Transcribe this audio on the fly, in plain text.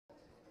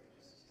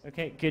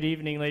Okay, good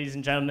evening, ladies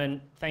and gentlemen.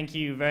 Thank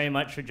you very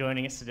much for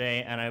joining us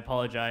today, and I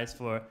apologize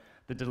for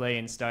the delay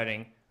in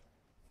starting.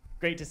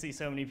 Great to see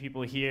so many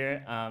people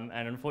here,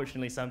 and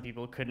unfortunately some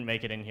people couldn't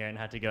make it in here and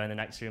had to go in the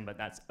next room, but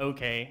that's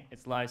okay.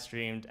 It's live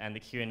streamed, and the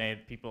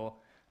Q&A people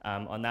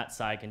on that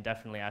side can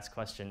definitely ask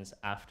questions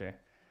after.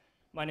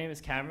 My name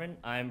is Cameron.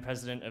 I'm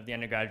president of the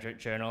Undergraduate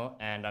Journal,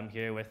 and I'm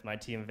here with my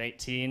team of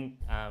 18.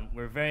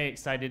 We're very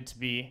excited to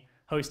be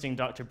hosting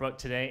Dr. Brook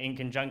today in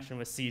conjunction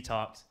with SEE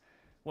Talks.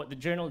 What the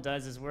journal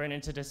does is we're an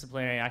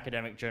interdisciplinary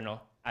academic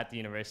journal at the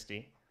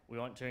university. We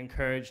want to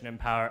encourage and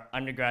empower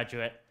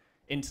undergraduate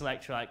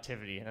intellectual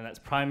activity, and that's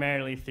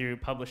primarily through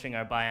publishing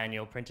our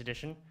biannual print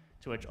edition,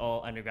 to which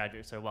all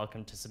undergraduates are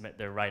welcome to submit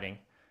their writing.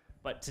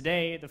 But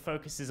today, the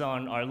focus is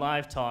on our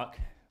live talk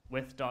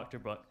with Dr.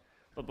 Brook.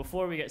 But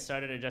before we get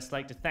started, I'd just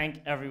like to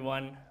thank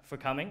everyone for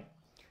coming.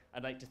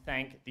 I'd like to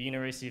thank the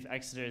University of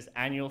Exeter's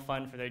annual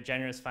fund for their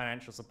generous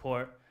financial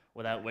support,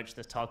 without which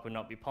this talk would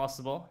not be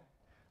possible.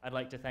 I'd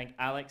like to thank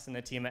Alex and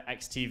the team at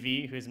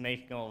XTV, who is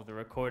making all of the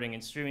recording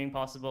and streaming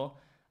possible,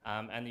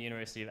 and the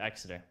University of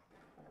Exeter.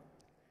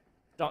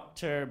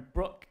 Dr.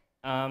 Brook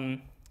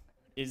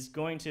is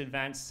going to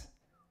advance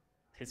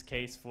his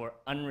case for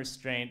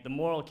the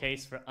moral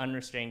case for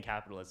unrestrained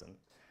capitalism.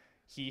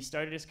 He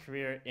started his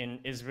career in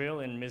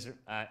Israel in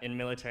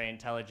military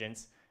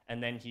intelligence,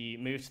 and then he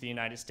moved to the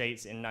United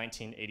States in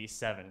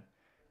 1987.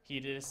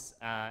 He did his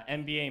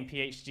MBA and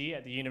PhD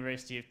at the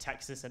University of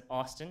Texas at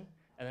Austin,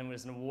 and then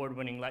was an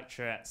award-winning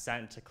lecturer at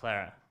Santa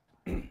Clara.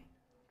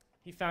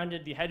 He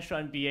founded the hedge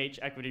fund BH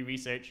Equity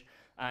Research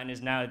and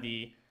is now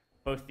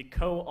both the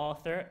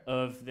co-author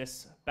of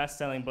this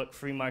best-selling book,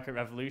 Free Market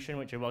Revolution,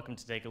 which you're welcome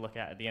to take a look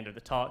at the end of the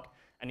talk,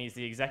 and he's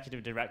the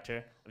executive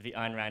director of the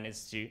Ayn Rand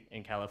Institute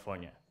in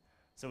California.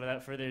 So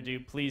without further ado,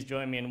 please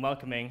join me in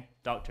welcoming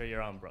Dr.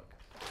 Yaron Brook.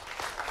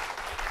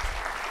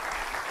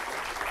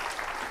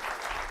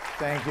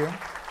 Thank you.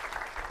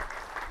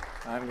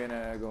 I'm going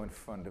to go in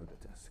front of the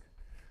desk.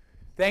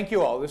 Thank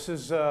you all. This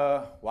is,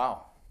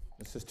 wow,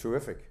 this is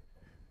terrific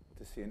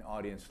to see an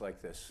audience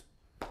like this.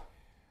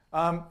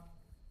 So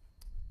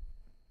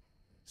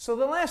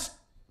the last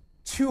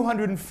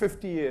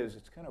 250 years,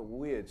 it's kind of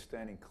weird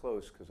standing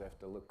close because I have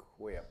to look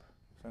way up.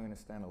 So I'm going to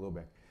stand a little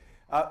bit.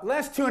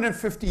 Last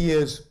 250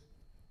 years,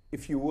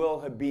 if you will,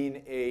 have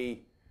been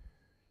a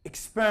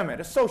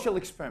social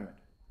experiment.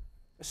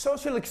 A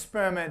social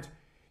experiment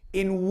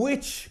in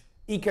which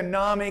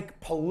economic,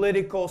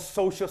 political,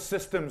 social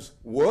systems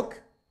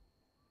work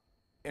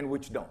and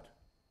which don't.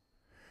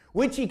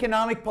 Which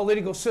economic,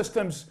 political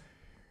systems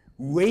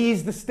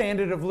raise the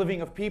standard of living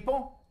of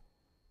people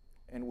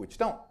and which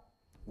don't.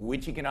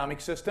 Which economic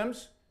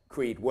systems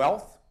create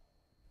wealth,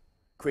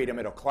 create a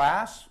middle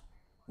class,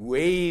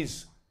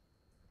 raise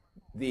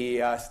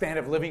the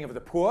standard of living of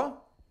the poor,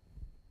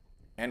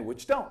 and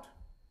which don't.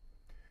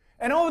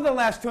 And over the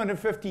last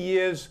 250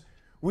 years,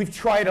 we've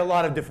tried a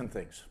lot of different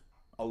things.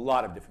 A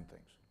lot of different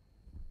things.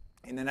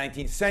 In the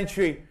 19th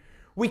century,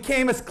 we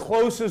came as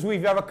close as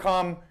we've ever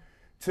come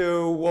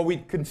to what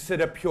we'd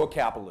consider pure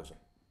capitalism.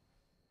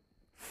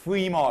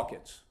 Free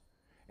markets.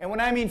 And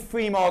when I mean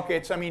free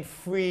markets, I mean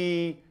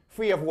free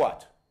of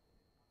what?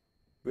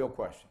 Real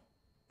question.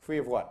 Free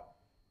of what?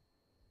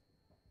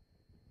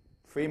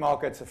 Free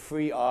markets are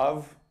free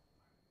of?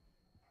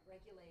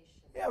 Regulations.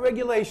 Yeah,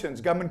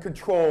 regulations, government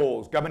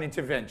controls, government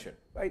intervention,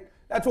 right?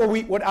 That's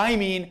what I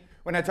mean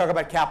when I talk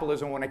about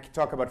capitalism, when I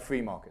talk about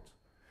free markets.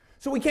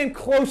 So we came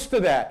close to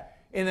that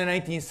in the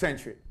 19th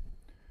century.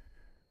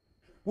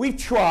 We've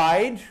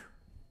tried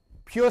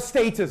pure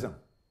statism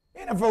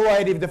in a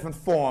variety of different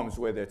forms,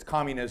 whether it's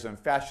communism,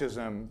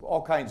 fascism,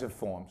 all kinds of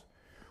forms.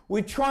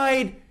 We've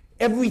tried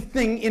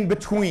everything in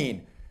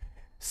between.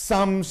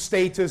 Some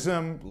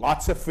statism,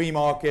 lots of free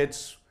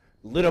markets,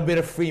 little bit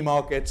of free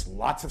markets,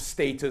 lots of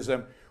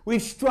statism.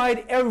 We've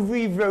tried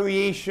every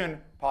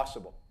variation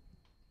possible.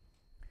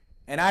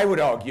 And I would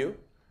argue,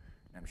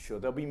 and I'm sure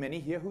there'll be many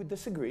here who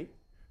disagree,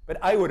 but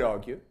I would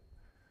argue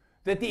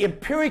that the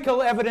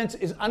empirical evidence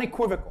is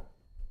unequivocal.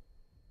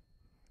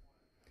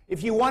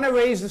 If you want to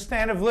raise the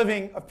standard of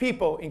living of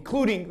people,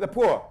 including the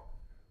poor,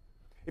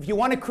 if you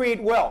want to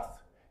create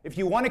wealth, if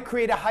you want to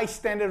create a high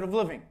standard of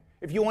living,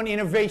 if you want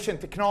innovation,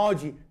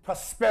 technology,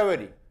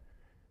 prosperity,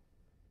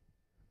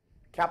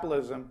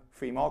 capitalism,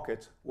 free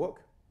markets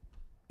work.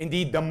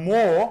 Indeed, the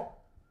more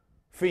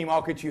free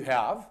markets you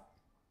have,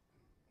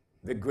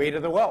 the greater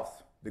the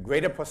wealth, the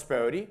greater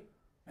prosperity,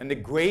 and the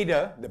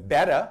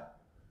better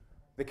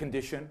the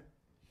condition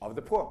of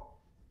the poor.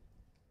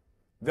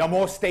 The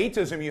more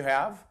statism you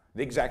have,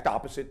 the exact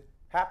opposite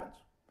happens.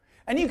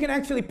 And you can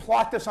actually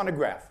plot this on a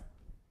graph.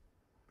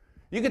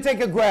 You can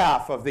take a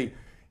graph of the,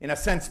 in a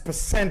sense,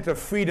 percent of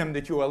freedom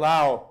that you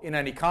allow in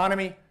an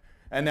economy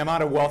and the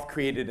amount of wealth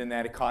created in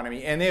that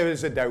economy, and there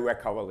is a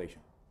direct correlation.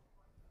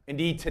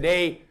 Indeed,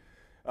 today,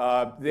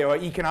 there are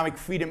economic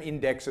freedom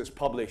indexes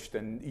published,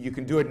 and you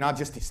can do it not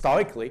just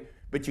historically,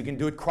 but you can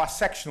do it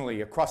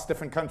cross-sectionally across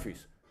different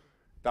countries,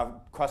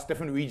 across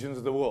different regions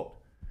of the world.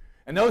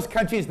 And those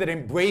countries that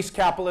embrace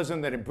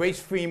capitalism, that embrace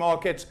free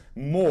markets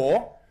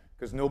more,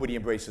 because nobody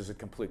embraces it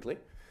completely.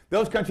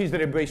 Those countries that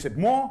embrace it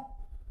more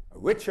are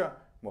richer,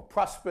 more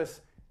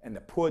prosperous, and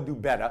the poor do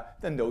better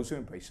than those who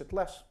embrace it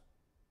less.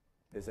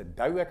 There's a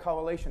direct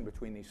correlation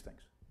between these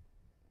things.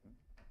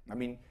 I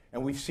mean,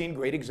 and we've seen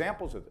great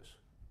examples of this.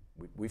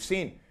 We've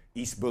seen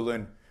East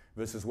Berlin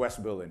versus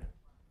West Berlin.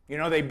 You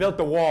know, they built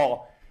the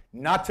wall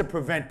not to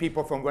prevent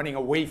people from running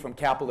away from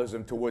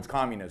capitalism towards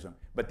communism,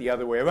 but the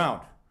other way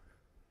around.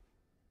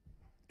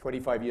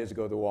 25 years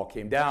ago, the wall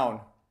came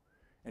down,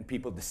 and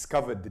people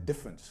discovered the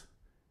difference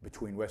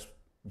between West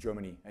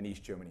Germany and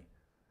East Germany.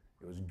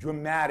 It was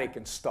dramatic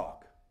and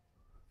stark.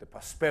 The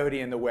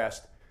prosperity in the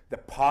West, the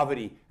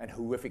poverty and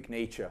horrific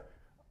nature,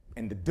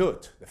 and the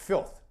dirt, the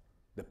filth,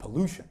 the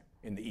pollution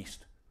in the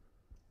East.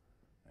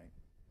 Right?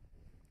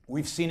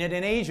 We've seen it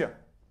in Asia.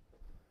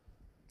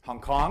 Hong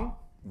Kong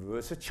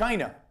versus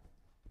China.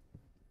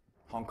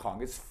 Hong Kong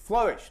has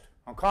flourished.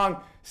 Hong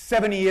Kong,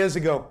 70 years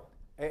ago.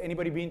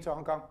 Anybody been to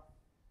Hong Kong?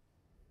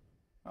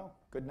 Oh,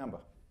 good number.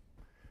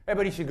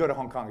 Everybody should go to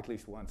Hong Kong at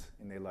least once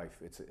in their life.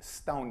 It's an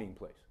astounding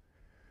place.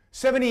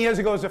 70 years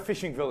ago, it was a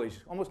fishing village.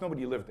 Almost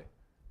nobody lived there.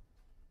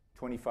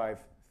 25,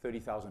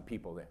 30,000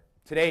 people there.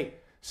 Today,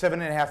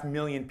 7.5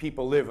 million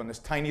people live on this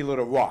tiny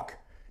little rock.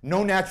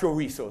 No natural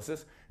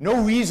resources,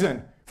 no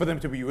reason for them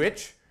to be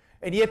rich,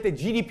 and yet the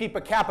GDP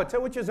per capita,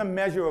 which is a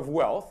measure of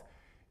wealth,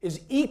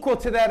 is equal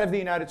to that of the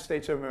United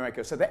States of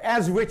America. So they're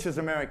as rich as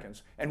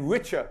Americans and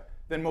richer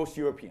than most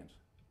Europeans.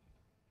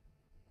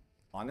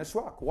 On this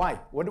rock. Why?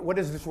 What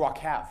does this rock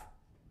have?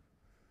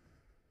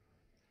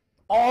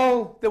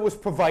 All that was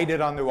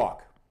provided on the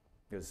rock.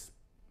 There's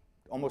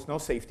almost no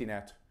safety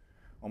net,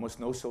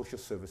 almost no social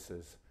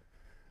services.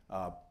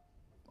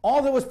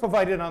 All that was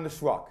provided on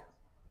this rock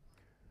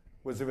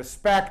was the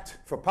respect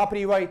for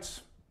property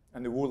rights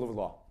and the rule of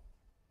law.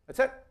 That's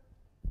it.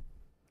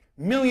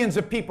 Millions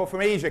of people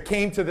from Asia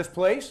came to this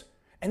place,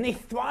 and they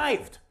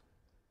thrived.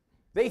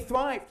 They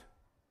thrived.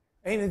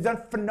 And they've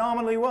done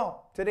phenomenally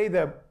well. Today,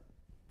 they're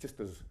just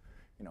as,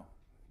 you know,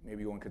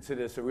 maybe you won't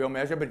consider this a real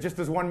measure, but just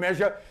as one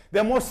measure,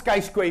 there are more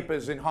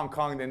skyscrapers in Hong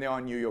Kong than there are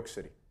in New York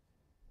City.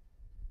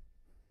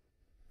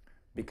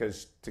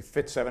 Because to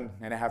fit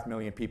 7.5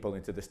 million people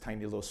into this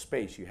tiny little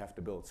space, you have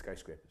to build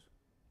skyscrapers.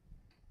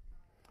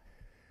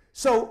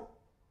 So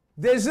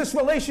there's this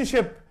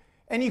relationship,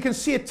 and you can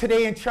see it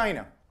today in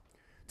China.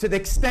 To the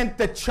extent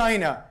that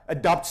China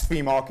adopts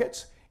free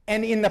markets,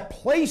 and in the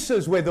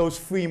places where those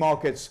free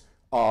markets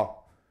are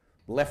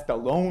left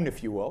alone,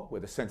 if you will,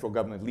 where the central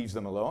government leaves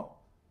them alone,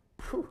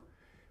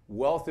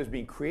 wealth is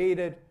being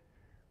created,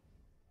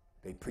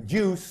 they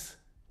produce,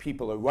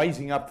 people are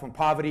rising up from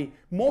poverty.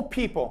 More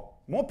people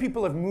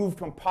have moved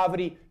from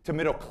poverty to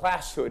middle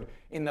classhood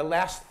in the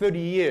last 30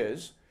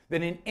 years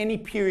than in any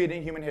period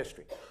in human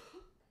history.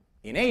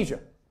 In Asia.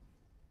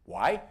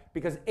 Why?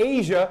 Because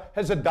Asia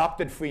has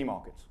adopted free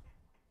markets.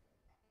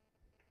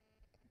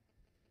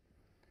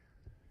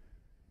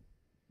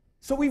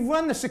 So we've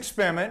run this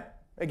experiment.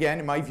 Again,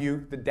 in my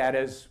view, the data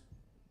is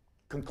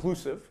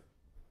conclusive.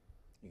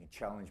 You can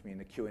challenge me in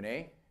the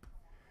Q&A.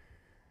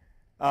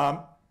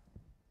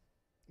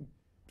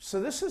 So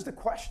this is the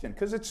question,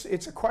 because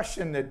it's a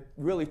question that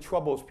really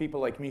troubles people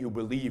like me who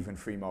believe in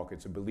free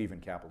markets and believe in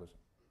capitalism.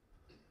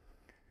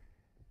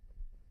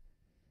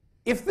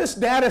 If this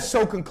data is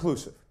so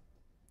conclusive,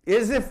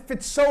 if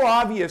it's so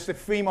obvious that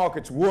free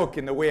markets work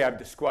in the way I've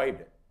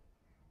described it,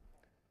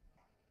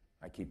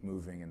 I keep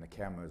moving and the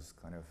camera's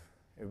kind of,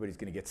 everybody's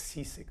going to get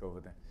seasick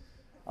over there.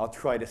 I'll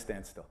try to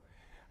stand still.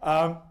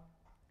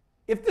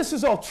 If this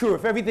is all true,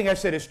 if everything I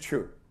said is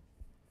true,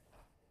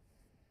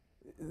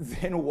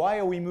 then why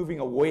are we moving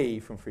away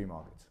from free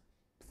markets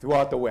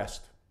throughout the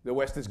West? The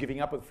West is giving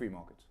up on free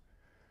markets.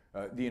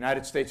 The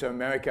United States of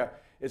America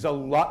is a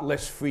lot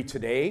less free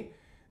today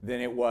than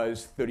it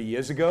was 30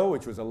 years ago,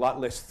 which was a lot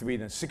less free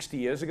than 60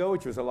 years ago,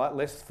 which was a lot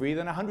less free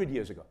than 100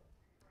 years ago.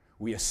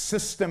 We are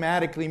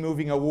systematically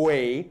moving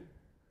away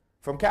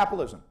from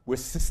capitalism. We're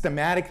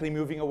systematically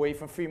moving away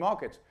from free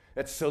markets.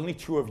 That's certainly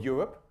true of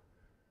Europe.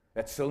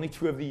 That's certainly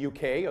true of the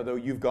UK, although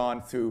you've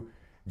gone through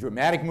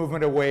dramatic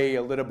movement away,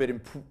 a little bit,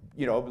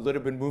 a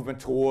little bit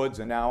movement towards,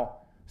 and now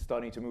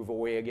starting to move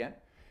away again.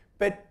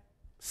 But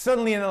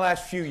suddenly in the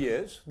last few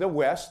years, the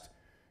West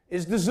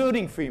is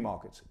deserting free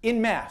markets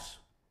in mass.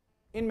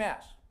 In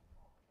mass.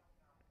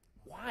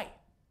 Why?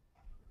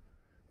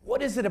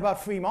 What is it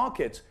about free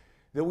markets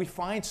that we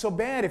find so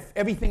bad if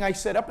everything I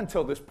said up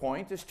until this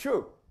point is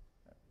true?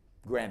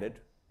 Granted,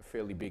 a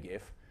fairly big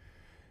if,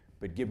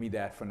 but give me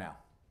that for now.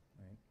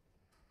 Right?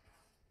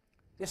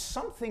 There's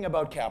something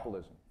about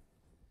capitalism,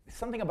 there's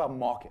something about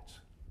markets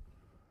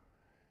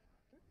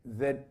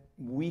that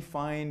we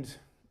find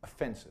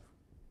offensive,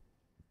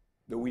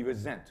 that we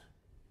resent,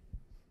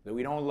 that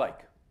we don't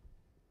like,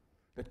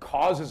 that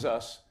causes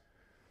us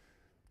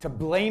to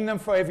blame them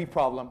for every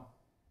problem,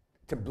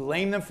 to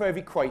blame them for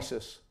every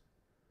crisis,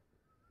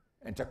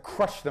 and to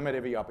crush them at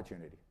every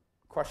opportunity.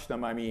 Crush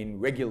them, I mean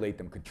regulate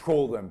them,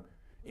 control them,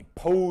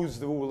 impose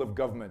the rule of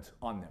government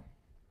on them.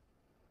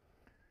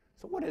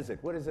 So what is it?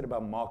 What is it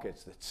about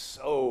markets that's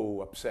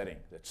so upsetting,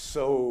 that's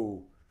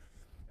so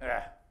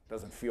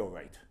Doesn't feel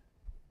right.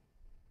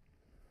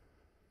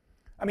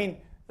 I mean,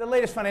 the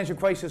latest financial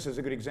crisis is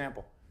a good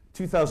example.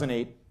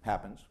 2008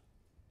 happens.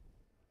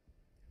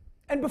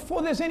 And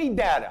before there's any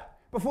data,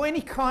 before any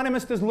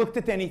economist has looked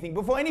at anything,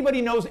 before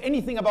anybody knows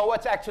anything about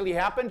what's actually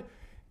happened,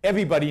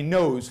 everybody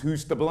knows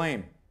who's to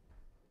blame,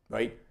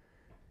 right?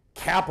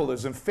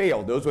 Capitalism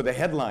failed. Those were the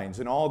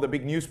headlines in all the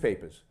big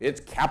newspapers. It's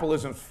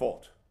capitalism's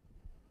fault.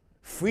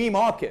 Free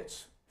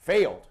markets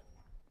failed.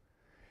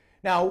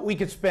 Now, we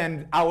could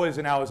spend hours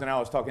and hours and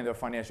hours talking about the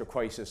financial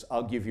crisis.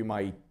 I'll give you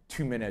my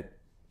 2-minute.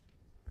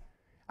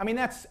 I mean,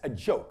 that's a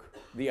joke,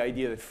 the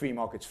idea that free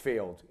markets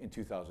failed in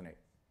 2008.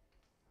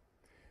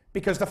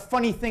 Because the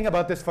funny thing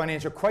about this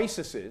financial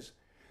crisis is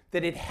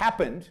that it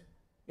happened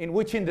in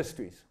which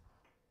industries?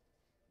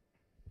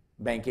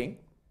 Banking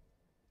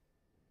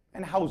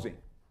and housing.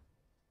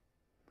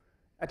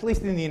 At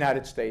least in the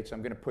United States.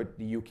 I'm going to put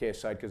the UK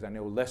aside because I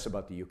know less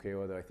about the UK,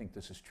 although I think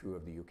this is true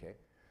of the UK.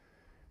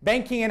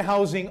 Banking and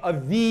housing are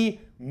the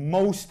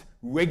most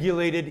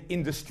regulated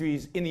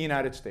industries in the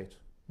United States.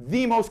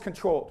 The most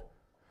controlled.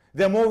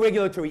 There are more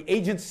regulatory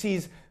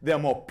agencies, there are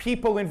more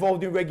people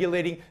involved in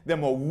regulating, there are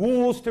more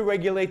rules to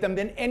regulate them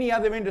than any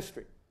other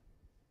industry.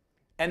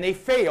 And they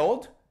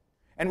failed,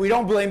 and we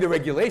don't blame the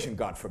regulation.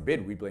 God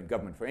forbid we blame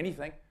government for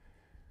anything.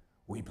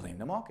 We blame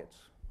the markets.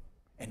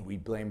 And we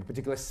blame a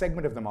particular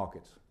segment of the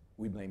markets.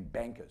 We blame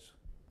bankers.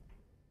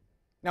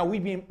 Now,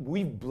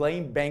 we've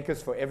blamed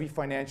bankers for every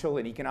financial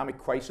and economic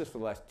crisis for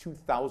the last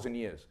 2,000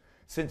 years,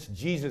 since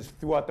Jesus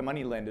threw out the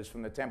moneylenders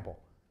from the temple.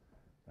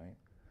 Right?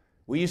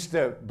 We used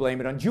to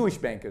blame it on Jewish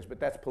bankers, but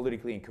that's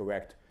politically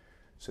incorrect.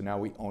 So now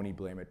we only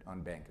blame it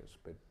on bankers.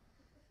 But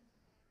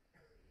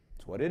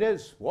it's what it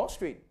is. Wall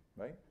Street,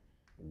 right?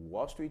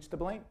 Wall Street's to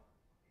blame.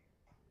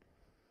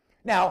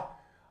 Now,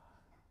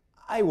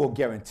 I will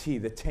guarantee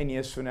that 10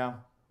 years from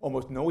now,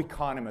 almost no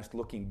economist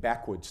looking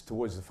backwards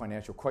towards the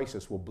financial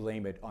crisis will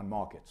blame it on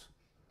markets.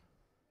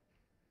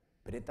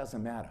 But it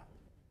doesn't matter,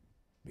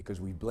 because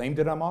we blamed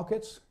it on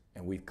markets,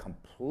 and we've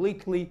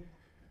completely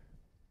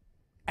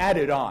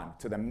added on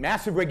to the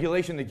massive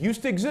regulation that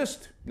used to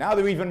exist. Now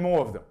there are even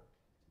more of them,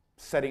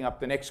 setting up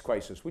the next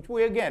crisis, which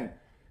we, again,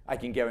 I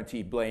can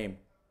guarantee blame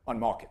on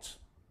markets,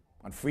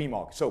 on free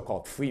markets,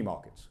 so-called free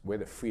markets. Where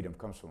the freedom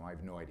comes from, I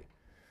have no idea.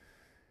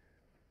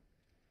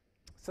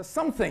 So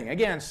something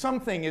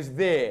is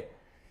there,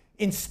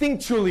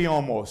 instinctually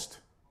almost,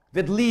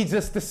 that leads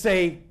us to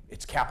say,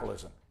 it's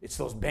capitalism, it's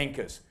those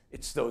bankers,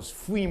 it's those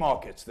free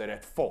markets that are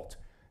at fault.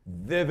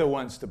 They're the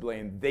ones to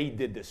blame. They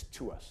did this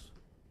to us.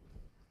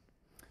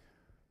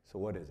 So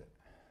what is it?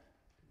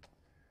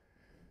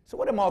 So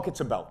what are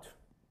markets about?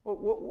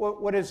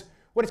 What is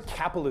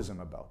capitalism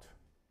about?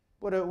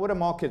 What are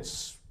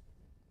markets?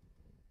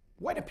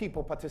 Why do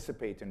people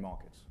participate in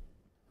markets?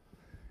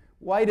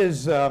 Why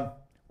does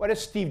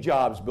Steve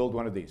Jobs build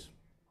one of these?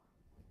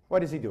 Why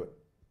does he do it?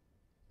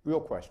 Real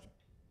question.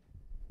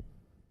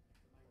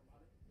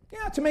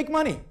 Yeah, to make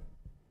money.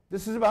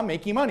 This is about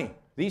making money.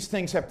 These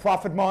things have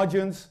profit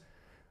margins.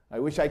 I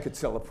wish I could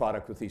sell a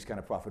product with these kind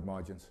of profit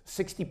margins.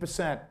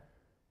 60%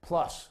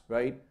 plus,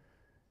 right?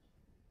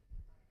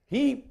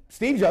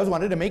 Steve Jobs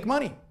wanted to make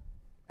money.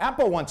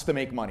 Apple wants to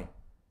make money,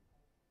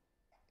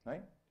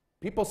 right?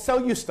 People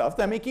sell you stuff,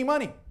 they're making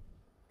money.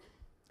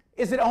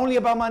 Is it only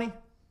about money?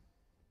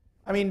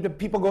 I mean, do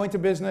people go into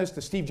business?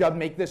 Does Steve Jobs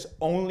make this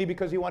only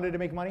because he wanted to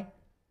make money?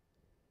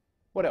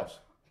 What else?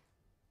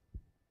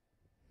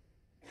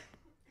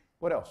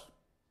 What else?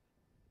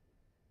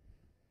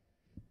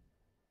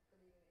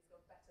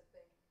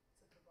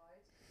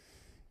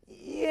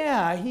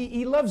 Yeah,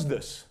 he loves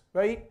this,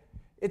 right?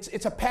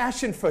 It's a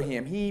passion for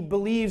him. He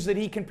believes that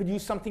he can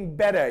produce something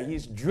better.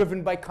 He's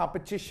driven by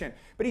competition.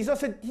 But he's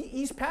also,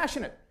 he's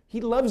passionate.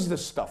 He loves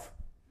this stuff.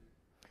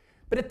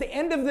 But at the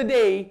end of the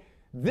day,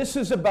 this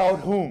is about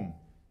whom?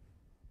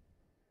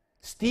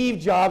 Steve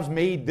Jobs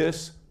made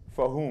this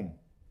for whom?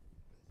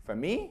 For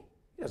me?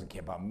 He doesn't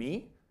care about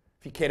me.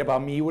 If he cared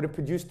about me, he would have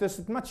produced this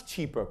at a much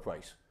cheaper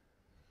price.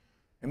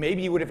 And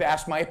maybe he would have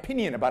asked my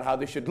opinion about how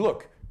this should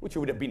look, which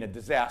would have been a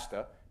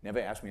disaster. Never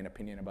asked me an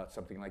opinion about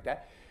something like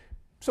that.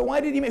 So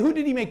who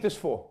did he make this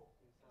for?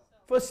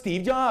 For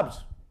Steve Jobs.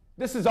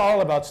 This is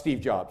all about Steve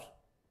Jobs.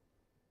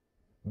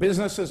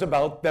 Business is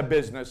about the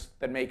business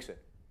that makes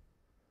it.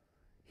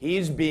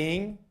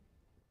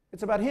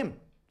 It's about him.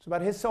 It's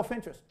about his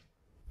self-interest.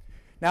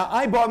 Now,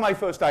 I bought my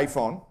first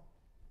iPhone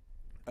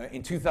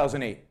in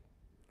 2008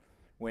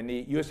 when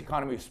the US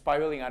economy was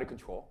spiraling out of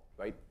control,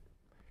 right?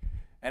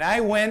 And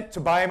I went to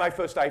buy my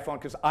first iPhone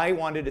because I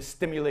wanted to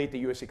stimulate the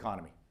US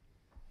economy.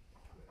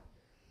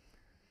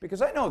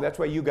 Because I know that's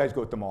why you guys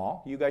go to the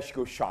mall. You guys should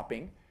go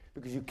shopping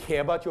because you care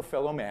about your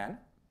fellow man.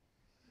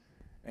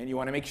 And you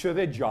want to make sure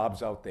there are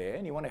jobs out there,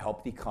 and you want to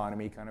help the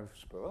economy kind of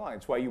spur along.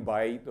 That's why you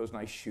buy those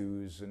nice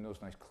shoes and those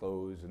nice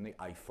clothes and the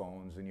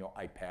iPhones and your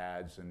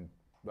iPads, and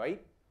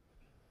right?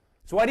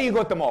 So why do you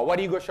go to the mall? Why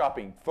do you go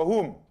shopping? For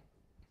whom?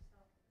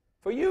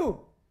 For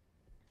you.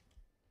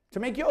 To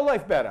make your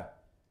life better,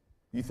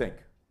 you think.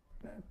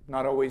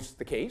 Not always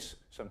the case.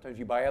 Sometimes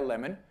you buy a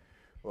lemon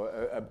or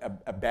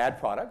a bad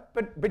product,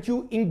 but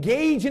you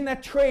engage in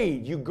that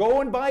trade. You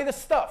go and buy the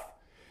stuff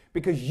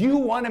because you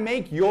want to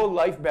make your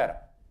life better.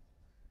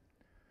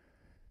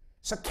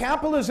 So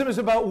capitalism is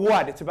about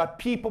what? It's about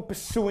people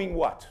pursuing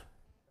what?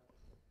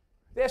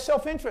 Their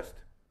self-interest.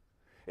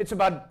 It's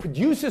about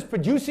producers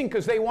producing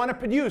because they want to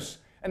produce,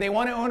 and they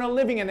want to earn a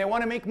living, and they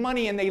want to make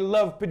money, and they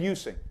love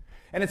producing.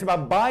 And it's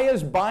about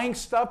buyers buying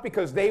stuff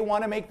because they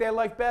want to make their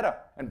life better,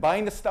 and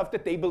buying the stuff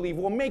that they believe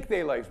will make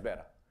their lives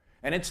better.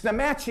 And it's the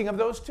matching of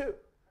those two.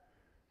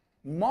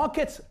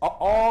 Markets are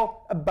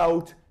all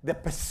about the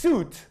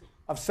pursuit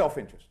of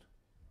self-interest.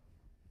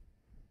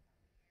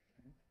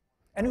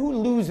 And who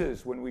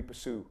loses when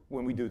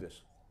we do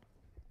this?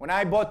 When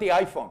I bought the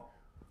iPhone,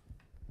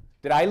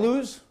 did I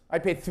lose? I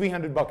paid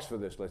 $300 for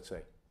this, let's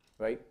say,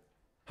 right?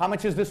 How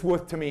much is this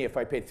worth to me if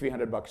I paid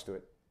 $300 to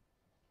it?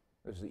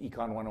 This is the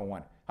Econ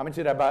 101. How much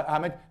did I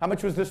buy? How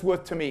much was this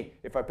worth to me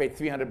if I paid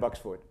 $300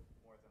 for it?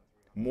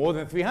 More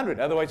than 300.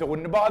 Otherwise, I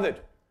wouldn't have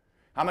bothered.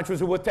 How much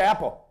was it worth to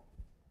Apple?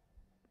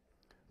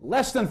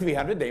 Less than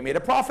 300. They made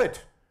a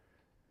profit.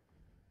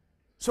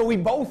 So we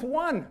both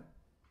won.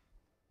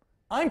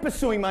 I'm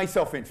pursuing my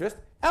self-interest.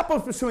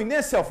 Apple's pursuing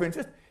their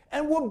self-interest.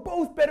 And we're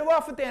both better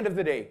off at the end of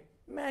the day.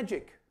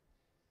 Magic.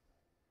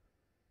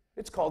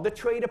 It's called the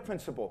trader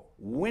principle.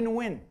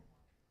 Win-win.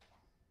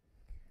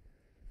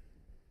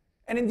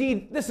 And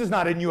indeed, this is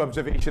not a new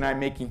observation I'm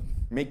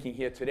making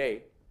here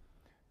today.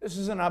 This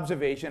is an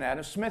observation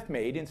Adam Smith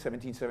made in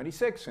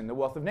 1776 in The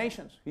Wealth of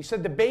Nations. He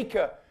said the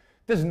baker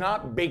does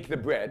not bake the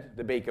bread,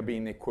 the baker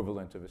being the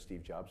equivalent of a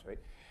Steve Jobs,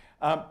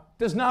 right?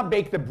 Does not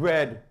bake the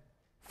bread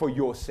for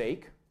your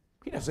sake.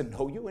 He doesn't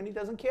know you and he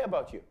doesn't care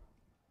about you.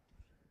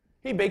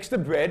 He bakes the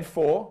bread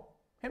for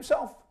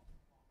himself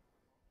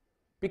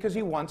because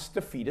he wants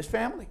to feed his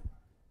family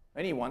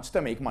and he wants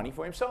to make money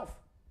for himself.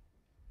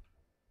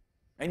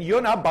 And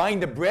you're not buying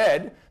the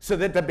bread so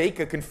that the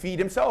baker can feed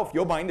himself.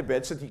 You're buying the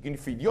bread so that you can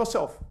feed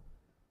yourself.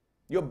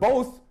 You're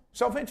both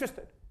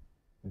self-interested.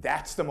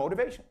 That's the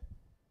motivation.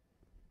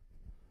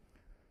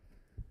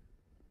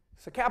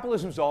 So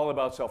capitalism is all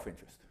about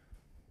self-interest.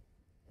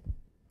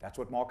 That's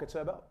what markets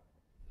are about.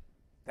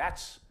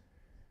 That's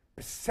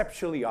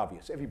perceptually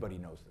obvious. Everybody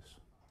knows this.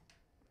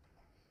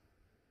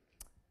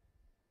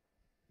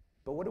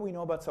 But what do we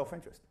know about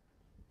self-interest?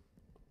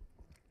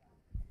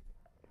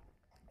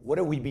 What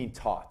are we being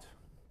taught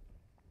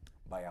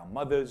by our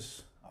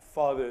mothers, our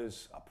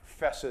fathers, our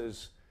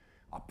professors,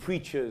 our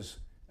preachers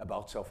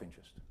about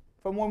self-interest?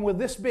 From when we're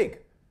this big,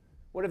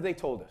 what have they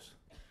told us?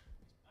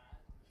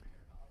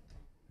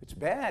 It's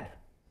bad.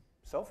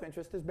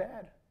 Self-interest is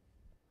bad.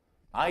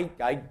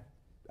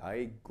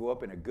 I grew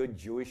up in a good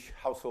Jewish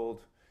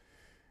household,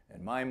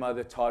 and my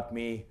mother taught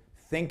me,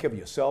 think of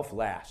yourself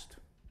last.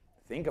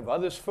 Think of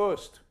others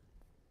first.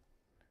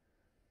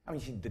 I mean,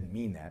 she didn't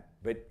mean that,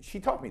 but she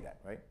taught me that,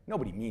 right?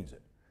 Nobody means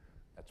it.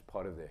 That's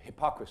part of the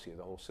hypocrisy of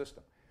the whole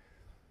system.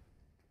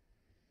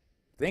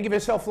 Think of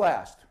yourself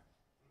last.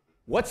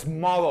 What's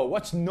moral?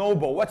 What's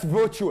noble? What's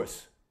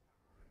virtuous?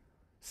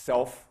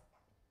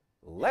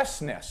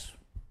 Selflessness.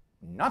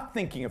 Not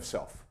thinking of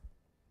self.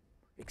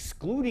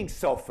 Excluding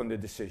self from the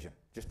decision.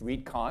 Just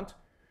read Kant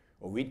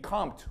or read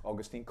Comte,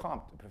 Augustin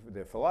Comte,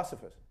 the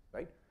philosophers,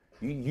 right?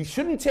 You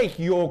shouldn't take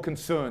your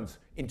concerns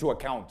into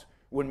account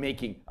when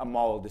making a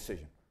moral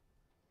decision.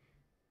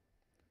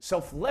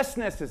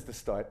 Selflessness is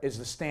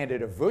the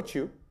standard of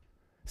virtue.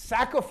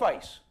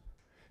 Sacrifice.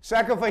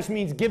 Sacrifice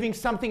means giving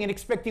something and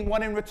expecting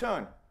one in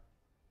return.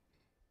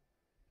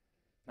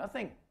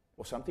 Nothing,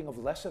 or something of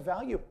lesser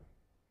value.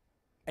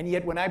 And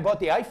yet when I bought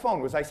the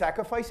iPhone, was I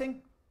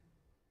sacrificing?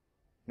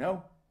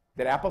 No.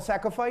 Did Apple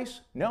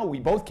sacrifice? No, we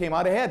both came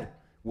out ahead.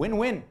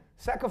 Win-win.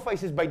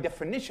 Sacrifice is by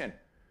definition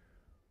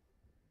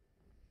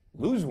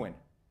lose-win.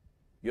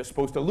 You're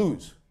supposed to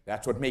lose.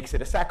 That's what makes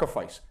it a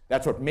sacrifice.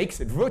 That's what makes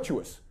it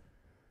virtuous.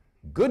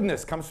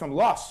 Goodness comes from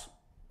loss.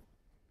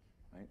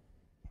 Right?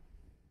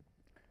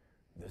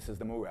 This is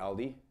the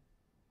morality.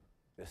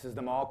 This is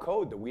the moral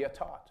code that we are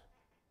taught.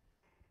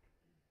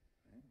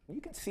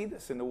 You can see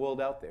this in the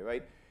world out there,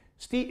 right?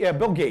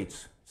 Bill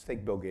Gates. Let's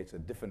take Bill Gates, a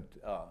different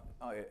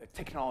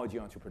technology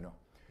entrepreneur.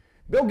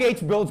 Bill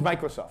Gates builds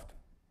Microsoft.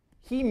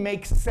 He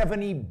makes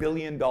 $70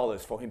 billion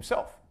for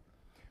himself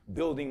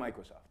building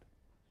Microsoft.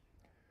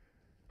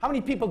 How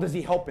many people does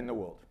he help in the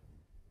world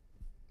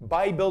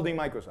by building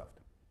Microsoft?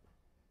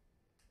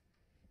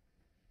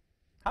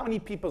 How many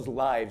people's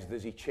lives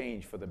does he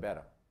change for the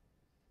better?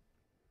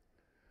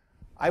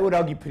 I would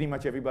argue pretty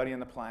much everybody on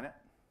the planet.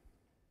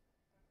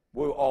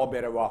 We're all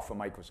better off for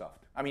Microsoft.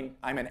 I mean,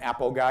 I'm an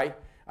Apple guy.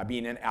 I've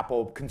been an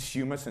Apple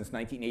consumer since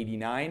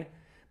 1989.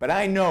 But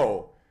I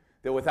know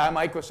that without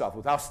Microsoft,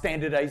 without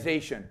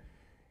standardization,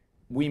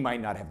 we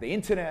might not have the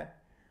internet.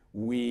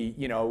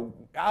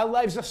 Our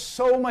lives are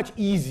so much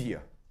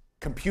easier.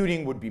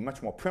 Computing would be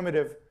much more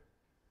primitive.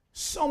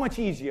 So much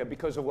easier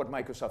because of what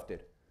Microsoft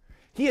did.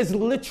 He has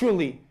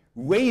literally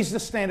raised the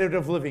standard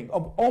of living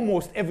of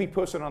almost every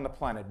person on the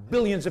planet.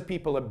 Billions of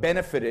people have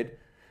benefited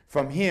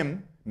from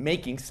him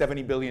making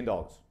 $70 billion.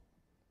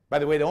 By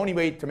the way, the only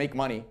way to make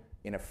money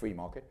in a free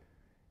market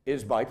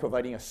is by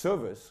providing a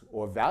service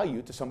or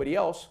value to somebody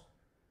else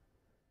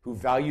who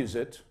values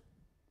it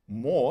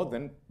more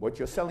than what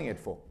you're selling it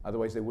for.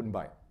 Otherwise, they wouldn't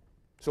buy it.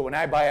 So when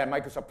I buy a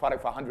Microsoft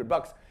product for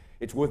 $100,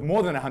 it's worth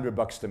more than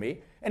 $100 to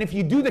me. And if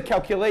you do the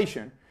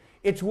calculation,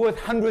 it's worth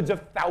hundreds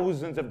of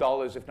thousands of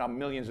dollars, if not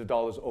millions of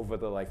dollars, over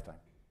the lifetime.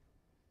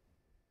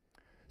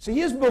 So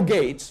here's Bill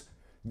Gates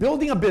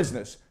building a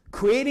business,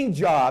 creating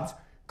jobs,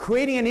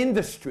 creating an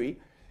industry,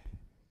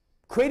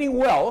 creating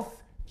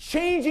wealth,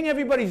 changing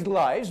everybody's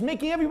lives,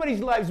 making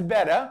everybody's lives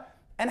better.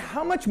 And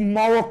how much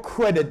moral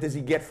credit does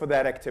he get for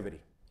that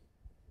activity?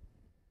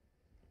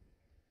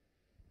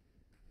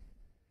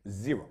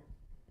 Zero.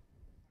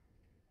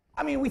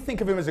 I mean, we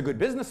think of him as a good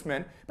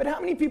businessman, but how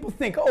many people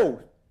think,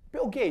 oh,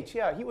 Bill Gates,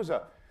 yeah,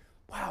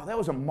 wow, that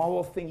was a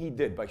moral thing he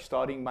did by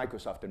starting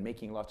Microsoft and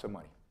making lots of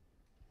money.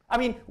 I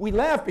mean, we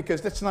laugh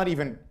because that's not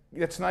even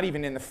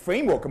in the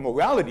framework of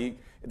morality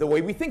the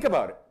way we think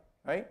about it,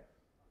 right?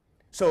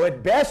 So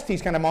at best,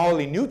 he's kind of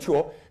morally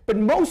neutral, but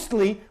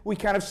mostly we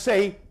kind of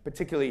say,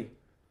 particularly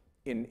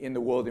in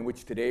the world in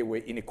which today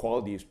where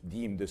inequality is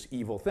deemed this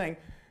evil thing,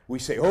 we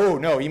say, oh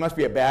no, he must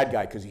be a bad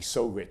guy because he's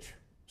so rich.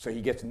 So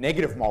he gets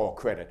negative moral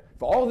credit.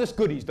 For all this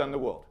good he's done in the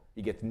world,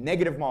 he gets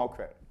negative moral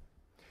credit.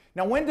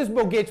 Now when does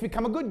Bill Gates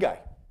become a good guy?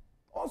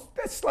 Well,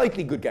 a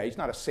slightly good guy. He's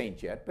not a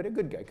saint yet, but a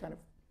good guy, kind of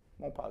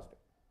more positive.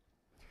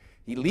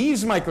 He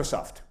leaves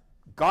Microsoft.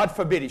 God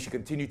forbid he should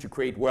continue to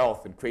create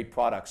wealth and create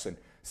products and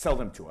sell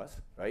them to us,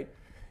 right?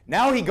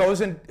 Now he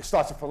goes and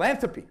starts a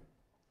philanthropy.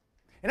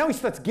 And now he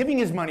starts giving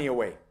his money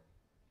away.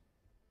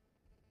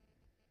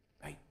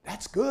 Right?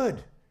 That's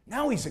good.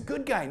 Now he's a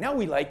good guy. Now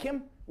we like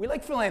him. We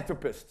like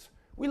philanthropists.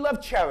 We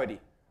love charity.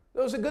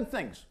 Those are good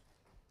things.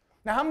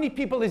 Now how many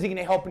people is he going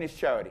to help in his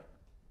charity?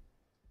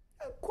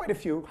 Quite a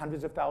few,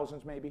 hundreds of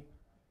thousands maybe.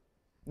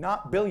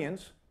 Not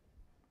billions.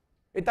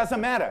 It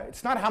doesn't matter.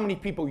 It's not how many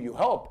people you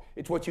help.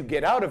 It's what you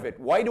get out of it.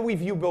 Why do we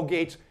view Bill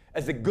Gates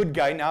as a good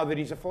guy now that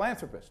he's a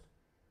philanthropist?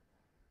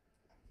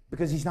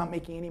 Because he's not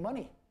making any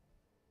money.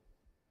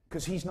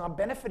 Because he's not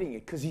benefiting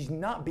it. Because he's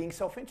not being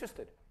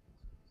self-interested.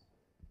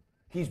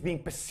 He's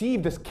being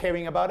perceived as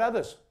caring about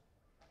others.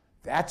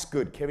 That's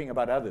good. Caring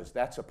about others,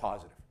 that's a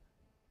positive.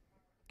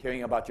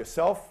 Caring about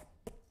yourself,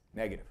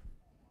 negative.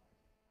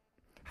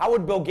 How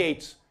would Bill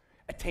Gates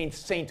attain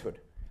sainthood?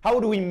 How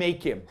would we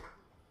make him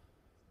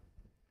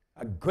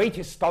a great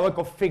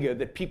historical figure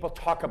that people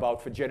talk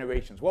about for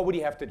generations? What would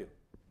he have to do?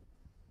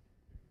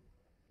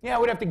 Yeah,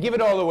 we'd have to give it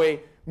all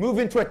away, move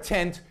into a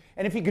tent,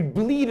 and if he could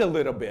bleed a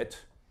little bit,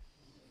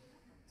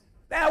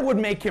 that would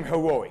make him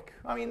heroic.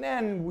 I mean,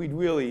 then we'd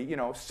really,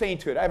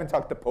 sainthood. I haven't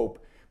talked to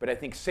Pope, but I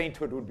think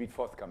sainthood would be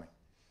forthcoming.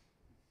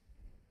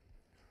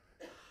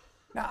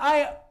 Now,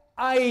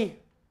 I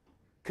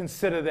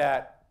consider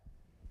that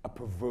a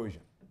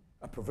perversion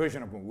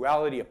of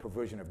morality, a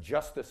perversion of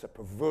justice, a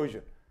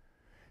perversion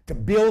to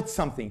build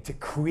something, to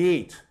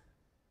create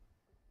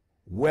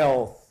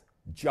wealth,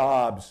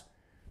 jobs,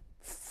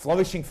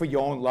 flourishing for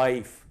your own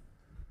life,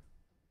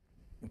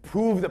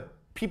 improve the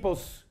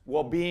people's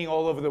well-being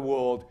all over the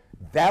world,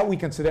 that we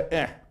consider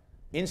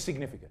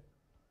insignificant.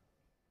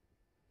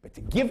 But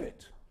to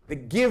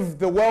give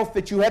the wealth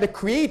that you had to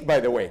create, by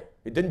the way,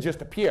 it didn't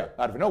just appear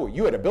out of nowhere.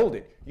 You had to build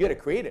it. You had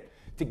to create it.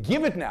 To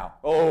give it now,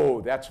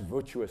 oh, that's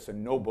virtuous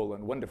and noble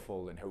and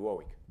wonderful and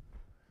heroic.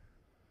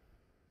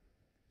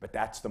 But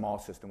that's the moral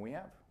system we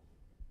have.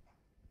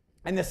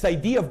 And this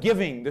idea of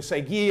giving, this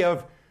idea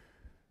of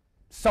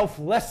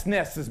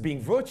selflessness as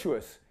being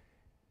virtuous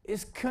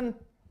is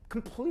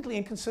completely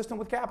inconsistent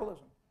with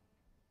capitalism.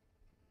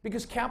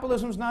 Because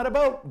capitalism is not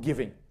about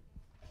giving.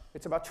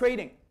 It's about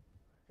trading.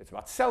 It's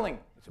about selling.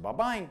 It's about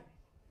buying.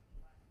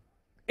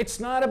 It's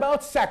not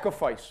about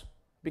sacrifice.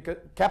 Because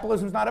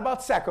capitalism is not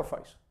about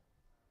sacrifice.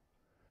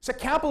 So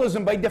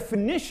capitalism, by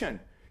definition,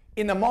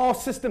 in the moral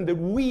system that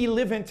we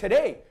live in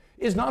today,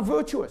 is not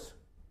virtuous.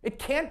 It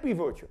can't be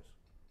virtuous.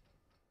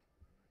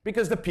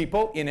 Because the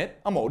people in it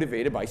are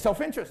motivated by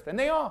self-interest, and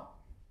they are.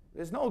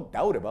 There's no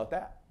doubt about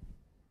that.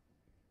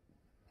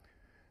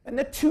 And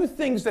the two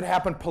things that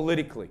happen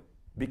politically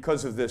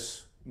because of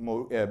this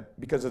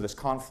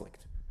conflict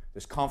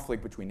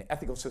between the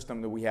ethical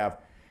system that we have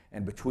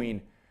and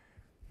between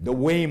the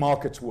way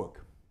markets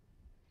work.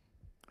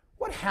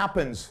 What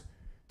happens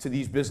to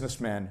these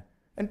businessmen,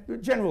 and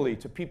generally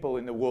to people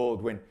in the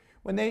world, when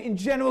they,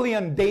 generally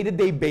on a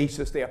day-to-day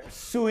basis, they are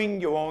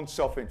pursuing your own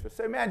self-interest?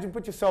 So imagine,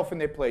 put yourself in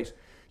their place.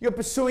 You're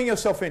pursuing your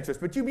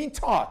self-interest, but you've been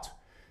taught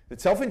that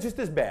self-interest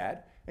is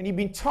bad, and you've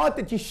been taught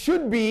that you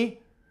should be,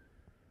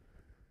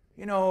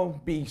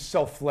 be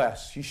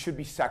selfless. You should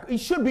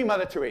be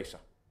Mother Teresa.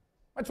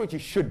 That's what you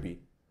should be.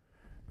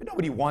 But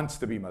nobody wants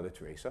to be Mother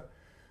Teresa.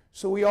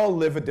 So we all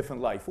live a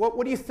different life.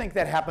 What do you think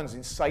that happens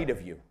inside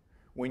of you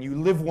when you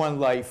live one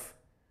life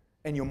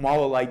and your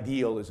moral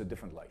ideal is a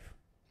different life?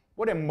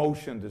 What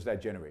emotion does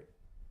that generate?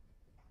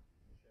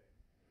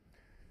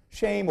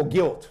 Shame or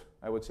guilt?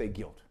 I would say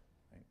guilt.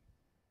 Right?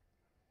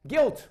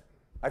 Guilt.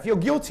 I feel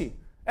guilty.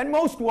 And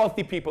most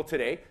wealthy people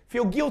today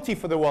feel guilty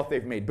for the wealth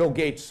they've made. Bill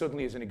Gates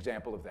certainly is an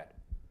example of that.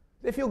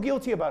 They feel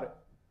guilty about it.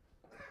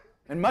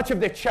 And much of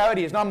their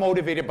charity is not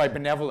motivated by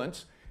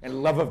benevolence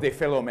and love of their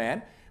fellow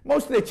man.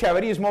 Most of their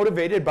charity is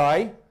motivated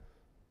by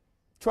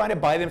trying to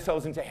buy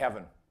themselves into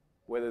heaven,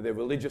 whether they're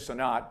religious or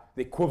not,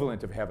 the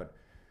equivalent of heaven,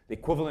 the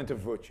equivalent of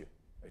virtue.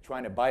 They're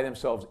trying to buy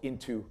themselves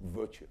into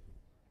virtue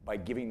by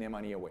giving their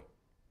money away,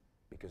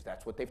 because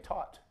that's what they've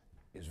taught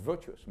is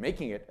virtuous.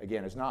 Making it,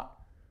 again, is not.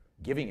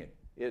 Giving it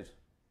is.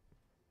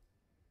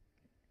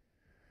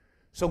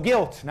 So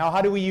guilt. Now,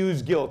 how do we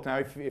use guilt? Now,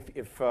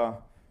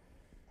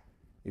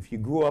 if you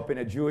grew up in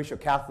a Jewish or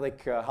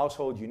Catholic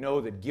household, you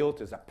know that guilt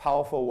is a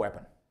powerful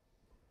weapon.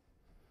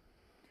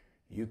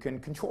 You can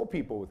control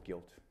people with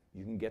guilt.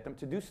 You can get them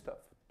to do stuff.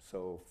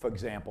 So, for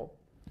example,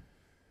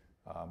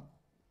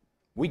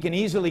 we can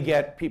easily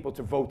get people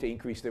to vote to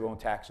increase their own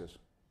taxes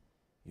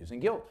using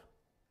guilt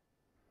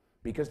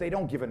because they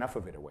don't give enough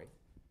of it away.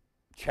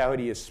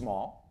 Charity is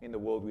small in the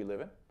world we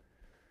live in.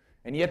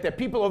 And yet there are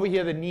people over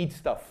here that need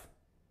stuff.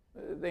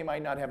 They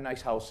might not have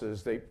nice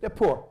houses. They're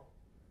poor.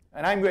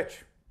 And I'm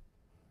rich.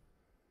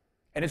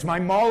 And it's my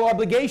moral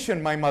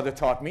obligation, my mother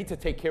taught me, to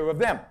take care of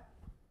them.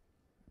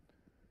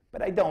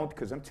 But I don't,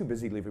 because I'm too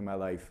busy living my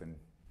life and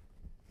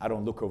I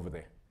don't look over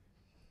there.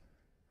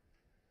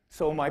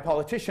 So my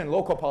politician,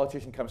 local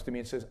politician, comes to me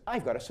and says,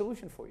 I've got a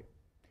solution for you.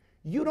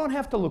 You don't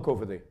have to look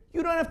over there.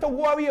 You don't have to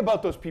worry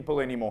about those people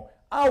anymore.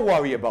 I'll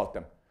worry about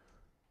them.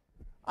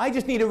 I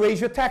just need to raise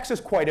your taxes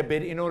quite a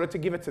bit in order to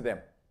give it to them.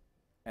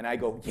 And I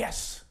go,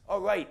 yes, all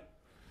right.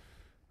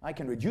 I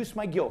can reduce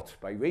my guilt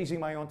by raising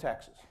my own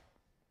taxes.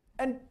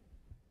 And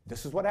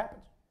this is what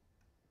happens.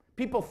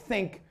 People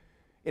think,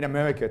 in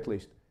America at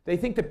least, they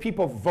think that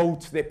people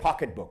vote their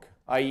pocketbook,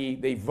 i.e.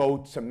 they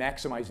vote to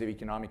maximize their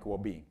economic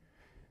well-being.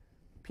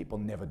 People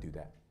never do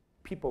that.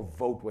 People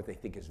vote what they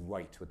think is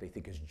right, what they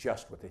think is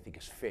just, what they think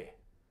is fair.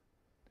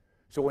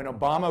 So when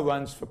Obama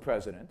runs for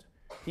president,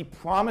 he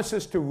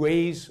promises to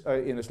raise,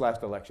 in this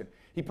last election,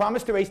 he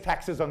promised to raise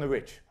taxes on the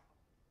rich,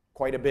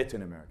 quite a bit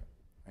in America,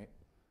 right?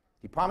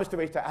 He promised to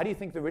raise taxes. How do you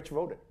think the rich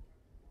voted?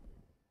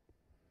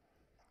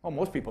 Well,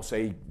 most people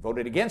say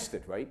voted against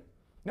it, right?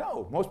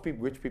 No, most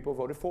rich people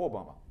voted for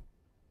Obama.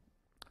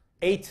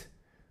 8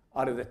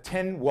 out of the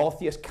 10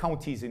 wealthiest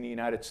counties in the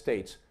United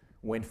States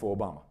went for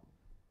Obama,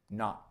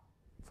 not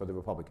for the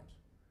Republicans,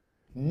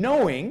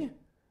 knowing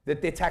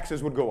that their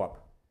taxes would go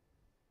up.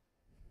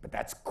 But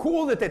that's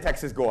cool that their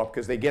taxes go up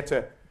because they get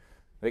to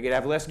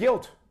have less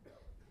guilt.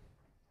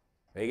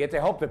 They get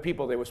to help the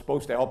people they were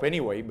supposed to help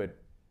anyway, but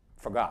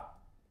forgot,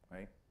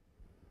 right?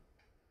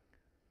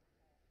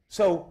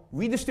 So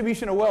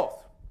redistribution of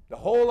wealth, the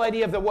whole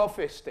idea of the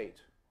welfare state,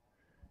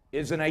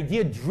 is an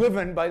idea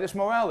driven by this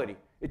morality.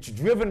 It's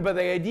driven by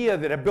the idea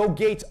that a Bill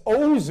Gates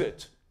owes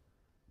it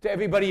to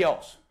everybody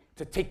else,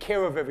 to take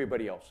care of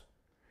everybody else.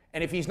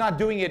 And if he's not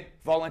doing it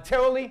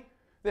voluntarily,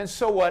 then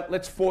so what?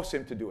 Let's force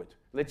him to do it.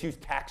 Let's use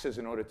taxes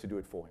in order to do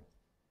it for him.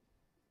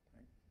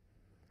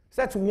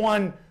 So that's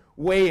one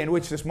way in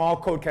which this moral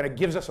code kind of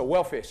gives us a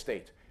welfare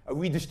state, a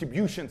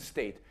redistribution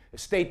state, a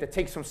state that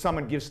takes from some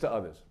and gives to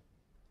others.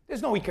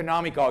 There's no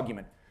economic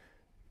argument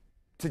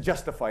to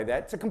justify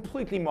that. It's a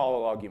completely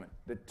moral argument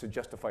to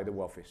justify the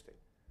welfare state.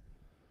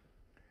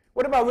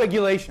 What about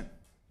regulation?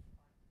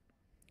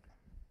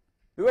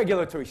 The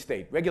regulatory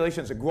state.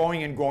 Regulations are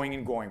growing and growing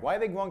and growing. Why are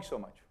they growing so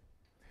much?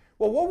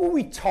 Well, what were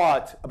we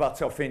taught about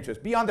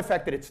self-interest, beyond the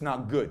fact that it's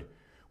not good?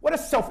 What do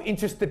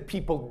self-interested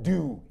people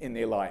do in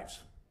their lives?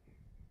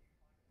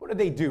 What do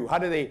they do? How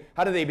do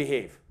they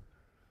behave?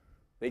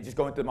 They just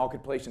go into the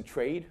marketplace and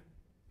trade?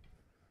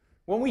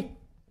 When we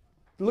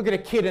look at a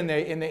kid in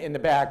the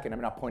back, and I'm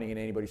not pointing at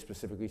anybody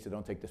specifically, so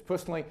don't take this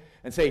personally,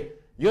 and say,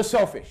 you're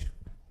selfish.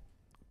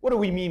 What do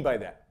we mean by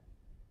that?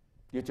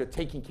 You're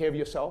taking care of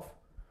yourself?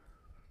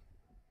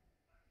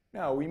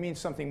 No, we mean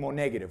something more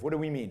negative. What do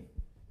we mean?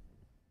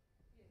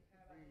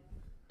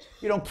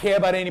 You don't care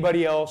about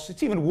anybody else.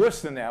 It's even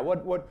worse than that.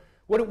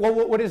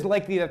 What is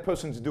likely that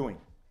person's doing?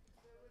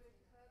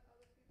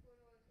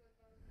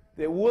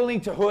 They're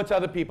willing to hurt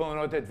other people in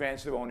order to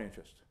advance their own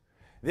interest.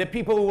 They're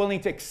people who are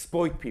willing to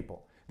exploit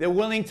people. They're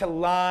willing to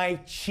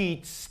lie,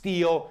 cheat,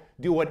 steal,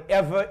 do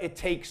whatever it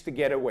takes to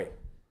get away.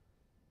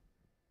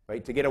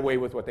 Right? To get away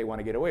with what they want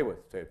to get away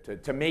with,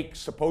 to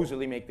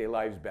supposedly make their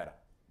lives better.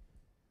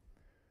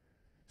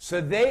 So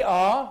they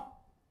are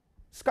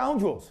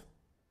scoundrels.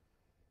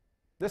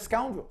 They're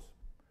scoundrels.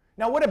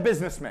 Now, what are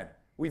businessmen?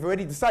 We've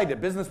already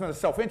decided businessmen are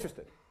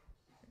self-interested.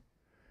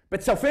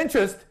 But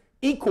self-interest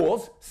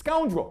equals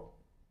scoundrel.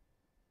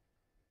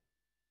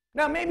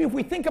 Now, maybe if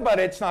we think about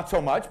it, it's not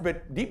so much,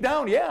 but deep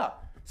down, yeah.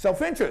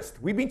 Self-interest,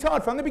 we've been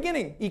taught from the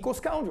beginning, equals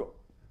scoundrel.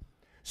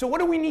 So what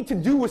do we need to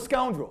do with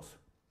scoundrels?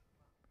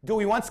 Do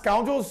we want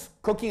scoundrels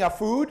cooking our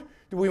food?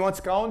 Do we want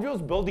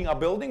scoundrels building our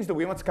buildings? Do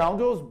we want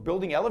scoundrels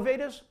building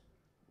elevators?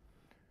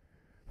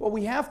 Well,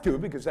 we have to,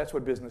 because that's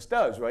what business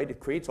does, right? It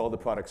creates all the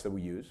products that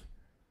we use.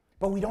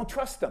 But we don't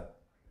trust them.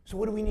 So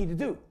what do we need to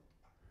do?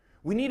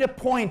 We need to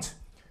appoint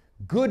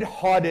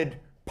good-hearted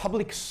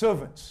public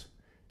servants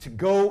to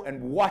go and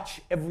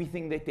watch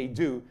everything that they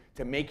do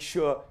to make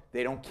sure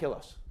they don't kill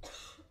us.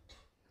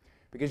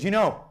 Because in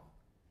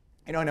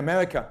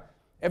America,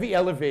 Every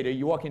elevator,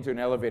 you walk into an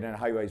elevator in a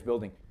high-rise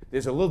building,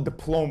 there's a little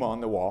diploma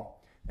on the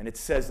wall, and it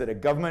says that a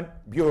government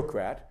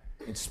bureaucrat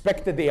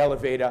inspected the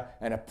elevator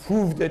and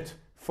approved it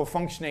for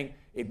functioning.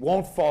 It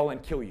won't fall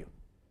and kill you.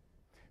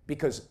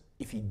 Because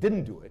if he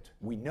didn't do it,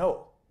 we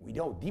know,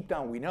 deep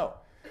down we know,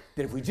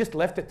 that if we just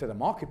left it to the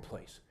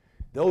marketplace,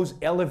 those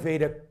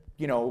elevator,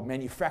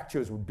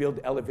 manufacturers would build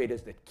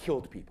elevators that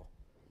killed people.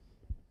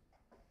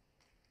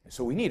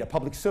 So we need a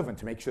public servant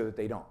to make sure that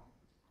they don't.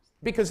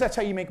 Because that's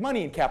how you make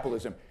money in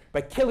capitalism,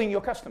 by killing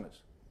your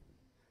customers.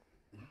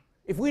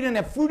 If we didn't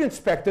have food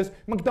inspectors,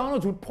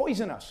 McDonald's would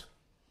poison us.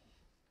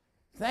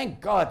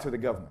 Thank God to the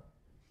government.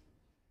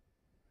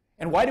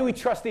 And why do we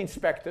trust the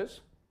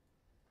inspectors?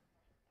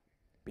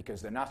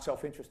 Because they're not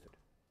self-interested.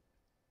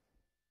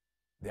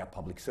 They're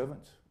public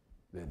servants.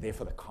 They're there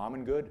for the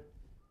common good.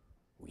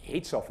 We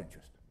hate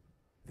self-interest.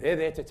 They're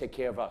there to take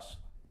care of us.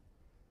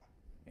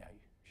 Yeah, you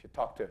should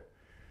talk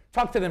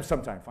to them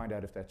sometime, find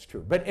out if that's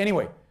true. But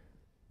anyway,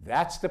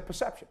 that's the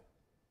perception.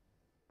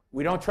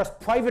 We don't trust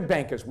private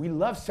bankers. We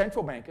love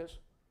central bankers.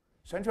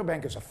 Central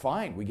bankers are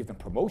fine. We give them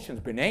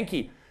promotions.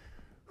 Bernanke,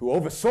 who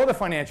oversaw the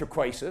financial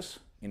crisis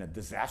in a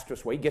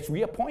disastrous way, gets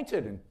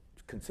reappointed and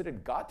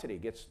considered God today,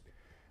 gets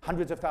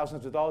hundreds of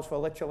thousands of dollars for a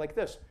lecture like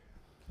this.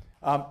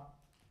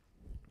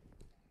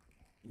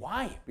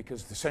 Why?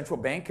 Because the central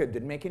banker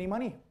didn't make any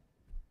money.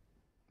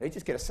 They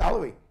just get a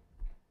salary.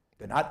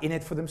 They're not in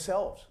it for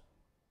themselves.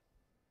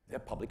 They're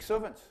public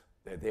servants.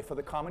 They're there for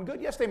the common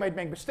good. Yes, they might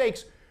make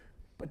mistakes,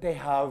 but they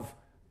have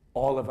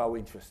all of our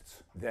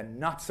interests. They're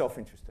not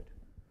self-interested.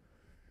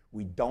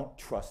 We don't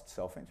trust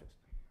self-interest.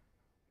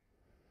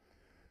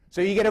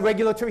 So you get a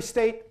regulatory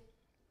state,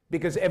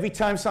 because every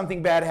time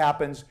something bad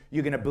happens,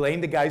 you're going to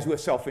blame the guys who are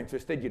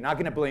self-interested. You're not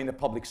going to blame the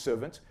public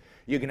servants.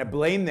 You're going to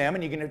blame them,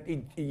 and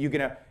you're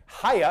going to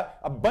hire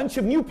a bunch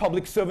of new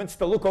public servants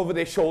to look over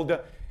their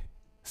shoulder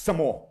some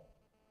more.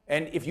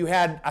 And if you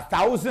had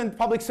 1,000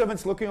 public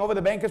servants looking over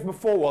the bankers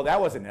before, well,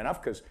 that wasn't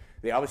enough because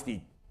they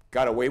obviously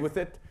got away with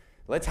it.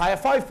 Let's hire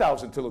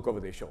 5,000 to look over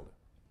their shoulder.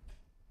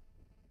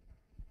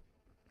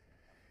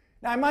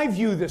 Now, in my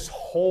view, this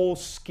whole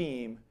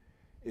scheme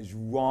is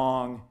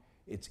wrong.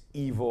 It's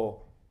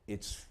evil.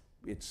 It's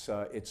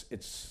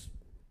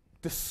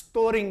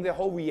distorting the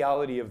whole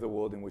reality of the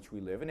world in which we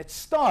live. And it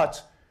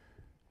starts,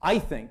 I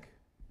think,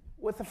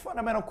 with a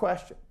fundamental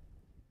question.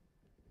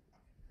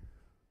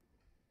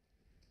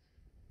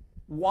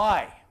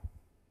 Why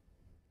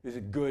is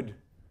it good,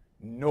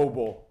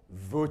 noble,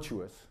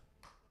 virtuous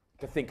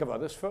to think of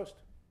others first?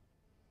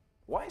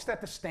 Why is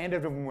that the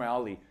standard of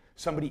morality,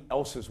 somebody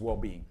else's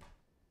well-being?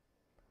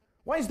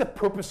 Why is the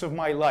purpose of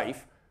my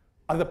life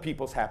other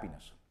people's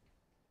happiness?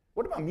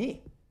 What about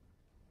me?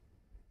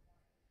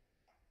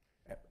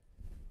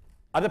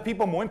 Other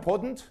people more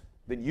important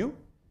than you?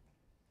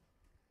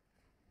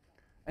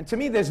 And to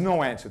me, there's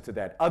no answer to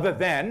that other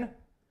than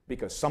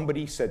because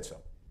somebody said so.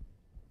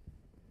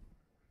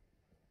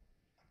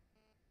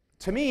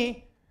 To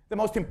me, the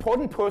most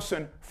important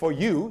person for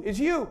you is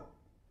you.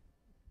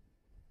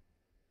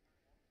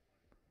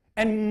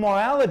 And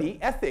morality,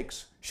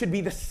 ethics, should be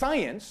the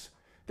science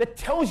that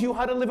tells you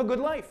how to live a good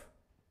life,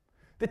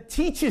 that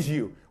teaches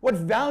you what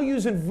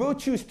values and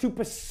virtues to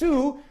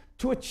pursue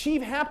to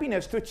achieve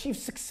happiness, to achieve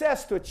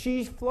success, to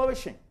achieve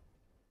flourishing.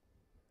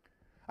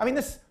 I mean,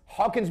 this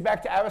harkens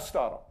back to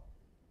Aristotle.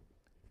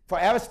 For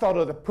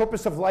Aristotle, the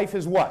purpose of life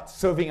is what?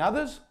 Serving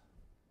others?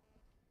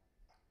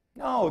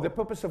 No, the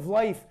purpose of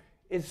life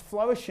is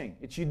flourishing.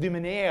 It's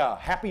eudaimonia,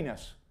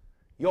 happiness,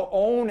 your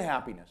own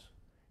happiness,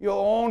 your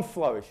own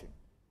flourishing.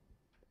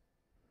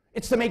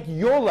 It's to make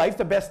your life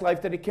the best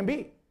life that it can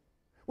be,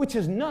 which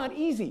is not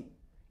easy.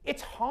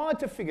 It's hard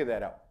to figure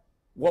that out.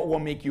 What will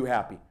make you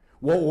happy?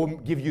 What will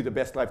give you the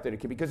best life that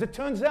it can be? Because it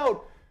turns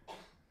out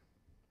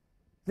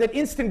that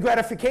instant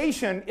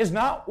gratification is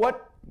not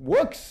what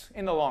works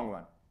in the long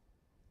run.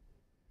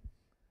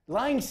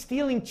 Lying,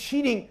 stealing,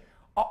 cheating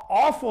are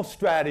awful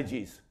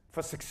strategies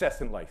for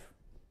success in life.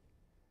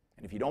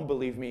 And if you don't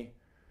believe me,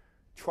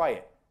 try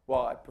it.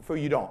 Well, I prefer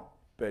you don't,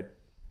 but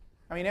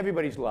I mean,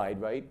 everybody's lied,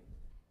 right?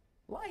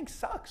 Lying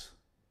sucks.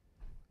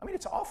 I mean,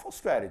 it's an awful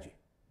strategy.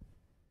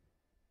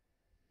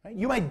 Right?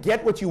 You might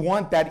get what you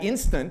want that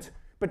instant,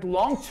 but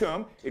long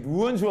term, it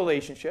ruins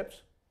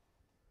relationships.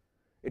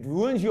 It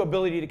ruins your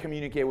ability to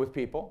communicate with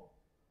people,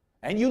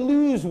 and you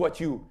lose what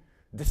you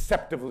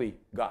deceptively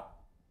got.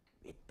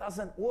 It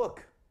doesn't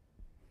work.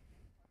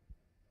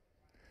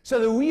 So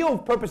the real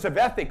purpose of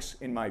ethics,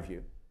 in my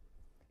view,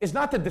 is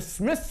not to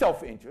dismiss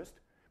self-interest,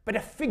 but to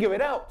figure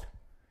it out.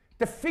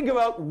 To figure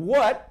out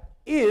what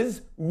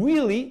is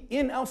really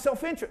in our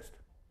self-interest.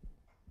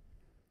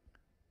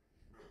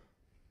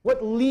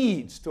 What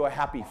leads to a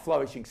happy,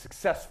 flourishing,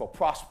 successful,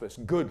 prosperous,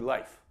 good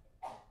life?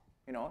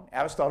 You know,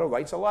 Aristotle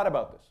writes a lot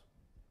about this.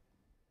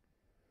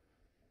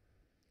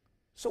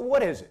 So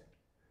what is it?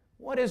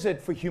 What is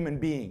it for human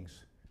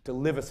beings to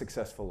live a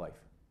successful life?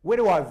 Where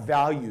do our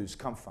values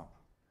come from?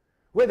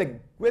 Where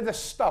the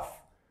stuff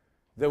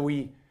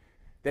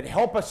that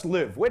help us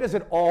live, where does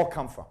it all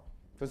come from?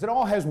 Because it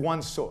all has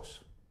one source.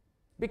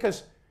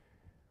 Because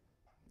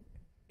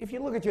if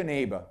you look at your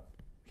neighbor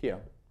here,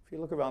 if you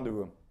look around the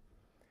room,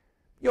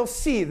 you'll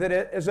see that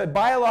as a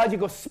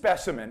biological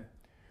specimen,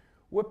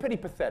 we're pretty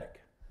pathetic.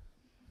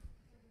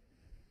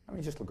 I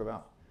mean, just look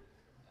around.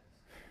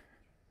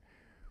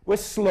 We're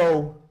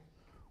slow,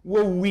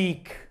 we're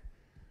weak,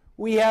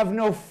 we have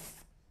no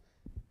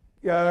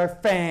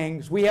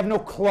fangs, we have no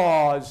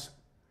claws.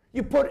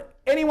 You put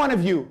any one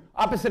of you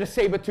opposite a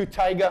saber-toothed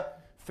tiger,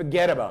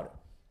 forget about it.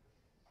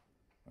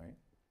 Right?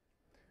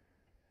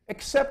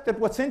 Except that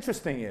what's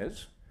interesting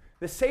is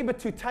the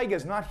saber-toothed tiger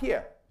is not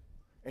here,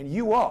 and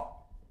you are.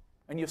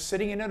 And you're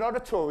sitting in an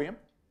auditorium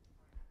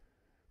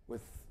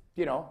with,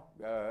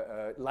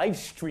 live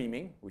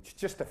streaming, which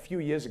just a few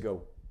years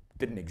ago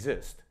didn't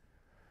exist,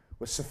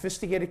 with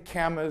sophisticated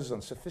cameras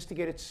on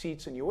sophisticated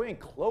seats, and you're wearing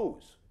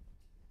clothes.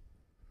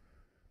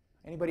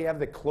 Anybody have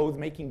the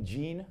clothes-making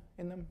gene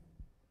in them?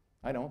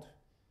 I don't.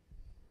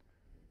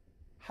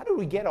 How do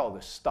we get all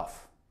this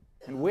stuff?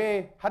 And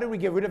how do we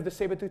get rid of the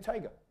saber-toothed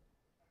tiger?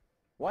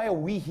 Why are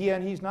we here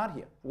and he's not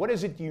here? What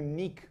is it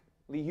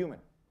uniquely human?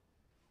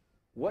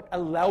 What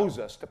allows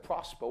us to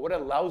prosper? What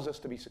allows us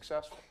to be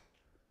successful?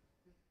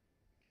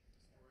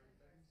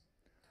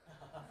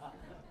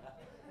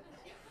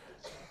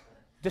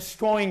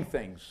 Destroying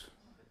things.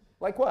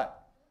 Like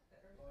what?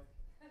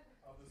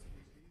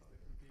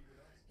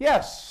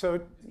 Yes,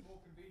 so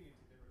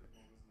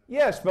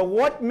yes, but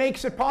what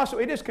makes it possible?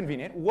 It is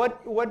convenient.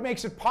 What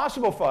makes it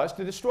possible for us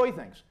to destroy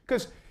things?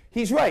 Because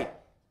he's right.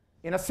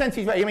 In a sense,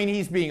 he's right. I mean,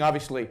 he's being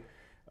obviously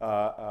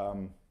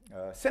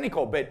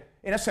cynical, but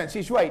in a sense,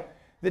 he's right.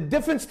 The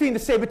difference between the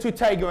saber-toothed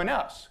tiger and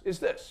us is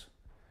this.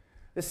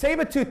 The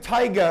saber-toothed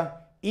tiger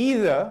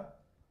either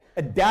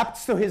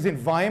adapts to his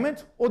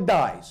environment or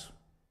dies.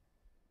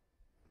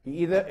 He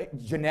either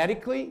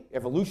genetically,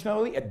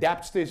 evolutionarily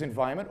adapts to his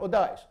environment or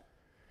dies.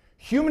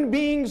 Human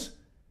beings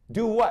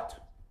do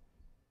what?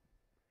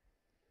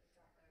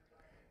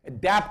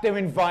 Adapt their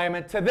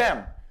environment to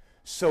them.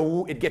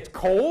 So it gets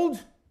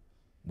cold,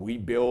 we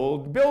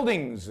build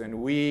buildings, and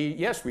we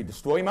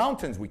destroy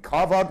mountains. We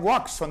carve out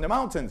rocks from the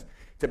mountains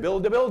to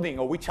build a building,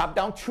 or we chop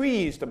down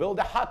trees to build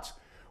a hut,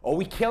 or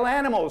we kill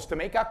animals to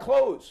make our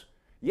clothes.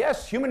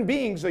 Yes, human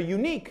beings are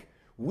unique.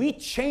 We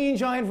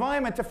change our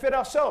environment to fit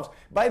ourselves.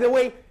 By the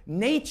way,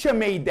 nature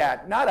made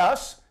that, not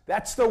us.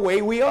 That's the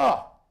way we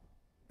are.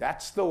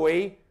 That's the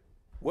way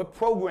we're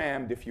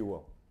programmed, if you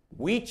will.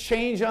 We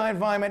change our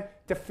environment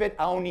to fit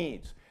our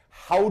needs.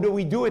 How do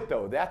we do it,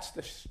 though? That's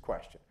the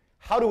question.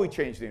 How do we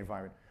change the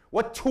environment?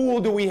 What tool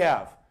do we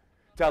have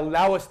to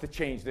allow us to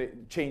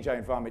change our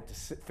environment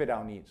to fit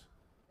our needs?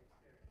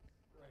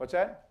 What's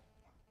that?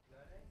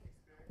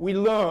 We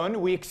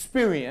learn, we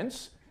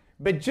experience,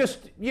 but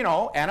just,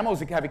 animals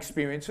that have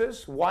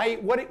experiences.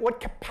 What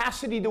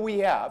capacity do we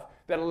have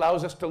that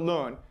allows us to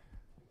learn?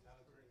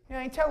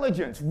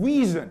 Intelligence,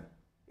 reason.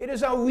 It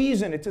is our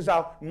reason, it is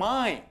our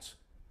minds,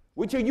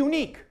 which are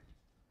unique.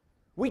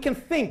 We can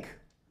think,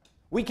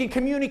 we can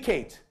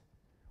communicate,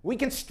 we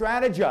can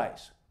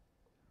strategize,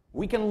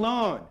 we can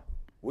learn,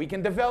 we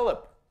can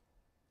develop.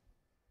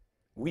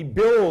 We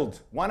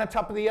build one on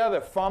top of the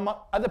other from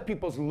other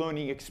people's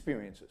learning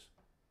experiences.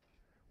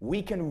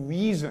 We can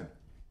reason.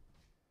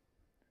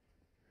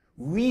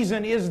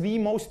 Reason is the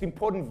most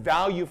important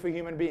value for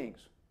human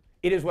beings.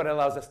 It is what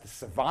allows us to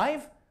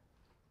survive.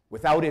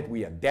 Without it,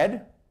 we are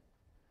dead.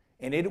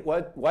 And it is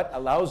what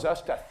allows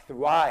us to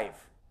thrive,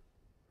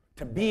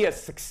 to be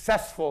as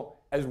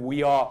successful as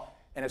we are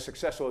and as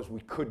successful as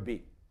we could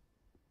be.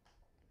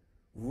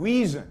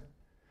 Reason.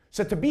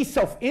 So to be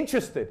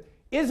self-interested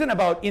isn't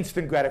about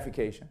instant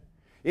gratification.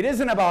 It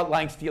isn't about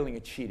lying, stealing,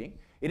 and cheating.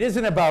 It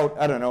isn't about,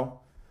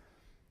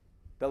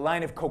 the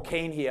line of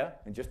cocaine here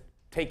and just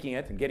taking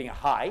it and getting a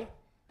high.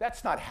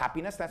 That's not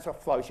happiness. That's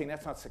not flourishing.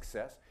 That's not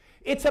success.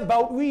 It's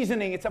about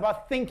reasoning. It's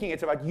about thinking.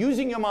 It's about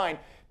using your mind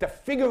to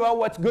figure out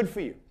what's good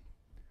for you.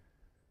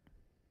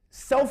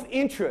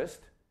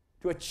 Self-interest,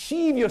 to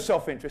achieve your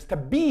self-interest, to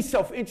be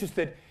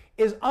self-interested,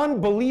 is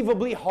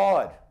unbelievably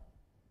hard.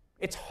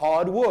 It's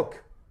hard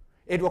work.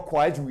 It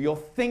requires real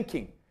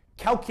thinking,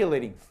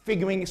 calculating,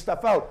 figuring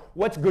stuff out.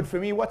 What's good for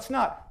me, what's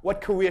not? What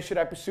career should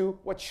I pursue?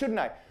 What shouldn't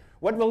I?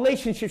 What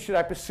relationship should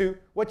I pursue?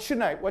 What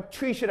shouldn't I? What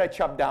tree should I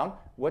chop down?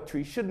 What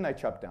tree shouldn't I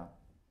chop down?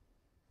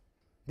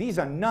 These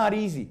are not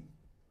easy.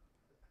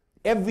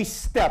 Every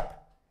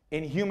step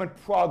in human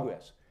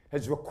progress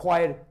has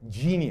required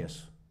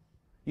genius.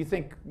 You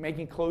think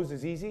making clothes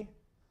is easy?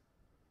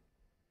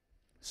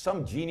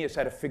 Some genius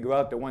had to figure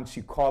out that once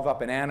you carve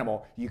up an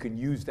animal, you can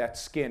use that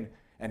skin,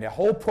 and the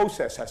whole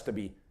process has to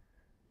be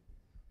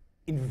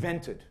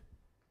invented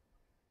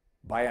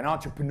by an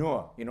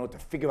entrepreneur, to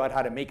figure out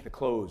how to make the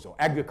clothes, or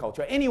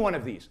agriculture. Any one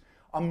of these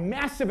are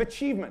massive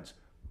achievements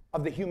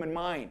of the human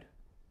mind.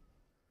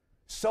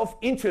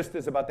 Self-interest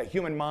is about the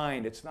human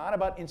mind. It's not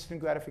about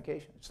instant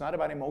gratification. It's not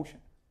about emotion.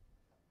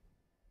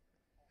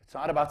 It's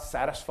not about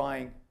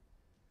satisfying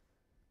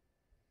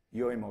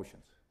your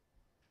emotions.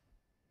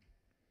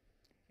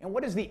 And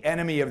what is the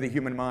enemy of the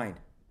human mind?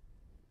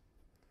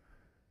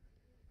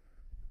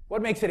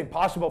 What makes it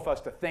impossible for us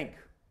to think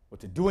or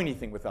to do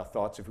anything with our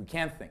thoughts if we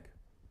can't think?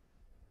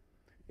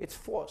 It's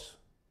force.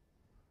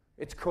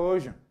 It's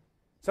coercion.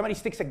 Somebody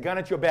sticks a gun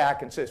at your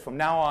back and says, from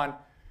now on,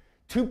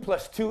 2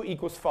 +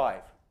 2 =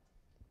 5.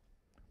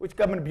 Which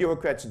government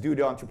bureaucrats do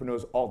to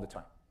entrepreneurs all the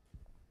time.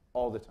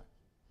 All the time.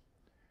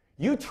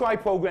 You try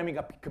programming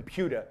a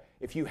computer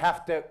if you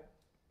have to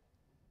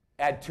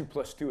add 2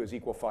 +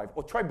 2 = 5.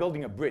 Or try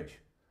building a bridge,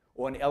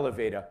 or an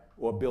elevator,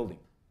 or a building.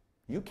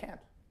 You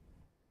can't.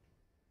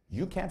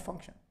 You can't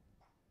function.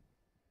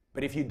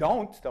 But if you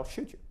don't, they'll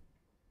shoot you.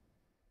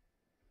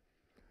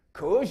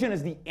 Coercion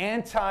is the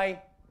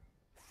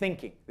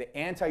anti-thinking, the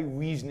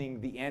anti-reasoning,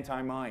 the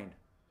anti-mind.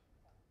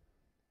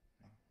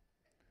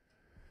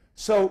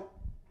 So,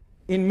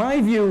 in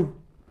my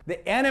view,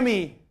 the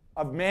enemy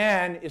of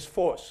man is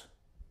force.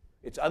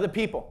 It's other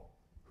people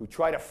who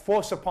try to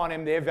force upon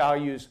him their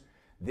values,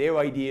 their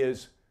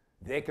ideas,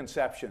 their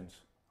conceptions,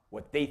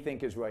 what they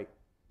think is right.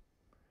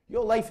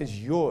 Your life is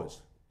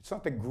yours. It's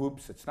not the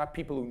groups. It's not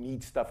people who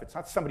need stuff. It's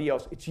not somebody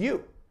else. It's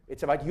you.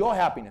 It's about your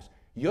happiness,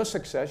 your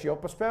success, your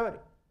prosperity.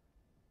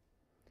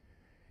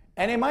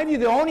 And in my view,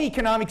 the only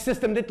economic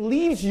system that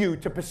leaves you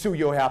to pursue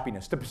your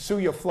happiness, to pursue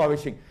your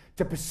flourishing,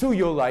 to pursue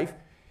your life,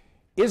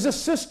 is a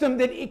system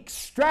that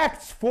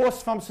extracts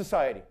force from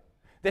society,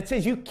 that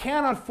says you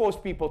cannot force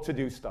people to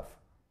do stuff,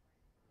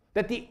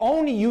 that the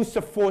only use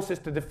of force is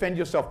to defend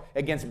yourself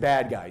against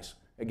bad guys,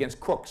 against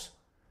crooks,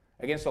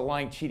 against the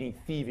lying, cheating,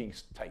 thieving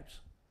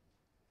types.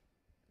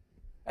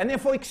 And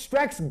therefore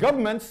extracts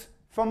governments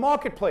from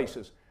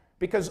marketplaces,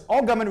 because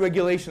all government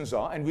regulations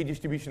are, and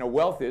redistribution of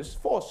wealth is,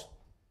 force.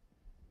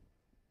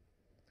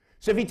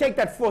 So if you take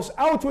that force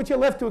out, what you're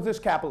left with is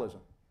capitalism.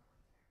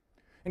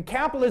 And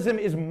capitalism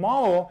is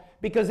moral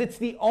because it's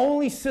the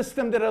only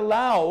system that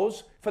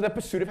allows for the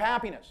pursuit of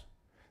happiness,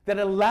 that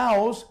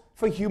allows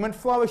for human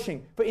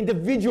flourishing, for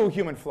individual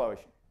human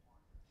flourishing.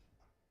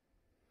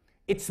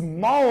 It's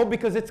moral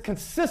because it's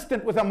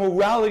consistent with a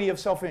morality of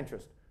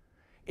self-interest.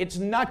 It's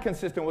not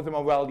consistent with a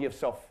morality of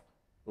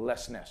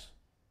selflessness.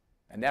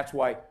 And that's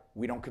why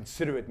we don't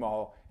consider it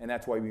moral, and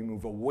that's why we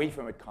move away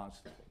from it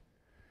constantly.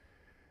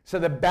 So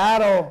the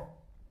battle,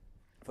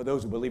 for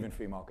those who believe in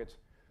free markets,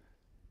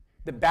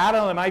 the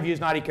battle, in my view, is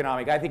not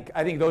economic. I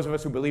think those of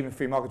us who believe in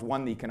free markets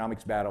won the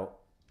economics battle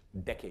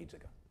decades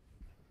ago.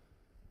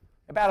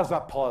 The battle's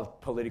not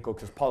political,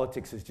 because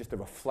politics is just a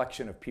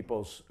reflection of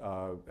people's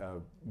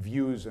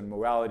views and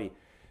morality.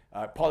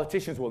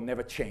 Politicians will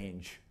never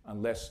change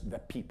unless the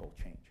people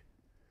change.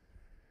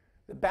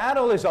 The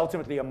battle is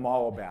ultimately a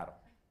moral battle.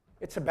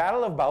 It's a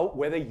battle about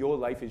whether your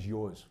life is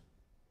yours,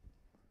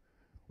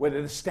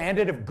 whether the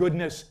standard of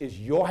goodness is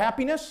your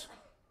happiness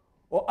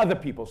or other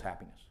people's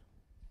happiness.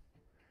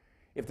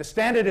 If the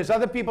standard is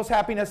other people's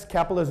happiness,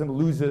 capitalism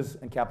loses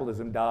and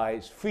capitalism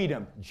dies.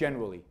 Freedom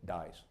generally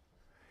dies.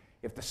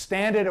 If the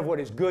standard of what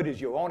is good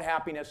is your own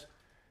happiness,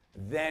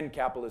 then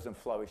capitalism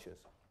flourishes.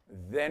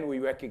 Then we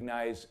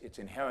recognize its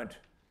inherent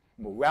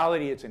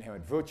morality, its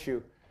inherent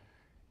virtue,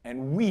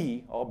 and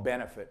we all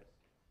benefit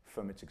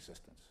from its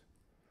existence.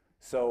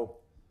 So,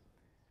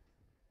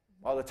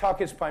 while the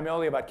talk is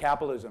primarily about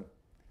capitalism,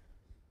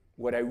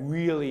 what I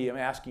really am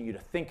asking you to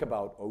think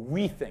about or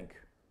rethink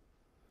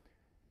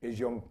is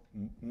your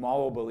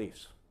moral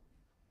beliefs,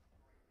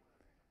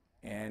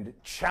 and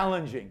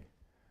challenging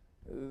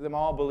the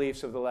moral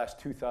beliefs of the last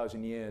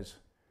 2,000 years,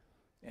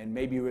 and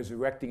maybe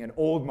resurrecting an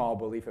old moral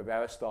belief of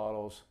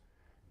Aristotle's,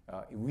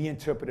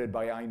 reinterpreted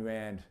by Ayn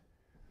Rand.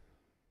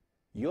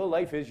 Your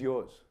life is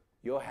yours.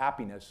 Your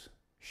happiness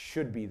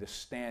should be the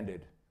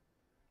standard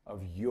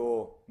of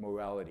your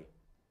morality.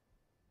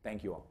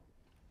 Thank you all.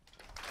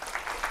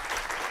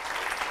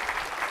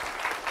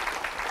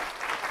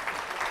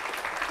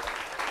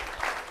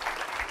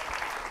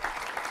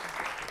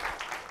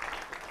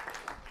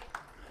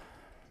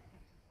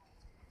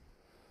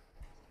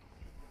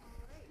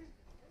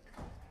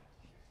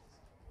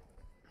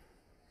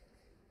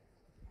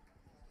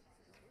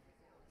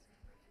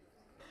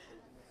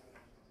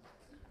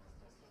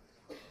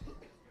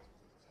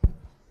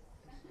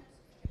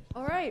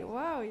 All right,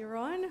 wow,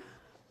 Yaron.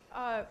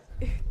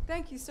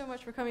 Thank you so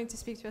much for coming to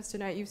speak to us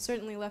tonight. You've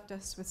certainly left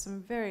us with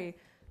some very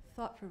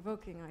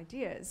thought-provoking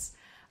ideas.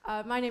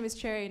 My name is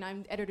Cherry, and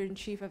I'm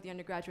editor-in-chief of the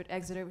Undergraduate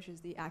Exeter, which is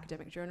the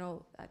academic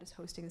journal that is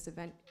hosting this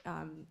event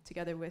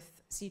together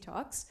with SEE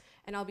Talks,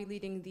 and I'll be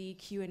leading the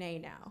Q&A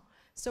now.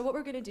 So what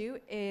we're going to do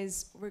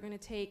is we're going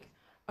to take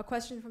a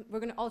question from, we're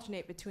going to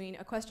alternate between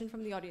a question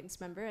from the audience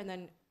member and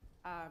then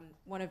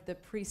one of the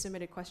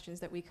pre-submitted questions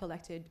that we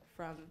collected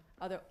from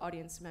other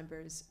audience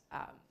members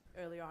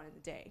earlier on in the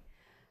day.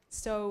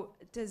 So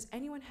does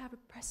anyone have a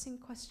pressing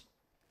question?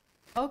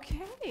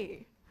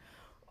 Okay.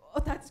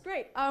 Oh, that's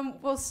great.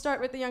 We'll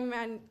start with the young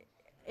man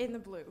in the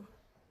blue.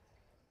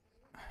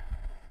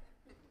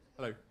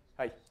 Hello.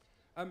 Hi.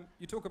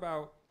 You talk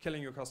about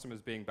killing your customers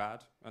being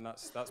bad, and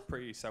that's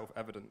pretty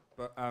self-evident.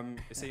 But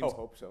it seems I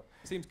hope so.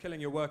 It seems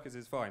killing your workers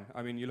is fine.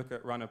 I mean, you look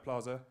at Rana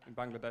Plaza in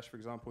Bangladesh, for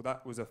example.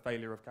 That was a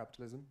failure of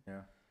capitalism.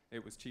 Yeah.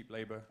 It was cheap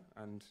labor,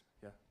 and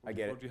yeah. I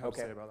get it. What do you have to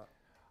say about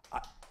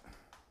that?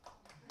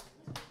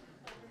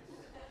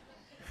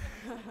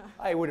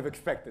 I would have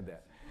expected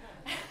that.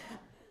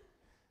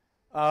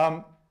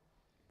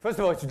 First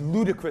of all, it's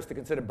ludicrous to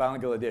consider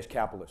Bangladesh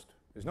capitalist.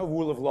 There's no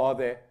rule of law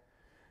there.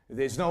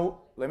 There's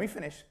no, let me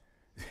finish.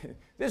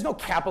 There's no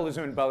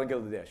capitalism in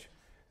Bangladesh.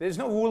 There's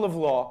no rule of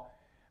law.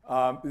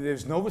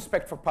 There's no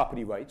respect for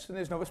property rights, and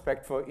there's no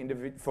respect for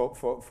the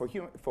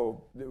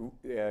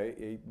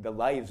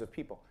lives of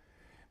people.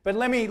 But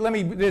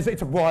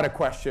it's a broader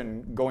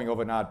question going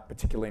over, not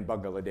particularly in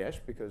Bangladesh,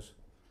 because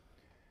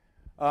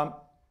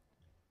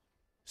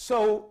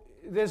so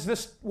there's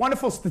this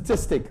wonderful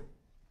statistic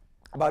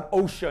about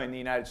OSHA in the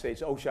United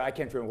States. OSHA, I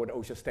can't remember what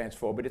OSHA stands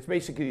for, but it's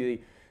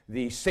basically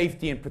the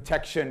Safety and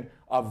Protection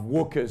of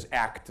Workers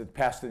Act that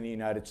passed in the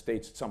United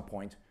States at some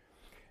point.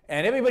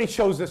 And everybody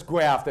shows this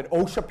graph that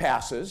OSHA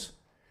passes,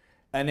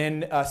 and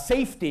then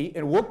safety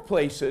in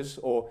workplaces,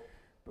 or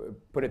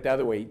put it the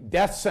other way,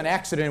 deaths and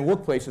accidents in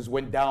workplaces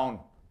went down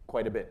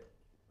quite a bit.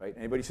 Right?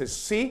 Anybody says,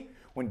 see,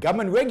 when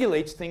government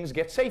regulates, things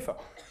get safer.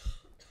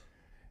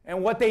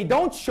 And what they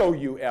don't show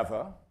you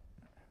ever,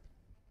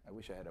 I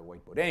wish I had a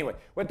whiteboard. Anyway,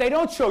 what they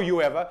don't show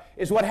you ever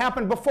is what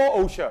happened before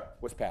OSHA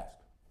was passed,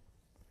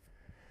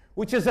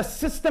 which is a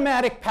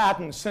systematic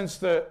pattern since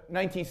the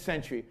 19th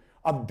century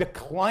of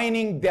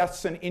declining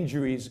deaths and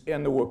injuries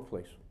in the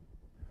workplace.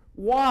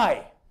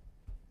 Why?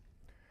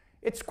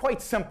 It's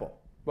quite simple.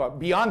 But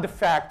beyond the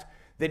fact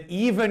that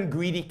even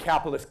greedy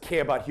capitalists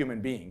care about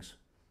human beings,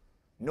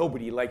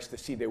 nobody likes to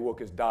see their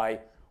workers die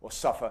or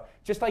suffer,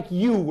 just like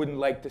you wouldn't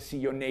like to see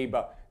your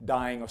neighbor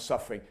dying or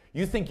suffering.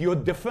 You think you're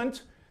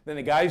different than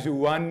the guys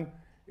who run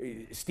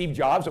Steve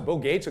Jobs or Bill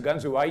Gates or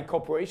Guns N' Roses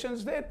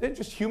corporations? They're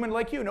just human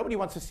like you. Nobody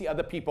wants to see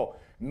other people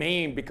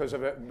maimed because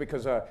of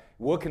a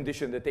work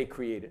condition that they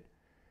created.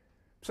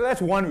 So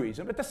that's one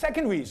reason. But the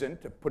second reason,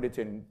 to put it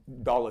in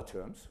dollar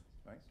terms,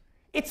 right,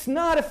 it's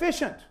not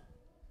efficient.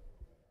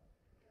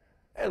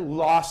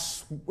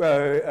 Lost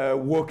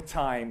work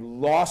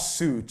time,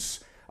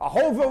 lawsuits, a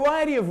whole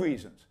variety of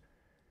reasons.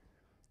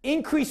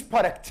 Increased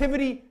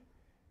productivity.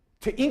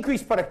 To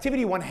increase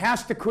productivity, one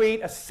has to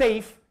create a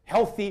safe,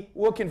 healthy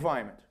work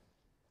environment.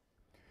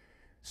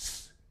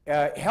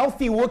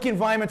 Healthy work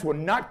environments were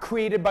not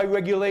created by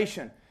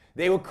regulation.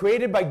 They were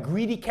created by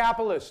greedy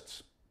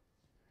capitalists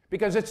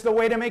because it's the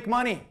way to make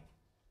money.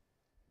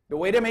 The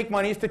way to make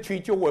money is to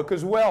treat your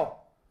workers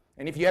well.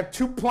 And if you have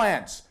two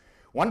plants,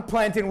 one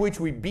plant in which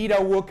we beat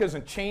our workers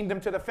and chained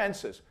them to the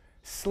fences,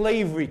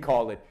 slavery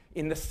call it,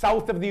 in the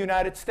south of the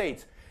United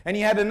States. And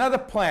you had another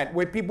plant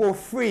where people were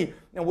free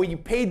and where you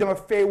paid them a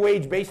fair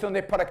wage based on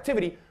their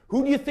productivity.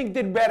 Who do you think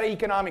did better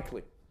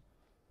economically?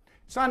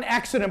 It's not an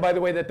accident, by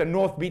the way, that the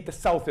North beat the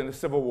South in the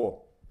Civil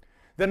War.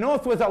 The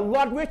North was a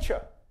lot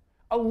richer,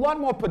 a lot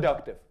more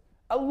productive,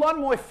 a lot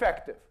more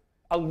effective,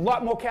 a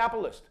lot more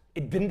capitalist.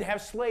 It didn't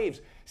have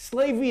slaves.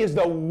 Slavery is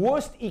the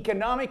worst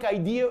economic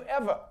idea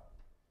ever.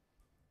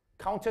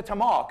 Counter to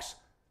Marx,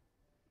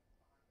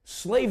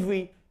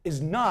 slavery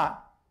is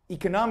not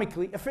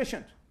economically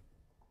efficient.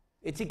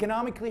 It's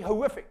economically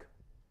horrific.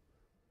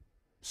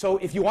 So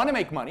if you want to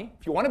make money,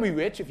 if you want to be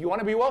rich, if you want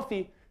to be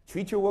wealthy,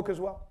 treat your workers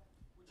well.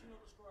 Would you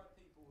not describe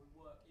people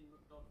who work in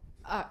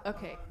McDonald's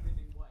Okay.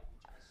 living wage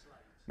as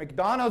slaves?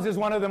 McDonald's is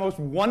one of the most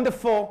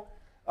wonderful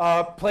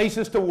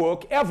places to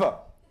work ever.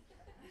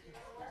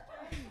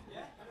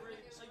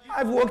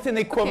 I've worked in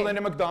the equivalent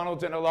of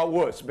McDonald's and a lot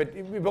worse. But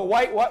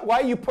why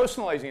are you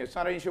personalizing it? It's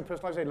not an issue of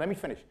personalizing. Let me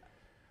finish.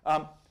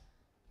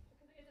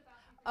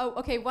 Oh,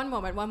 okay, one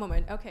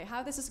moment. Okay,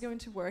 how this is going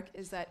to work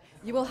is that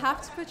you will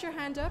have to put your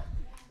hand up,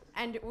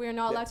 and we're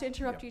not allowed to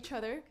interrupt each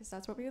other, because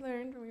that's what we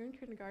learned when we were in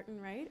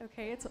kindergarten, right?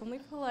 Okay, it's only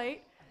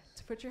polite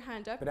to put your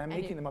hand up. But I'm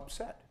making them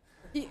upset.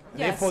 Yes.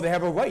 Therefore, they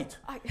have a right.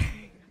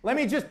 Let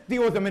me just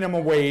deal with the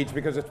minimum wage,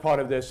 because it's part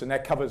of this, and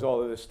that covers all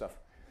of this stuff.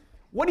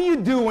 What do you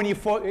do when you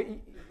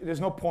there's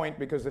no point,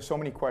 because there's so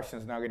many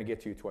questions, now I'm going to get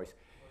to you twice.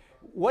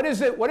 What is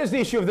the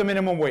issue of the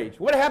minimum wage?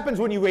 What happens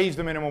when you raise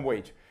the minimum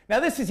wage? Now,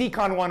 this is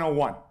Econ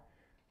 101.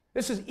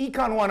 This is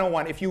Econ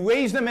 101. If you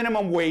raise the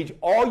minimum wage,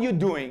 all you're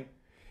doing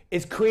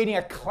is creating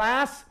a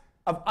class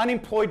of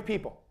unemployed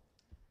people.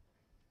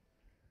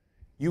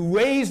 You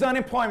raise the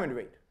unemployment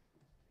rate.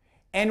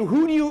 And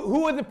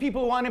who are the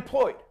people who are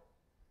unemployed?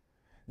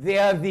 They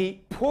are the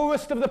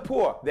poorest of the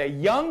poor. They're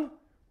young,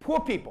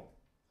 poor people.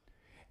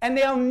 And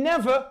they'll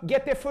never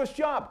get their first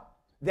job.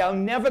 They'll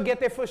never get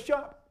their first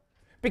job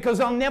because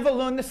they'll never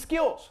learn the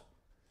skills.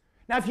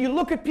 Now, if you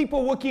look at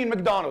people working in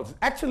McDonald's,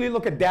 actually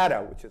look at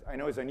data, which I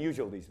know is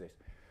unusual these days.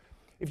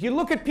 If you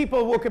look at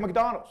people who work at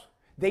McDonald's,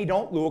 they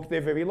don't work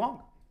there very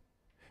long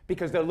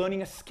because they're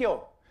learning a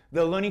skill.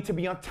 They're learning to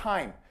be on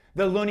time.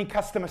 They're learning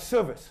customer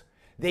service.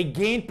 They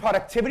gain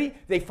productivity,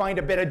 they find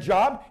a better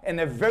job, and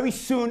they're very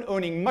soon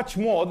earning much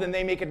more than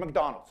they make at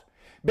McDonald's.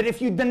 But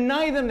if you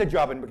deny them the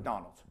job at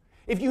McDonald's,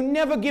 if you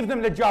never give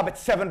them the job at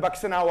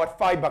 $7 an hour, at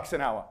 $5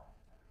 an hour,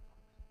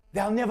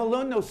 they'll never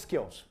learn those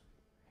skills.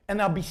 And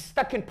they'll be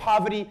stuck in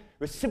poverty,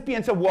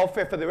 recipients of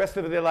welfare for the rest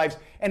of their lives.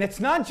 And it's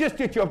not just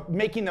that you're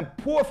making them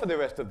poor for the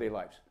rest of their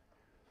lives.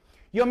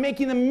 You're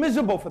making them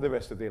miserable for the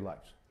rest of their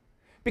lives.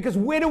 Because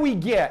where do we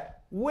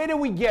get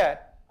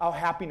our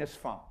happiness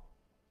from?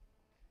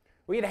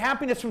 We get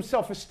happiness from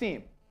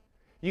self-esteem.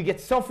 You get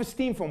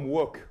self-esteem from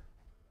work.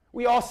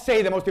 We all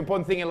say the most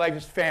important thing in life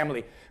is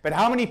family. But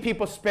how many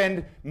people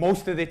spend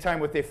most of their time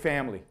with their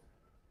family?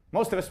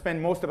 Most of us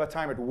spend most of our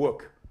time at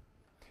work.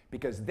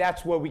 Because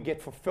that's where we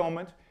get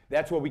fulfillment.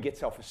 That's where we get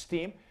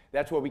self-esteem.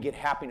 That's where we get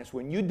happiness.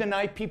 When you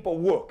deny people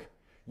work,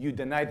 you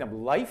deny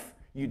them life.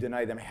 You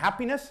deny them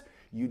happiness.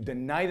 You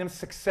deny them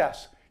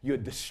success. You're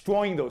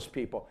destroying those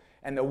people.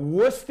 And the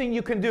worst thing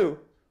you can do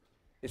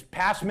is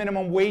pass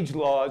minimum wage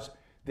laws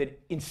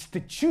that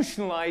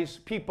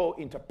institutionalize people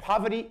into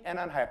poverty and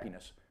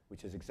unhappiness,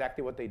 which is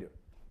exactly what they do.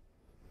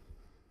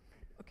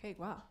 Okay,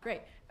 wow,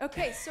 great.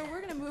 Okay, so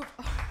we're going to move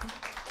on.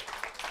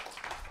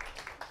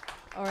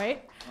 All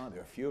right. Oh, there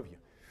are a few of you.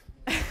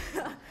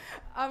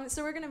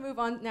 So we're going to move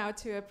on now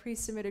to a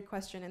pre-submitted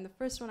question. And the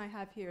first one I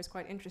have here is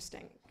quite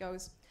interesting. It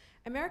goes,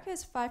 America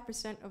is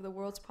 5% of the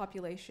world's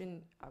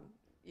population,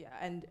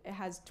 and it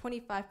has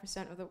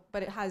 25% of the,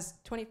 but it has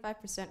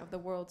 25% of the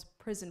world's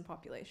prison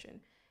population.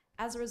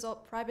 As a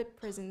result, private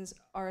prisons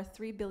are a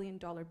 $3 billion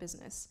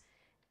business.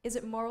 Is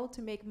it moral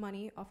to make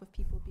money off of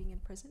people being in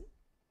prison?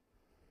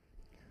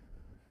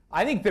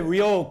 I think the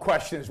real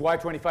question is why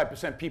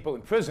 25% people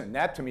in prison.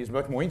 That to me is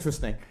much more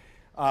interesting.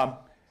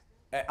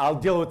 I'll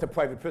deal with the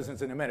private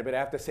prisons in a minute, but I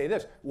have to say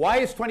this: why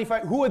is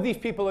 25? Who are these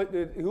people?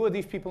 Who are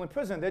these people in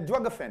prison? They're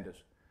drug offenders.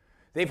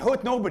 They've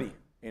hurt nobody,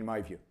 in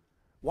my view.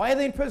 Why are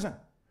they in prison?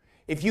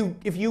 If you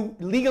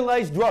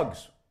legalize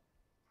drugs,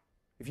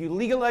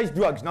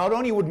 not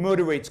only would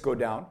murder rates go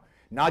down,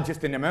 not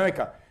just in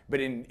America, but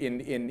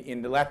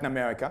in Latin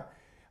America,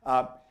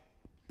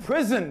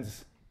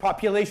 prisons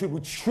population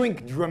would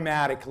shrink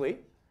dramatically.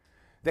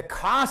 The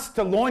cost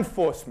to law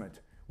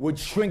enforcement would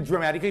shrink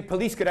dramatically.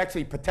 Police could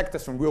actually protect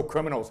us from real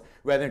criminals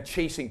rather than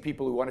chasing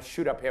people who want to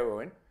shoot up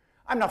heroin.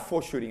 I'm not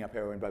for shooting up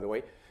heroin, by the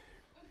way.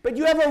 But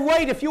you have a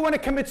right, if you want to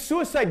commit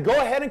suicide, go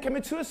ahead and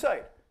commit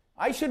suicide.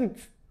 I shouldn't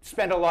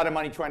spend a lot of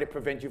money trying to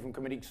prevent you from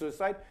committing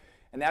suicide.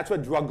 And that's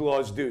what drug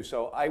laws do.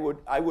 So I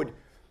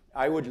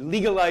would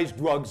legalize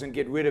drugs and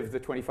get rid of the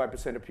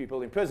 25% of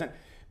people in prison.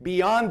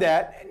 Beyond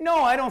that,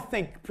 no, I don't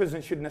think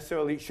prison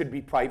should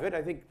be private.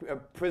 I think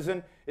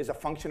prison is a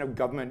function of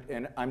government,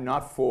 and I'm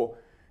not for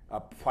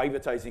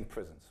privatizing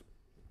prisons.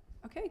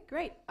 Okay,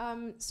 great.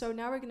 So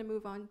now we're going to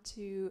move on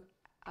to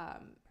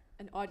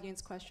an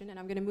audience question, and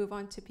I'm going to move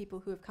on to people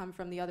who have come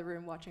from the other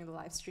room watching the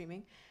live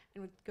streaming,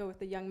 and we'll go with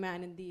the young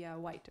man in the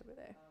white over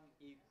there.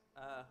 You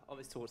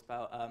obviously talked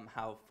about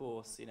how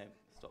force,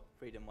 stop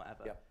freedom,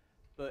 whatever. Yep.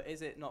 But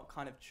is it not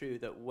kind of true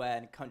that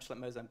when countries like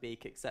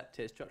Mozambique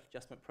accepted structural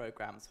adjustment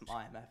programs from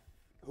IMF?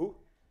 Who?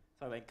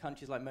 Sorry, when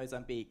countries like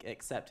Mozambique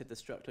accepted the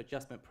structural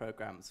adjustment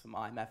programs from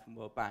IMF and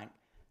World Bank,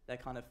 they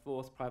kind of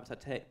forced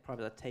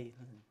privatization.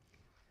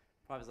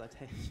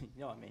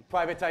 You know what I mean?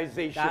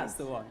 Privatization. That's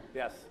the one.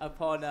 Yes.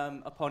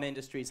 Upon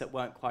industries that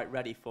weren't quite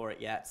ready for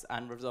it yet,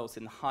 and results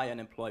in high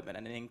unemployment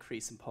and an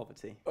increase in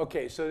poverty.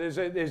 Okay, so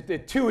there are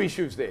two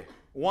issues there.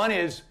 One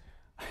is,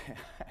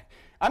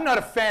 I'm not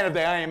a fan of the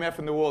IMF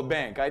and the World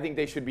Bank. I think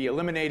they should be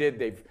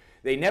eliminated.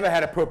 They never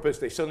had a purpose.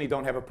 They certainly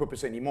don't have a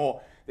purpose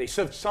anymore. They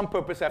served some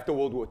purpose after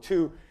World War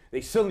II.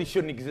 They certainly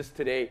shouldn't exist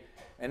today,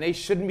 and they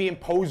shouldn't be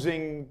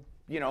imposing,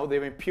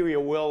 their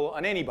imperial will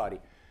on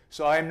anybody.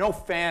 So I am no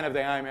fan of the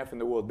IMF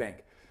and the World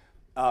Bank.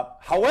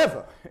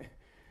 However,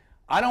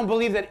 I don't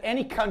believe that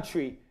any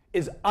country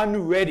is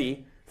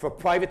unready for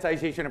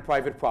privatization and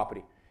private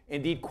property.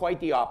 Indeed, quite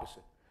the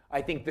opposite.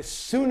 I think the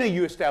sooner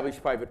you establish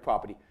private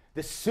property,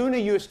 the sooner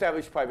you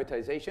establish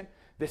privatization,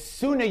 the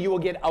sooner you will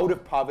get out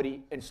of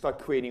poverty and start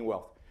creating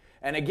wealth.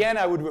 And again,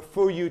 I would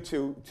refer you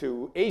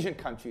to Asian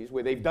countries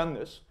where they've done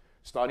this,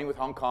 starting with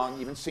Hong Kong,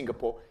 even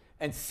Singapore,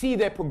 and see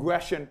their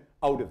progression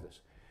out of this.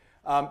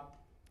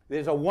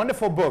 There's a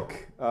wonderful book.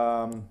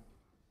 Of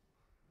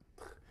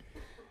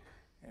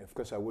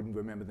course, I wouldn't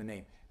remember the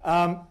name.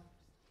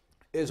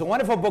 There's a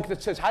wonderful book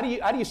that says, how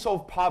do you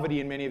solve poverty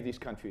in many of these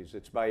countries?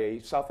 It's by a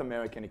South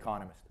American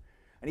economist.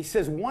 And he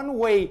says one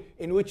way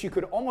in which you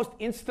could almost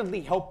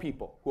instantly help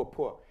people who are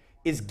poor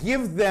is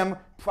give them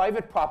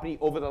private property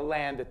over the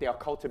land that they are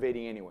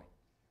cultivating anyway.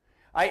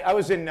 I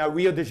was in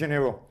Rio de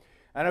Janeiro.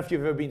 I don't know if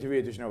you've ever been to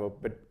Rio de Janeiro,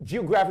 but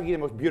geographically the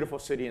most beautiful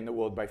city in the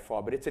world by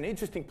far. But it's an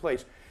interesting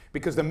place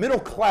because the middle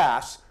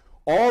class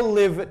all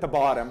live at the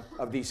bottom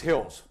of these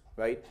hills,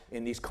 right?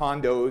 In these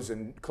condos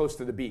and close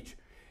to the beach.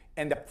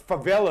 And the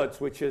favelas,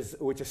 which is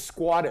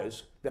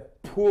squatters, the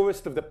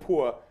poorest of the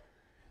poor,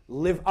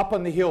 live up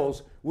on the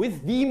hills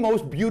with the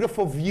most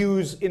beautiful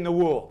views in the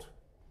world,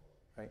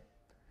 right?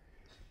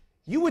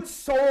 You would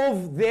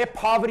solve their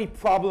poverty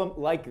problem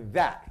like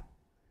that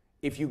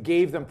if you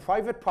gave them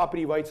private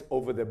property rights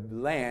over the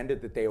land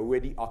that they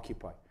already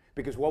occupy.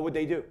 Because what would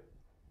they do?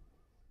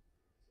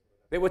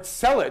 They would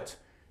sell it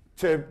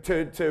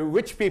to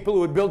rich people who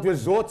would build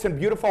resorts and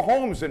beautiful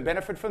homes and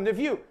benefit from the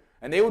view.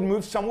 And they would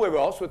move somewhere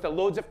else with the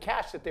loads of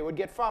cash that they would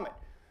get from it.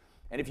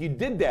 And if you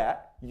did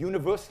that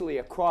universally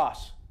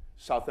across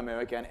South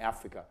America and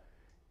Africa,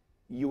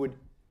 you would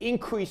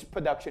increase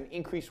production,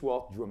 increase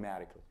wealth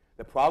dramatically.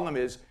 The problem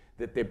is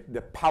that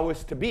the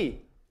powers to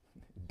be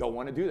don't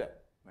want to do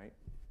that, right?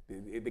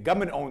 The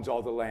government owns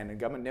all the land, and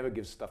government never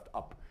gives stuff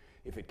up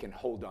if it can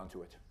hold on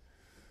to it.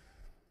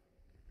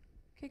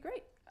 Okay,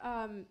 great.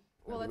 Well,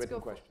 Another let's go.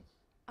 question.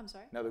 I'm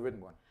sorry? Another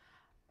written one.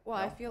 Well,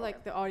 No? I feel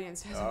like the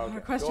audience has Okay, more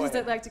go questions ahead.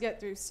 they'd like to get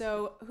through.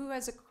 So who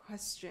has a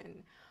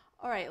question?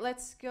 All right,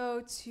 let's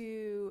go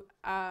to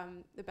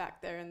the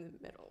back there in the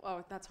middle.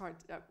 Oh, that's hard.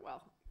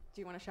 Well,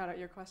 do you want to shout out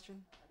your question?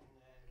 I can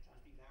try and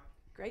speak loud.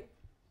 Great.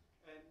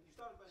 You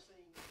started by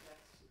saying that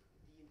the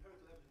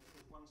empirical evidence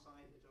was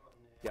one-sided on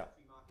Yeah.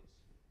 free markets.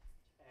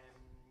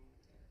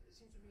 It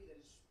seems to me that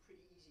it's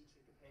pretty easy to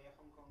compare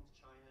Hong Kong to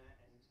China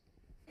and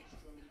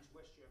East Germany to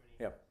West Germany.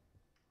 Yeah.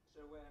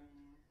 So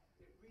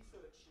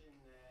research in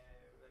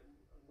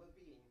on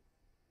well-being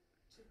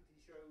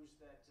typically shows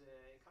that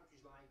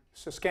countries like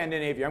So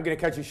Scandinavia, I'm going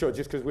to cut you short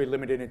just because we're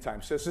limited in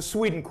time. So it's a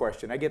Sweden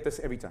question. I get this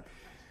every time.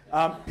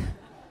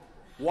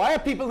 Why are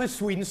people in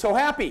Sweden so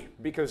happy?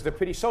 Because they're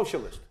pretty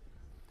socialist.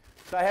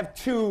 So I have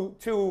two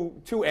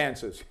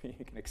answers. You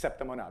can accept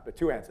them or not, but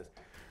two answers.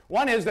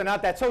 One is they're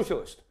not that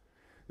socialist.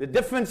 The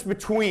difference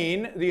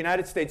between the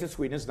United States and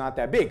Sweden is not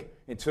that big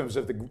in terms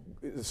of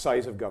the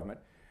size of government.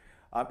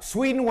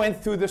 Sweden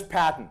went through this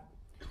pattern.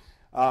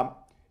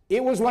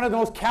 It was one of the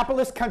most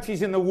capitalist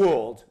countries in the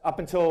world up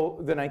until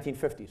the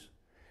 1950s.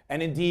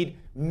 And indeed,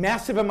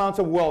 massive amounts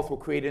of wealth were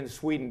created in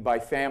Sweden by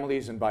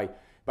families and by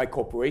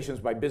corporations,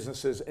 by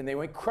businesses, and they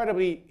were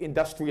incredibly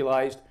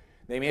industrialized.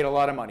 They made a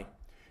lot of money.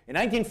 In the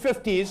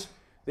 1950s,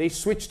 they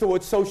switched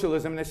towards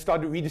socialism and they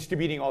started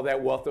redistributing all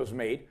that wealth that was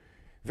made.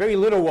 Very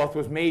little wealth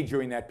was made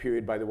during that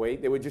period, by the way.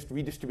 They were just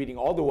redistributing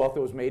all the wealth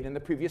that was made in the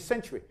previous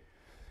century.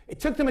 It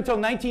took them until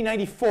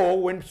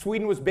 1994 when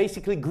Sweden was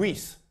basically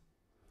Greece.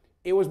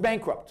 It was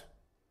bankrupt.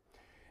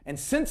 And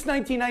since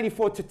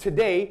 1994 to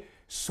today,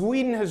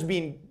 Sweden has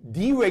been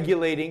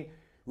deregulating,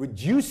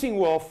 reducing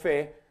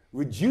welfare,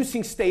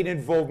 reducing state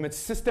involvement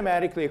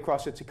systematically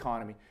across its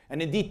economy.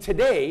 And indeed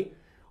today,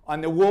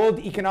 on the World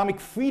Economic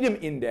Freedom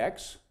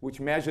Index, which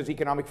measures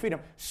economic freedom,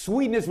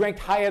 Sweden is ranked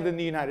higher than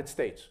the United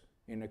States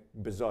in a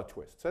bizarre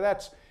twist. So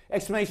that's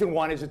explanation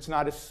one, is it's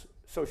not as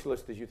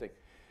socialist as you think.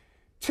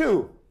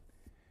 Two,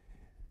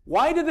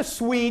 why do the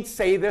Swedes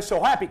say they're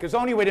so happy? Because the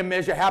only way to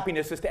measure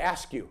happiness is to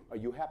ask you, are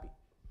you happy?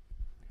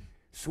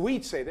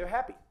 Swedes say they're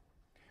happy.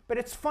 But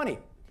it's funny,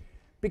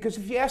 because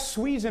if you ask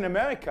Swedes in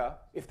America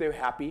if they're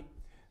happy,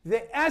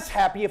 they're as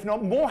happy, if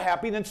not more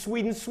happy, than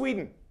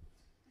Sweden.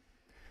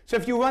 So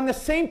if you run the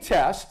same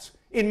tests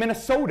in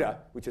Minnesota,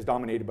 which is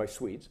dominated by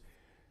Swedes,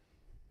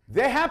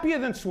 they're happier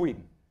than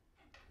Sweden.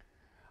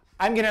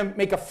 I'm going to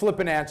make a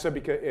flippant answer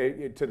because,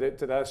 to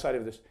the other side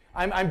of this.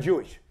 I'm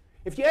Jewish.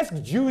 If you ask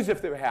Jews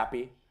if they're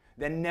happy,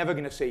 they're never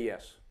going to say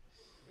yes.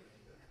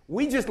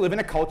 We just live in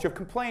a culture of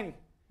complaining.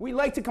 We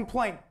like to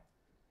complain.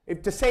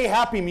 If to say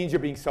happy means you're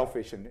being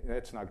selfish, and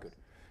that's not good.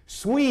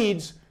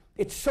 Swedes,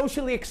 it's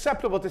socially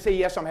acceptable to say,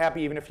 yes, I'm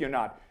happy, even if you're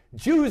not.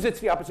 Jews, it's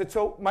the opposite.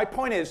 So my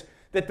point is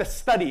that the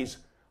studies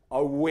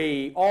are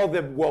all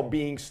the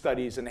well-being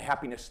studies and the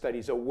happiness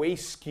studies are way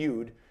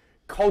skewed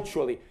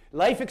culturally.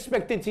 Life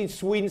expectancy in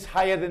Sweden's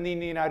higher than in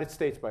the United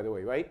States, by the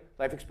way, right?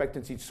 Life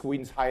expectancy in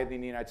Sweden's higher than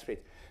in the United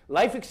States.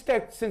 Life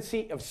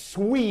expectancy of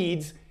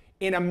Swedes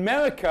in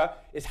America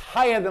is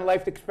higher than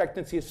life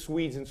expectancy of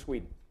Swedes in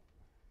Sweden.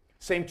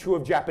 Same true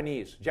of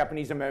Japanese.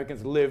 Japanese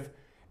Americans live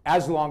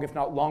as long, if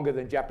not longer,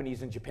 than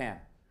Japanese in Japan.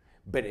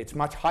 But it's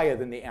much higher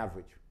than the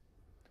average.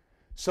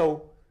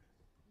 So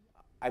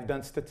I've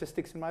done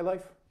statistics in my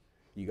life.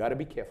 You got to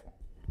be careful.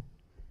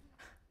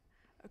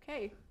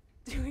 Okay.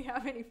 Do we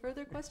have any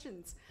further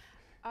questions?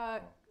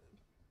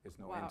 There's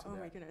no wow, end to oh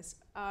that. my goodness.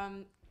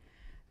 Can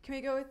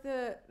we go with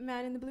the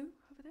man in the blue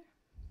over there?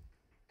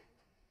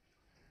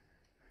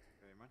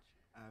 Very much.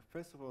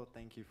 First of all,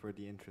 thank you for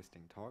the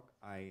interesting talk.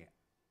 I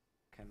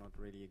cannot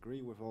really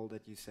agree with all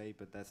that you say,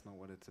 but that's not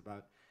what it's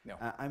about. No.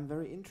 I'm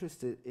very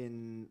interested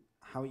in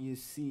how you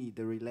see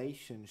the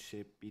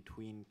relationship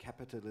between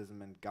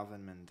capitalism and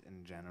government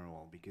in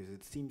general, because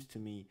it seems to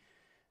me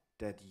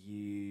that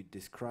you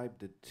describe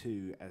the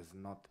two as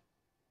not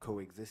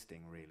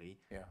coexisting, really,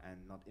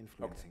 and not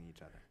influencing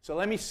each other. So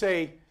let me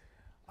say,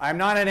 I'm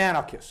not an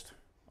anarchist.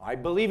 I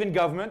believe in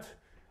government.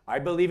 I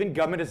believe in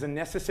government as a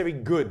necessary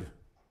good.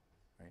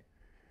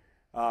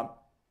 Right?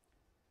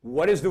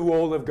 What is the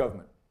role of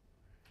government?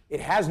 It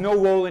has no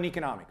role in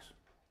economics.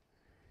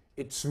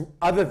 It's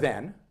other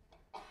than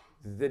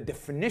the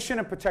definition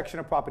and protection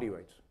of property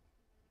rights.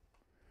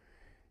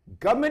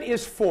 Government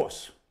is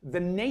force. The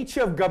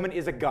nature of government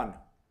is a gun.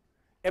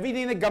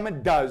 Everything that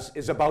government does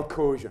is about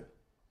coercion.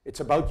 It's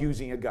about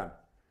using a gun.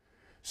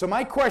 So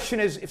my question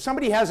is, if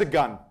somebody has a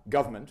gun,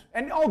 government,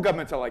 and all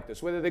governments are like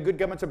this, whether they're good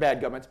governments or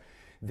bad governments,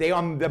 they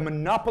are the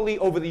monopoly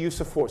over the use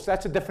of force.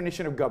 That's the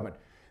definition of government.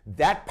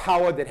 That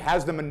power that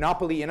has the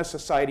monopoly in a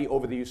society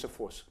over the use of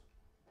force.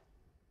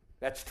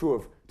 That's true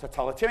of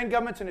totalitarian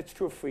governments and it's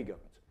true of free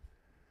governments.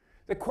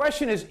 The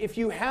question is, if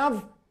you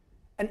have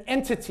an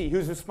entity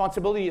whose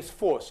responsibility is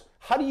force,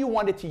 how do you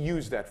want it to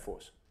use that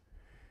force?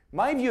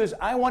 My view is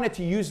I want it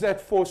to use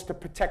that force to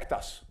protect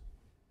us.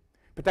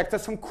 Protect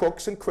us from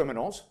crooks and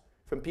criminals,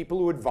 from people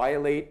who would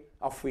violate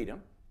our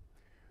freedom.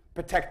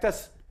 protect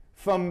us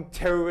from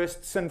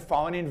terrorists and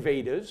foreign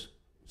invaders,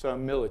 so a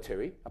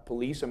military, a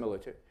police, a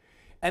military,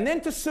 and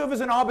then to serve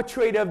as an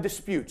arbitrator of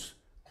disputes,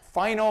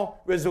 final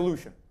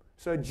resolution,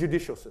 so a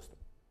judicial system.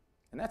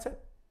 And that's it.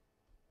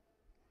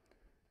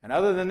 And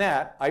other than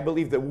that, I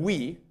believe that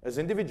we, as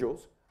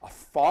individuals, are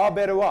far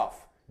better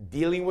off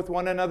dealing with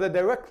one another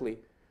directly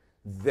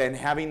than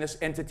having this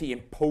entity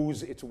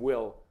impose its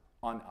will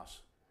on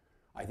us.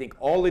 I think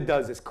all it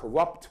does is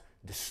corrupt,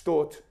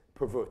 distort,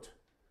 pervert.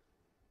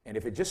 And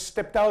if it just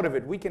stepped out of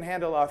it, we can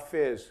handle our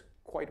affairs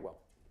quite well.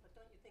 But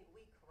don't you think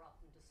we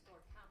corrupt and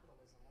distort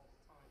capitalism all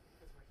the time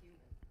because we're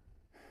human?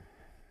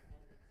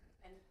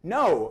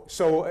 No.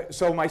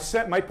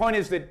 So my point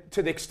is that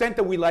to the extent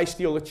that we lie,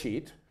 steal, or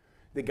cheat,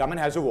 the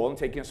government has a role in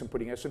taking us and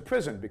putting us in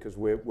prison because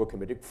we're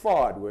committing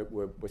fraud,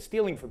 we're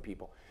stealing from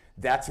people.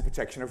 That's the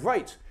protection of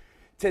rights.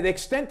 To the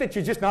extent that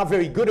you're just not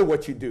very good at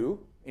what you do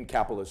in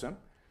capitalism,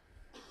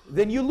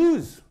 then you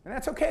lose. And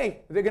that's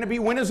okay. There are going to be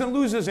winners and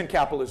losers in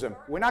capitalism.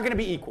 We're not going to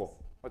be equal.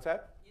 What's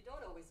that? You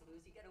don't always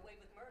lose. You get away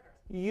with murder.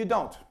 You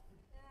don't.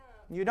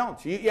 Yeah.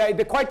 You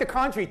don't. Quite the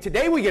contrary.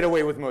 Today we get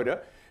away with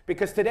murder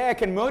because today I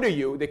can murder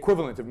you, the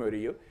equivalent of murder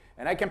you,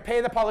 and I can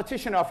pay the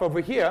politician off over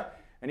here,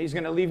 and he's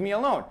going to leave me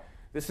alone.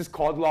 This is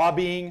called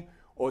lobbying,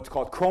 or it's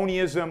called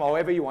cronyism, or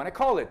however you want to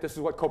call it. This is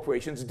what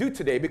corporations do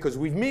today because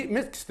we've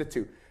mixed the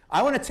two.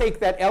 I want to take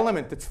that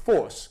element that's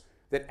force,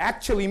 that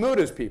actually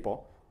murders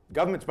people.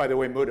 Governments, by the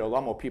way, murder a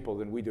lot more people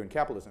than we do in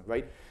capitalism,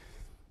 right?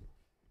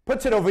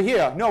 Puts it over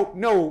here.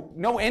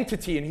 No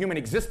entity in human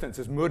existence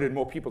has murdered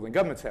more people than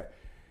governments have.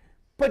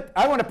 But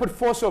I want to put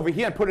force over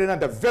here and put it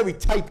under very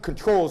tight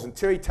controls and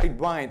very tight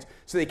binds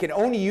so they can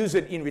only use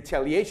it in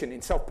retaliation,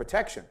 in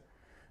self-protection.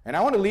 And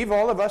I want to leave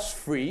all of us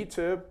free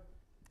to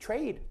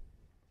trade.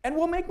 And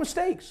we'll make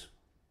mistakes.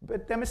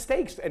 But they're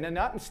mistakes, and they're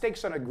not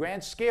mistakes on a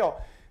grand scale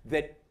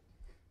that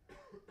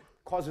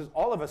causes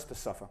all of us to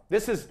suffer.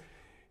 This is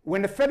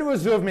when the Federal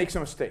Reserve makes a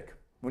mistake,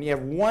 when you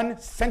have one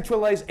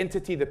centralized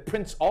entity that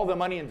prints all the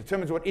money and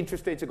determines what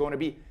interest rates are going to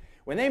be.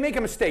 When they make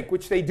a mistake,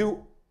 which they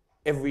do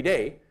every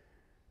day,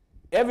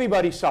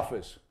 everybody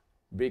suffers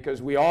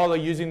because we all are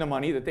using the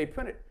money that they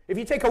printed. If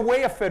you take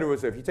away a Federal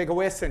Reserve, you take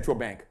away a central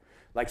bank,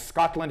 like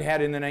Scotland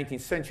had in the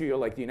 19th century or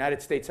like the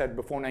United States had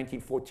before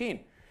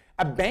 1914,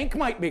 a bank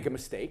might make a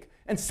mistake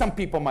and some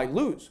people might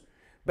lose.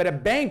 But a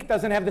bank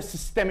doesn't have the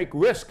systemic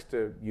risk,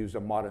 to use a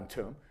modern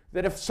term,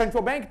 that a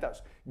central bank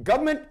does.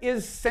 Government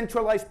is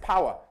centralized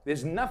power.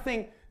 There's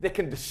nothing that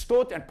can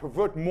distort and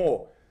pervert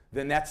more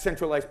than that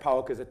centralized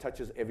power because it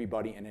touches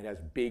everybody and it has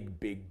big,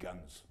 big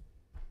guns.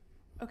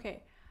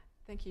 Okay.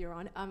 Thank you,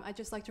 Yaron. I'd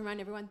just like to remind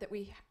everyone that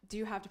we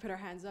do have to put our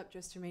hands up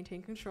just to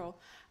maintain control.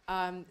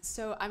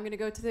 So I'm going to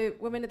go to the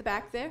woman at the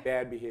back there.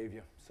 Bad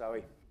behavior.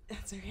 Sorry.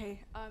 That's okay.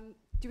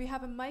 Do we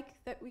have a mic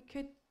that we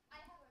could? I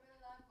have a really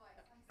loud voice.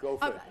 Go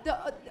for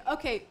it.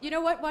 Okay, you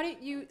know what? Why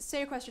don't you say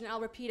your question and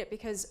I'll repeat it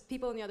because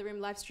people in the other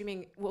room live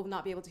streaming will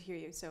not be able to hear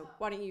you. So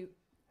why don't you,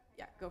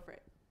 go for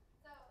it.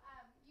 So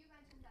you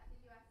mentioned that the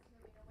U.S. is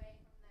moving away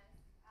from this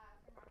free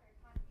market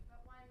economy,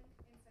 but one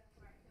instance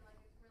where I feel like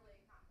it's really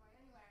not going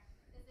anywhere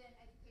is in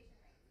education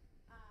rates.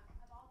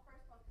 Of all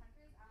first world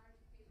countries, our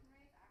education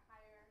rates are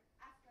higher,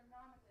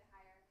 astronomically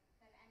higher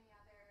than any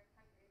other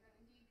countries, and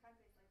indeed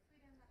countries like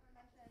Sweden that were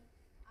mentioned,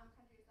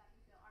 countries that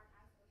we feel aren't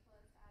as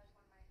socialist as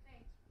one might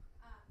think,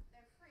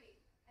 they're free,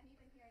 and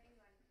even here in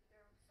England,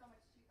 they're so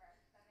much cheaper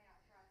than they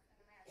are for us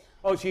in America.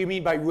 Oh, so you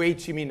mean by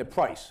rates, you mean the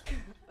price?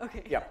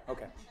 Okay. Yeah,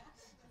 okay.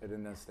 I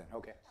didn't understand.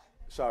 Okay.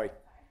 Sorry.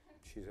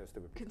 She has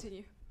to repeat.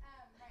 Continue.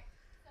 Right.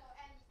 So,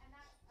 and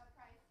that's a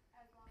price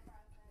as well for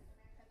us in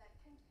America that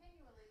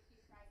continually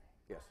keeps rising.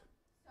 Yes.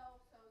 So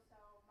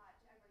much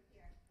every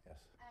year. Yes.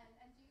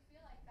 And do you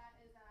feel like that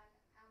is an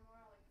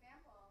amoral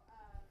example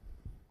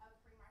of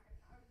free market,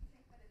 or do you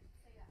think that it's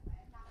stay that way,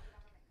 not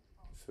government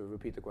control? So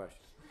repeat the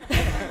question.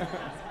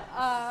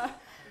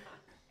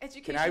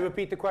 Education. Can I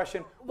repeat the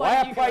question? Why Why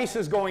don't are you go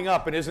prices going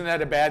up, and isn't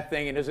that a bad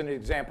thing, and isn't it an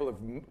example of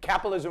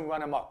capitalism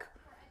run amok?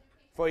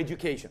 For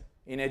education,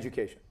 in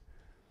education.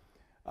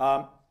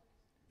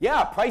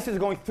 Yeah, prices are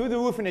going through the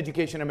roof in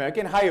education in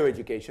America, in higher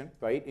education,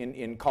 right,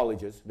 in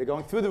colleges. They're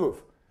going through the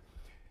roof.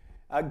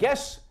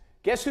 Guess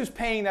who's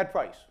paying that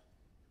price?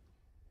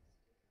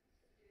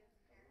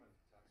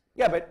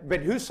 Yeah,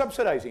 but who's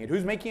subsidizing it?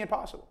 Who's making it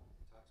possible?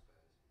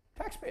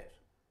 Taxpayers.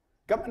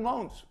 Government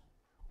loans.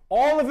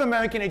 All of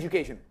American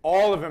education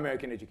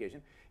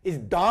is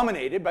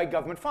dominated by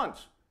government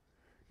funds.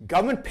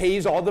 Government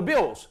pays all the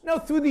bills. Now,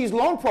 through these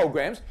loan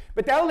programs,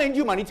 but that'll lend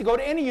you money to go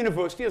to any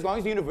university as long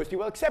as the university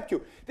will accept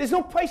you. There's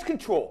no price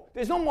control.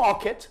 There's no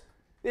market.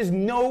 There's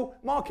no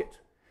market.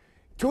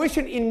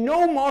 Tuition in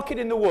no market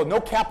in the world, no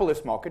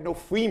capitalist market, no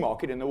free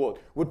market in the world,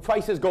 would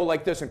prices go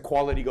like this and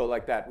quality go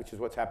like that, which is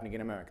what's happening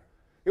in America.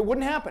 It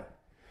wouldn't happen.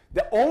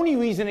 The only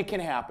reason it can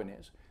happen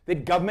is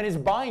that government is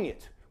buying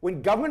it.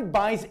 When government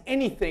buys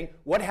anything,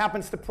 what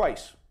happens to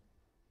price?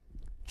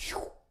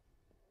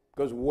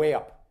 Goes way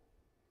up.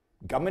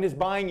 Government is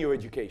buying your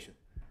education.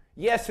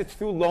 Yes, it's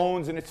through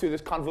loans and it's through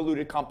this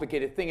convoluted,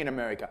 complicated thing in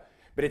America,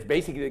 but it's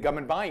basically the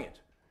government buying it.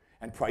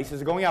 And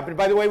prices are going up. And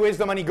by the way, where's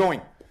the money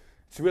going?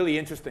 It's really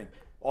interesting.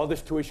 All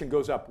this tuition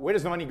goes up. Where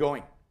does the money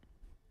going?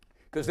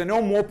 Because there are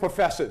no more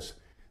professors.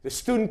 The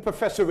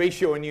student-professor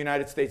ratio in the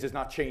United States is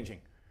not changing,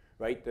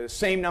 right? The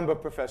same number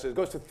of professors. It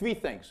goes to three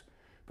things.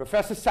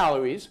 Professor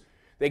salaries.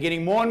 They're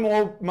getting more and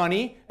more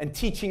money and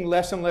teaching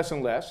less and less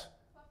and less.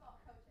 Football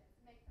coaches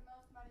make the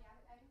most money out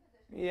of any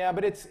position. Yeah,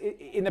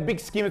 but in the big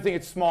scheme of things,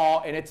 it's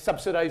small, and it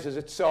subsidizes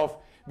itself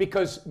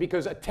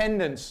because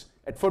attendance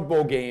at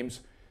football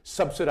games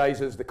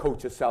subsidizes the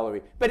coach's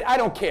salary. But I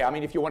don't care. I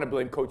mean, if you want to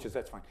blame coaches,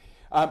 that's fine.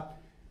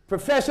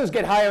 Professors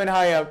get higher and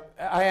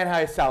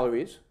higher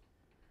salaries.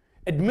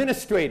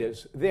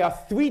 Administrators, there are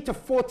 3 to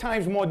 4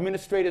 times more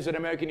administrators at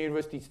American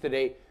universities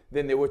today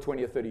than there were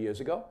 20 or 30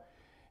 years ago.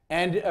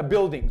 And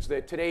buildings.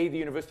 Today, the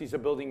universities are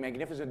building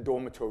magnificent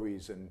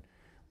dormitories and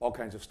all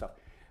kinds of stuff.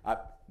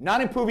 Not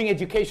improving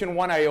education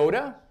one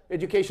iota.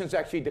 Education is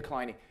actually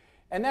declining.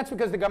 And that's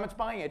because the government's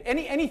buying it.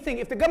 Anything,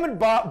 if the government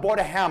bought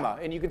a hammer,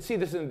 and you can see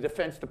this in the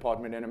Defense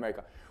Department in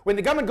America, when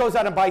the government goes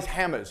out and buys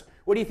hammers,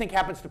 what do you think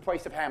happens to the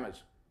price of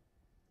hammers?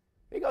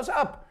 It goes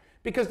up.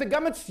 Because the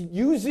government's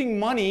using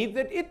money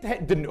that it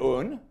didn't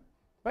earn,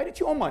 right? It's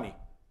your money.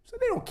 So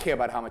they don't care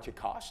about how much it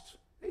costs.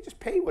 They just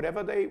pay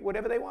whatever they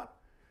want.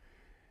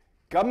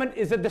 Government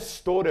is a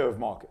distorter of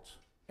markets.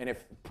 And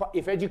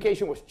if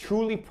education was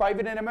truly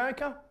private in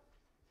America,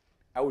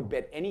 I would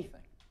bet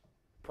anything.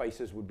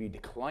 Prices would be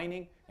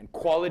declining and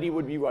quality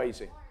would be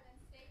rising.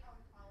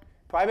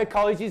 Private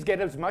colleges get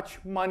as much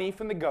money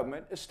from the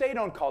government as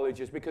state-owned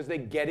colleges because they're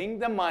getting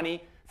the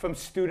money from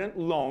student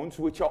loans,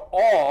 which are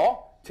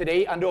all,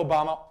 today under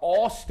Obama,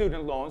 all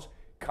student loans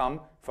come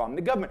from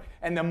the government.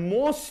 And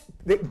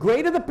the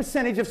greater the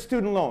percentage of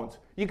student loans,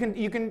 you can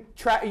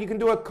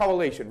do a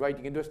correlation, right?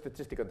 You can do a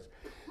statistic on this.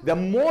 The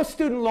more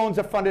student loans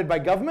are funded by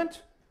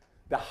government,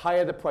 the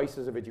higher the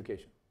prices of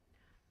education.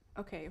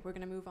 Okay, we're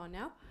going to move on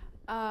now.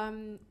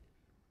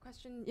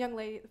 Question, young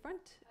lady at the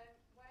front.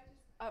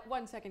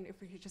 1 second,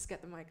 if we could just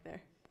get the mic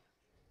there.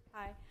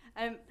 Hi.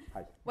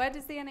 Hi. Where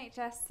does the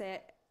NHS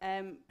sit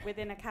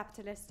within a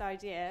capitalist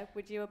idea?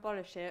 Would you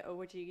abolish it or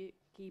would you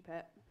keep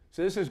it?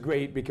 So this is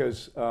great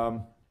because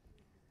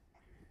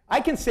I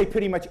can say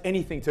pretty much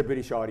anything to a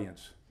British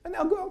audience. And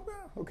they'll go,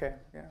 well, okay,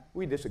 yeah,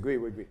 we disagree,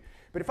 would we?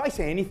 But if I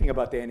say anything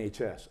about the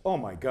NHS, oh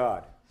my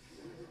God,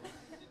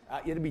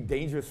 it'd be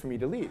dangerous for me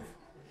to leave.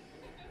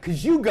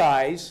 Because you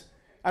guys,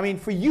 I mean,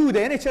 for you, the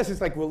NHS is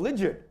like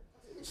religion.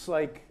 It's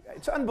like,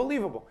 it's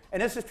unbelievable.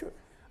 And this is true.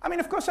 I mean,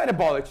 of course I'd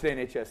abolish the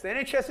NHS. The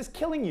NHS is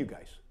killing you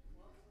guys.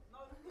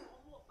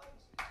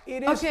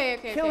 It is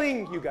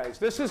killing you guys.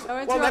 This is,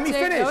 well, let me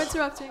finish. No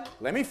interrupting.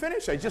 Let me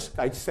finish. I said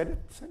a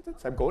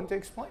sentence. I'm going to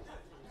explain.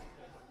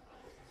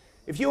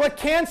 If you have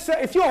cancer,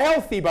 if you're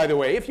healthy, by the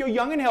way, if you're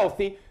young and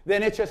healthy, the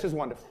NHS is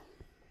wonderful.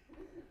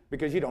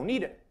 Because you don't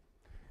need it.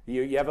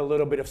 You have a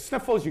little bit of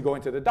sniffles, you go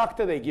into the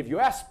doctor, they give you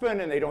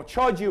aspirin, and they don't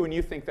charge you, and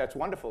you think that's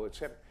wonderful.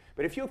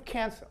 But if you have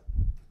cancer,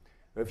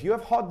 or if you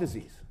have heart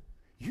disease,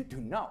 you do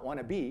not want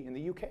to be in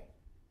the UK.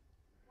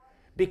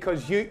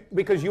 Because you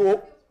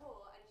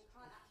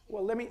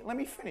well, let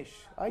me finish.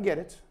 I get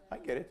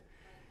it.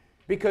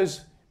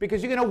 Because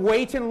you're going to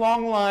wait in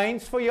long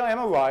lines for your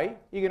MRI.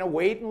 You're going to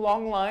wait in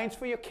long lines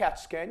for your CAT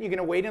scan. You're going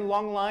to wait in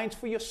long lines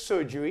for your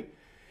surgery.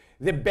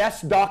 The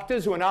best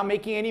doctors who are not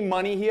making any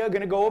money here are going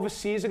to go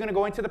overseas. They're going to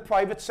go into the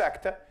private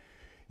sector.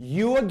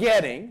 You are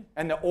getting,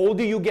 and the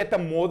older you get, the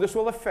more this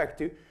will affect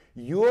you,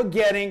 you are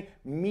getting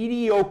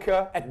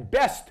mediocre, at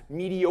best,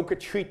 mediocre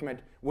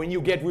treatment when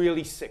you get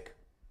really sick.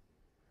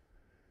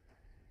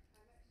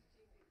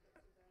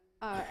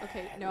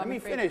 Okay, no, Let me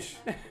finish.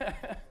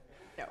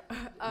 No.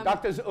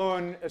 Doctors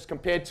earn, as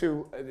compared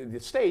to the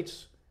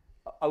States,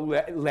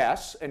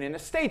 less. And in the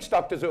States,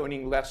 doctors are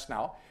earning less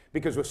now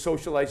because we're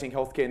socializing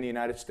healthcare in the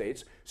United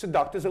States. So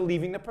doctors are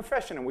leaving the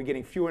profession, and we're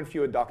getting fewer and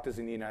fewer doctors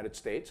in the United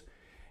States.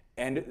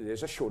 And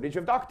there's a shortage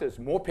of doctors.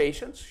 More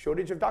patients,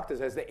 shortage of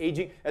doctors. As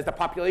the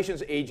population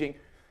is aging,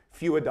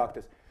 fewer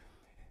doctors.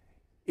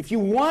 If you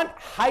want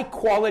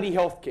high-quality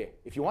healthcare,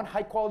 if you want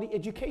high-quality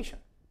education,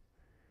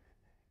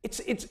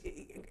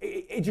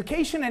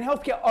 education and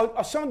healthcare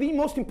are some of the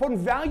most important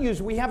values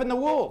we have in the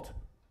world.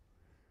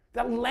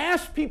 The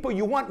last people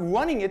you want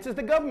running it is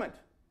the government.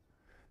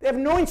 They have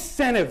no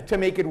incentive to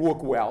make it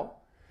work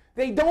well.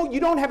 You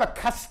don't have a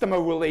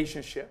customer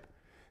relationship.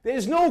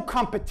 There's no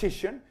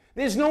competition.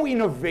 There's no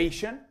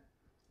innovation.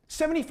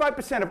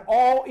 75% of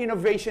all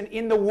innovation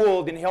in the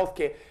world in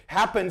healthcare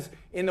happens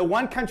in the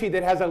one country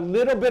that has a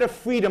little bit of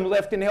freedom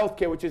left in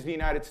healthcare, which is the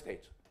United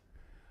States.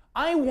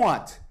 I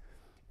want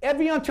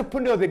every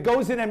entrepreneur that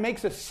goes in and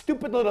makes a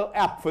stupid little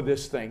app for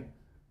this thing,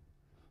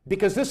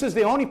 because this is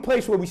the only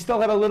place where we still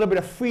have a little bit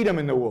of freedom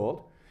in the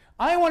world.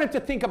 I wanted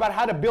to think about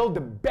how to build the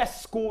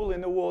best school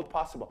in the world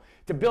possible,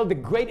 to build a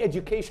great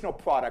educational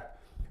product,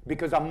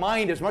 because a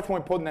mind is much more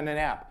important than an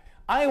app.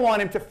 I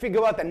want him to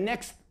figure out the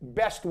next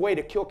best way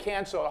to cure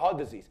cancer or heart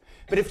disease.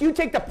 But if you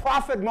take the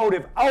profit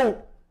motive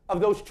out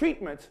of those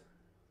treatments,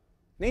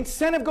 the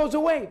incentive goes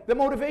away, the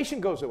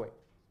motivation goes away.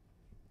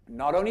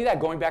 Not only that,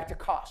 going back to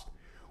cost.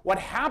 what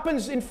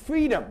happens in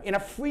freedom, in a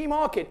free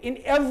market,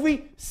 in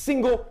every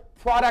single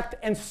product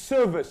and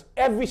service,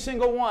 every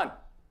single one,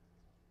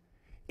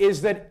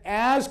 is that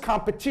as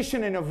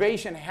competition and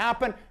innovation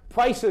happen,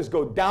 prices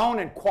go down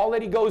and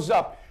quality goes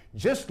up.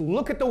 Just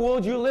look at the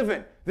world you live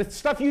in. The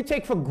stuff you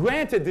take for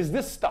granted is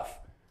this stuff,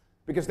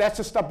 because that's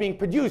the stuff being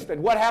produced.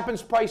 And what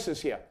happens?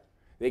 Prices here.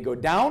 They go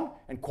down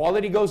and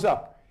quality goes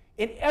up.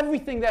 In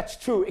everything that's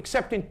true,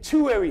 except in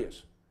two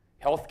areas,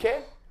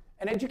 healthcare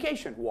and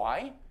education.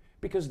 Why?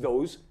 Because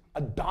those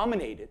are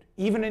dominated,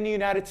 even in the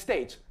United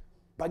States,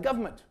 by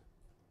government.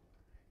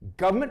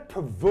 Government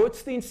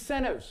perverts the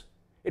incentives.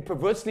 It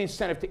perverts the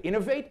incentive to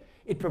innovate.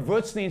 It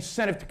perverts the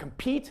incentive to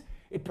compete.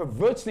 It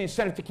perverts the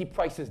incentive to keep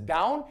prices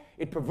down.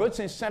 It perverts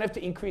the incentive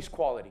to increase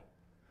quality.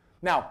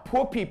 Now,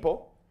 poor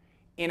people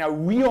in a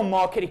real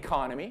market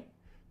economy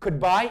could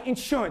buy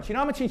insurance. You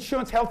know how much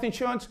insurance, health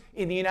insurance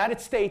in the United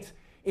States,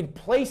 in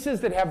places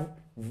that have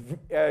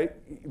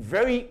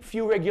very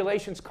few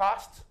regulations,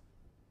 costs?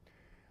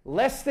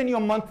 Less than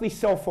your monthly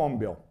cell phone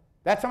bill.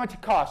 That's how much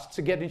it costs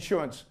to get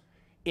insurance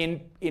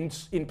in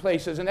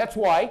places. And that's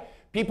why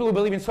people who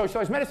believe in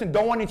socialized medicine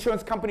don't want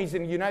insurance companies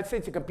in the United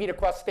States to compete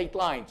across state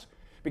lines,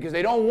 because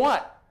they don't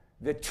want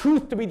the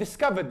truth to be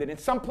discovered that in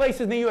some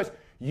places in the US,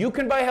 you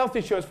can buy health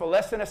insurance for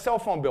less than a cell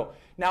phone bill.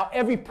 Now,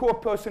 every poor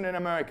person in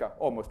America,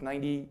 almost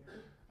 95%,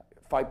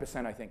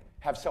 I think,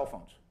 have cell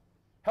phones.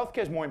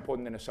 Healthcare is more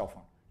important than a cell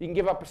phone. You can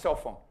give up a cell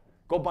phone.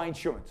 Go buy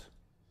insurance.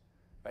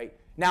 Right?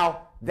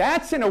 Now,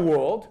 that's in a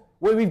world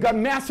where we've got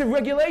massive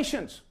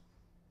regulations.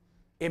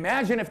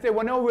 Imagine if there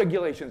were no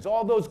regulations,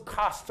 all those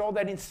costs, all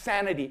that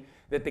insanity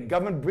that the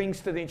government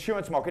brings to the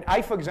insurance market.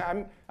 I, for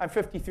example, I'm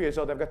 53 years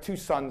old. I've got two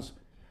sons,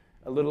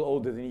 a little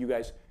older than you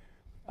guys.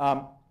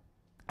 I'm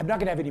not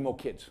going to have any more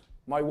kids.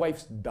 My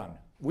wife's done.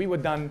 We were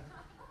done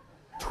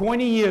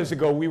 20 years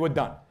ago. We were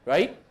done,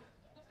 right?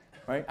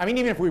 Right? I mean,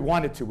 even if we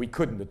wanted to, we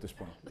couldn't at this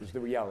point. It's the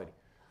reality.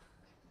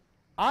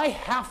 I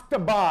have to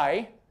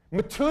buy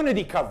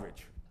maternity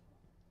coverage,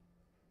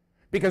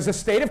 because the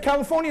state of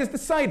California has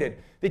decided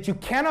that you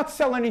cannot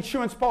sell an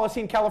insurance policy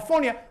in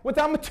California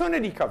without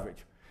maternity coverage.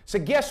 So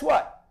guess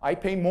what? I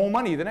pay more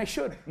money than I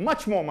should,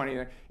 much more money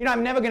than,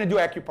 I'm never going to do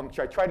acupuncture.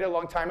 I tried it a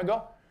long time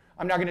ago.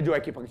 I'm not going to do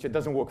acupuncture. It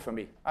doesn't work for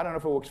me. I don't know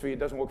if it works for you. It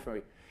doesn't work for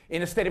me.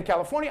 In the state of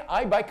California,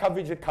 I buy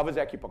coverage that covers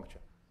acupuncture.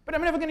 But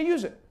I'm never going to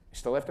use it. I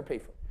still have to pay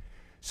for it.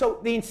 So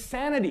the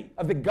insanity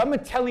of the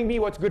government telling me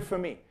what's good for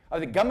me, of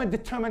the government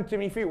determining to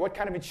me for you what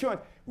kind of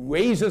insurance,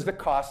 raises the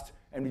cost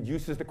and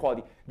reduces the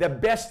quality. The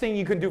best thing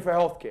you can do for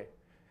healthcare.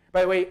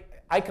 By the way,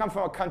 I come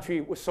from a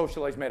country with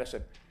socialized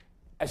medicine,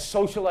 as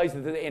socialized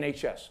as the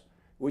NHS,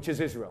 which is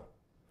Israel.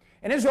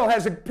 And Israel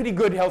has a pretty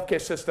good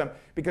healthcare system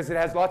because it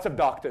has lots of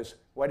doctors.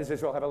 Why does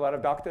Israel have a lot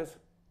of doctors?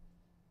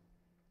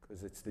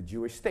 Because it's the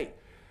Jewish state,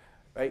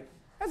 right? It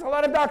has a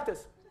lot of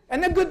doctors,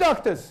 and they're good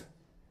doctors.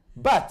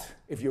 But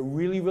if you're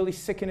really, really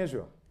sick in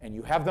Israel and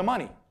you have the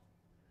money,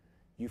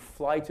 you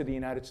fly to the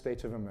United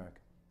States of America.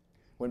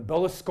 When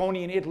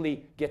Berlusconi in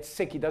Italy gets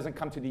sick, he doesn't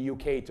come to the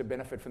UK to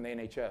benefit from the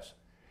NHS.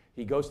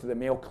 He goes to the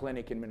Mayo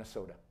Clinic in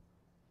Minnesota.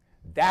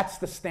 That's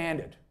the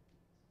standard.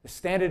 The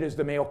standard is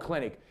the Mayo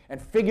Clinic.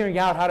 And figuring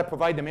out how to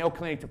provide the Mayo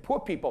Clinic to poor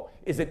people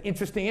is an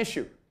interesting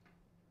issue.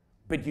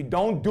 But you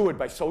don't do it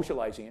by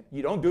socializing it.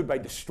 You don't do it by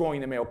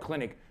destroying the Mayo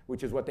Clinic,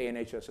 which is what the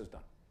NHS has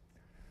done.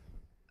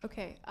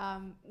 Okay,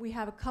 we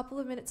have a couple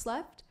of minutes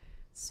left,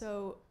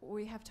 so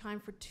we have time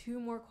for two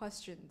more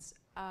questions.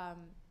 Guy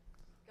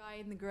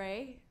in the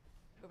gray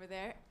over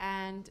there,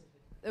 and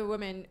the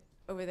woman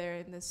over there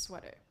in the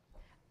sweater.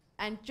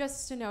 And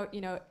just to note,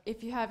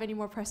 if you have any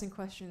more pressing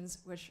questions,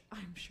 which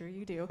I'm sure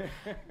you do,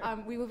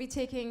 we will be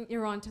taking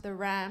Yaron to the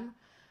Ram.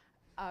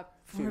 So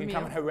you can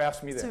come and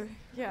harass me there. So,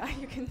 yeah,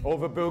 you can.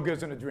 Over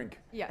burgers and a drink.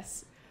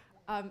 Yes.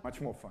 Much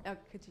more fun.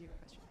 Continue your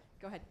question.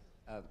 Go ahead.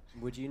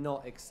 Would you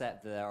not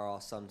accept that there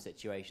are some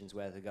situations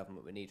where the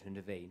government would need to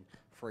intervene?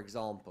 For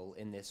example,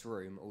 in this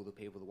room, all the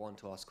people that want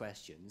to ask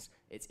questions,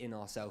 it's in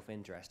our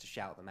self-interest to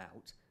shout them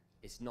out.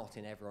 It's not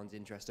in everyone's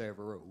interest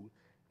overall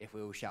if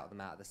we all shout them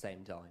out at the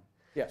same time.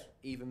 Yes.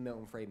 Even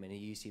Milton Friedman, who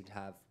you seem to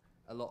have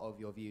a lot of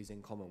your views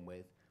in common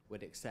with,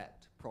 would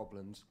accept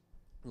problems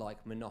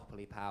like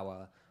monopoly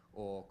power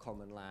or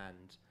common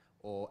land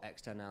or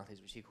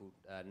externalities, which he called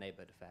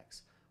neighbourhood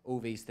effects. All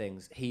these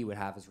things he would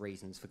have as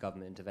reasons for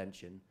government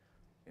intervention.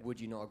 Yeah.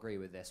 Would you not agree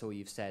with this? All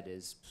you've said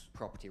is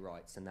property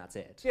rights and that's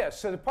it. Yes,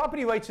 so the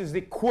property rights is the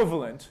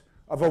equivalent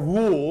of a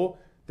rule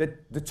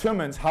that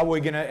determines how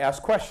we're going to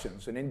ask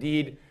questions. And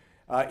indeed,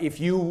 if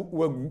you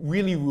were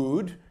really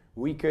rude,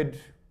 we could,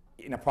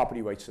 in a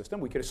property rights system,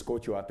 we could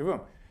escort you out the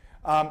room.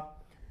 Now,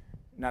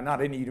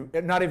 not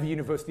every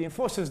university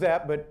enforces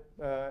that, but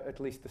at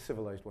least the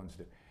civilized ones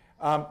do.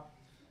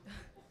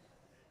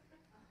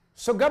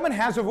 So government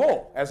has a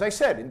role, as I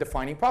said, in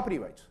defining property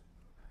rights.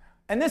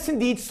 And this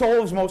indeed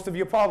solves most of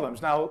your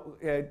problems. Now,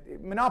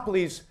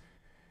 monopolies,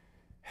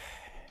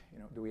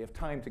 do we have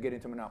time to get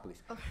into monopolies?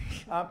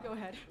 Go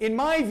ahead. In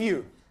my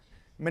view,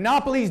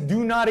 monopolies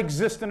do not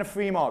exist in a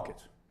free market.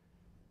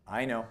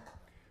 I know.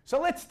 So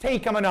let's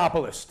take a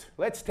monopolist.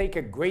 Let's take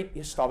a great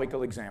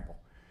historical example.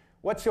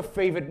 What's your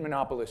favorite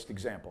monopolist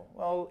example?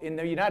 Well, in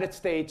the United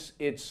States,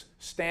 it's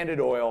Standard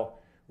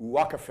Oil,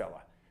 Rockefeller.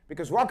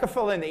 Because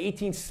Rockefeller in the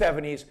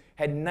 1870s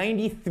had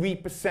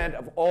 93%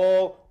 of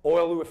all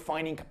oil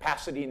refining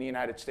capacity in the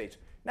United States.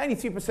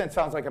 93%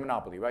 sounds like a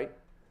monopoly, right?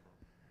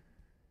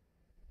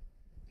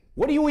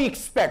 What do we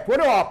expect? What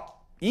do our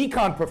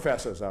econ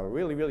professors, our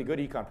really, really good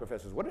econ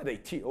professors, what do they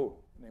teach? Oh,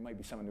 there might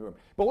be some in the room.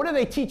 But what do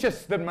they teach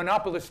us that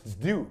monopolists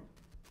do?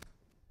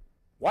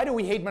 Why do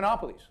we hate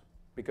monopolies?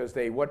 Because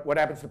what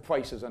happens to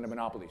prices under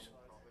monopolies?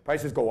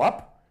 Prices go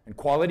up and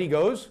quality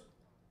goes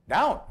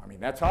down. I mean,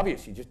 that's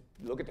obvious. You just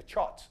look at the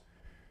charts.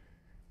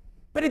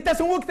 But it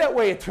doesn't work that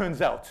way, it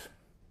turns out.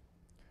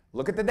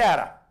 Look at the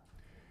data.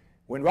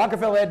 When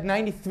Rockefeller had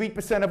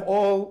 93% of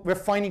all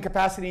refining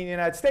capacity in the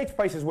United States,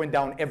 prices went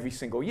down every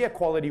single year.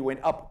 Quality went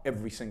up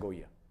every single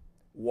year.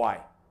 Why?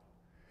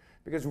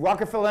 Because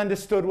Rockefeller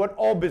understood what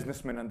all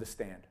businessmen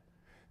understand,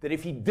 that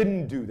if he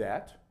didn't do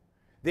that,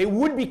 there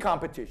would be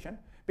competition,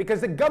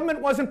 because the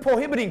government wasn't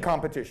prohibiting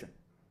competition.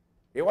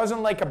 It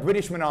wasn't like a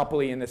British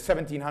monopoly in the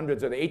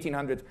 1700s or the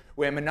 1800s,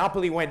 where a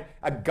monopoly went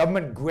a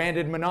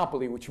government-granted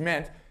monopoly, which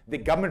meant the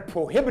government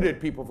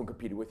prohibited people from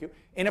competing with you.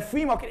 In a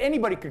free market,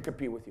 anybody could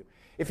compete with you.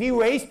 If he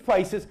raised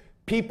prices,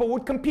 people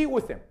would compete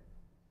with him.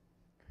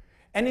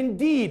 And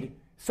indeed,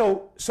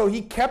 so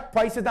he kept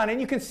prices down. And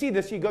you can see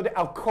this. You go to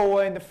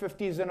Alcoa in the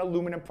 50s and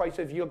aluminum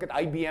prices. You look at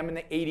IBM in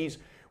the 80s,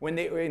 when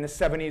they were in the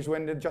 70s,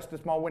 when the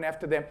Justice Mall went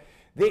after them.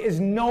 There is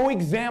no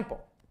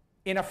example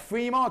in a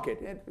free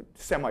market,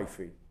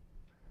 semi-free,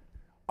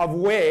 of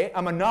where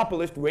a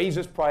monopolist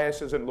raises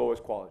prices and lowers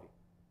quality.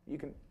 You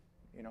can,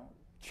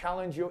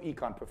 challenge your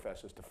econ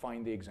professors to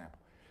find the example.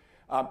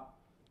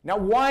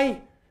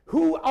 Now,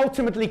 who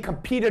ultimately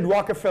competed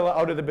Rockefeller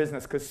out of the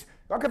business? Because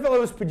Rockefeller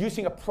was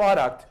producing a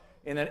product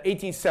in the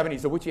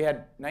 1870s, of which he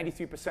had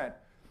 93%,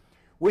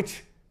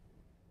 which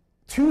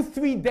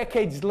 2-3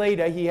 decades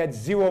later, he had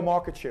zero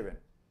market share in.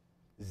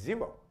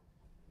 Zero.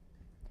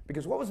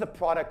 Because what was the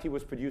product he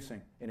was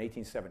producing in the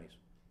 1870s?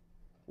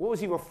 What was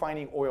he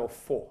refining oil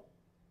for?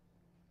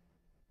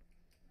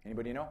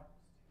 Anybody know?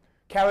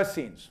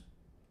 Kerosenes.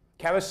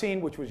 Kerosene,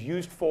 which was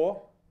used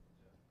for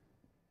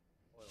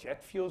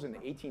jet fuels in the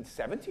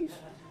 1870s?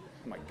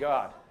 Oh my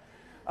God.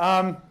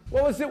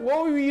 What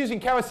were we using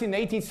kerosene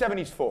in the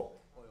 1870s for?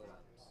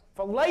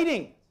 For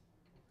lighting.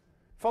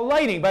 For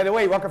lighting. By the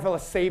way, Rockefeller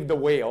saved the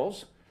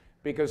whales,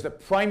 because the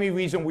primary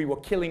reason we were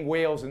killing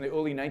whales in the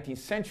early 19th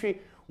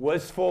century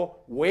was for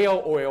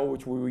whale oil,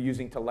 which we were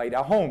using to light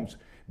our homes.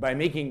 By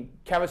making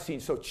kerosene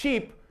so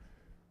cheap,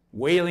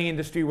 whaling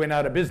industry went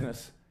out of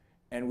business,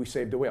 and we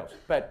saved the whales.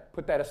 But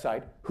put that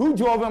aside. Who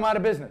drove him out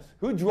of business?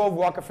 Who drove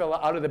Rockefeller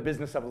out of the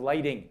business of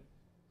lighting?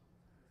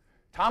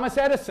 Thomas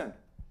Edison.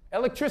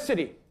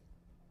 Electricity.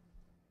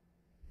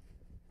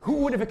 Who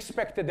would have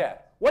expected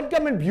that? What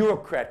government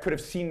bureaucrat could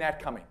have seen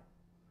that coming?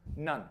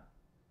 None.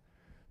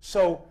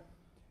 So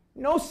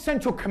no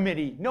central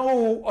committee,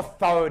 no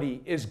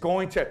authority is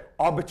going to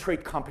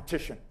arbitrate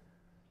competition.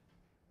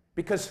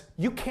 Because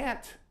you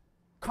can't.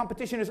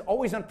 Competition is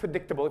always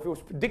unpredictable. If it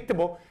was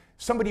predictable,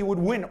 somebody would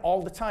win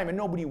all the time, and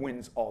nobody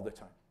wins all the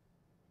time.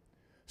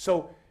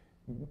 So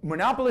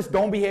monopolists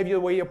don't behave the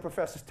way your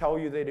professors tell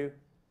you they do.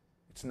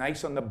 It's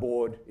nice on the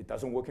board. It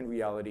doesn't work in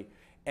reality.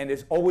 And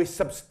there's always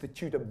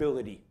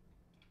substitutability.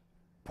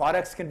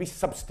 Products can be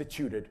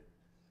substituted.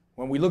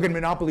 When we look at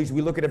monopolies,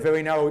 we look at a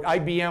very narrow.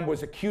 IBM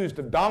was accused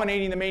of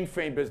dominating the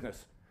mainframe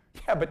business.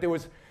 Yeah, but there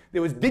was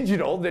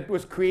digital that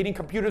was creating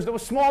computers that were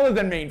smaller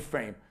than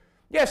mainframe.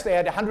 Yes, they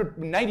had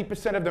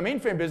 190% of the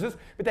mainframe business,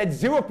 but they had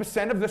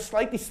 0% of the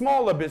slightly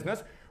smaller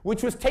business,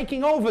 which was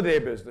taking over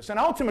their business. And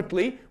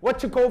ultimately, what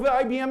took over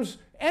IBM's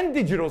and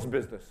digital's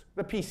business?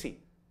 The PC.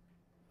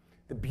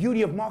 The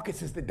beauty of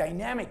markets is the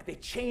dynamic. They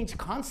change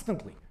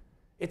constantly.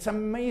 It's an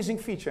amazing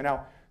feature.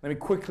 Now, let me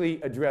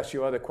quickly address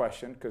your other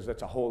question, because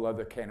that's a whole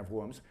other can of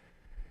worms.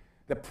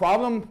 The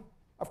problem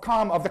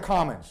of the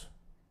commons.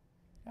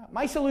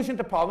 My solution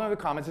to the problem of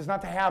the commons is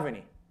not to have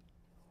any.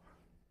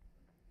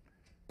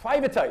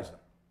 Privatize them.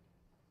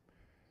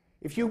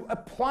 If you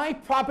apply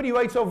property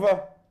rights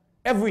over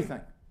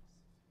everything,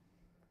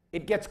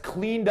 it gets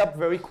cleaned up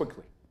very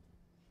quickly.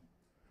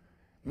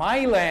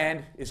 My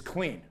land is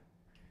clean,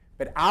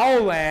 but our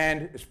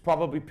land is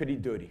probably pretty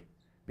dirty,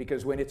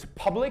 because when it's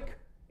public,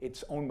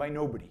 it's owned by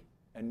nobody,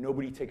 and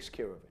nobody takes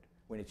care of it.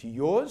 When it's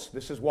yours,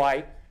 this is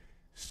why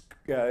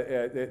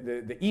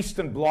the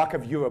Eastern Bloc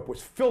of Europe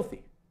was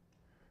filthy,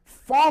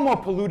 far more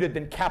polluted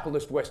than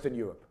capitalist Western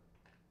Europe,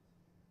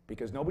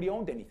 because nobody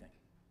owned anything.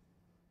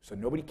 So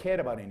nobody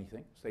cared about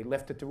anything, so they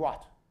left it to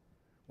rot.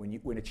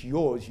 When it's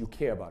yours, you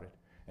care about it.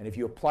 And if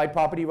you apply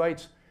property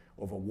rights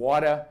over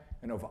water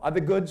and over other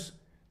goods,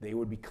 they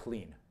would be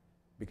clean,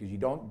 because you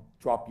don't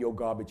drop your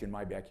garbage in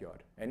my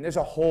backyard. And there's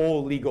a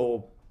whole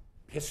legal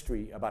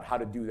history about how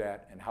to do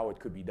that and how it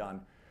could be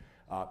done.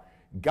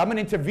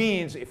 Government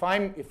intervenes. If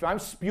I'm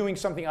spewing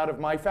something out of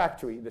my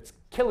factory that's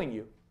killing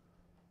you,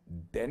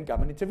 then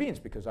government intervenes,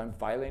 because I'm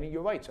violating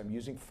your rights. I'm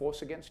using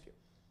force against you.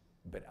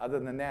 But other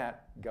than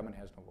that, government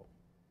has no role.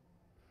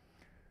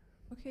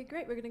 Okay,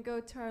 great. We're going to go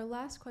to our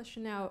last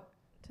question now,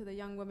 to the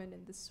young woman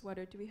in the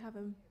sweater. Do we have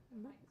a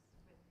mic?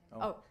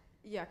 Oh,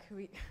 yeah.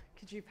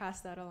 Could you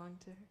pass that along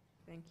to her?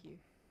 Thank you.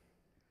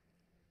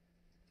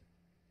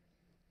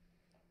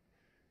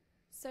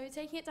 So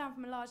taking it down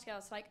from a large scale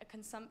to like a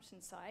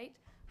consumption site,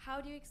 how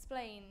do you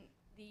explain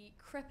the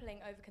crippling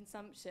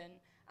overconsumption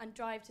and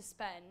drive to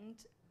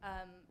spend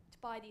to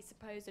buy these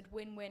supposed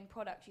win-win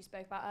products you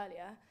spoke about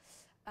earlier,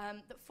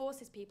 that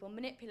forces people,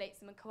 manipulates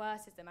them and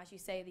coerces them, as you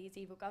say these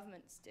evil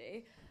governments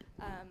do,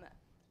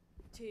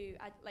 to,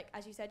 like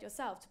as you said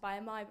yourself, to buy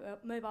a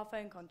mobile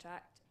phone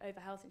contract over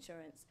health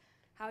insurance?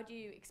 How do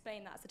you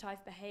explain that as the type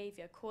of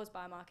behaviour caused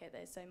by a market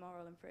that is so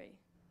moral and free?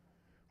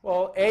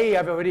 Well,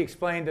 I've already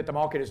explained that the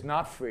market is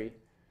not free.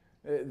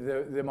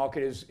 The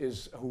market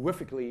is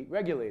horrifically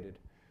regulated.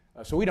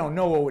 So we don't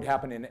know what would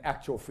happen in an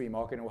actual free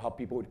market and how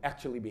people would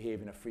actually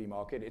behave in a free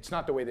market. It's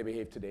not the way they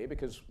behave today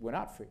because we're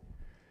not free.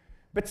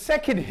 But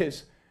second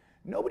is,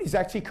 nobody's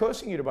actually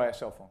coercing you to buy a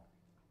cell phone.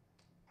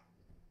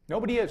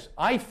 Nobody is.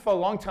 I, for a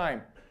long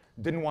time,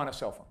 didn't want a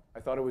cell phone.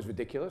 I thought it was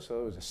ridiculous.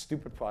 So it was a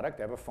stupid product.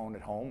 I have a phone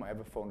at home. I have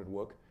a phone at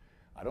work.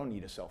 I don't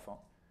need a cell phone.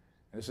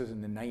 And this is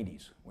in the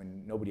 90s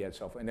when nobody had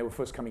cell phones. And they were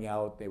first coming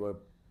out. They were,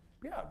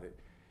 yeah.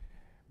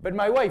 But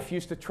my wife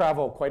used to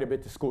travel quite a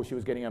bit to school. She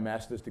was getting a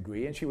master's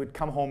degree, and she would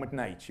come home at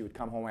night. She would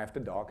come home after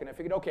dark, and I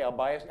figured, okay,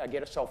 I'll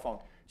get a cell phone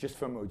just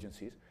for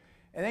emergencies.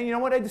 And then you know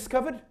what I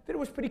discovered? That it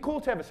was pretty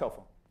cool to have a cell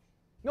phone.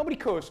 Nobody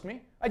coerced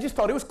me. I just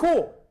thought it was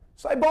cool.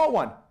 So I bought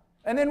one.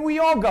 And then we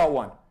all got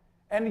one.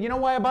 And you know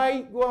why I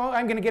buy? Well,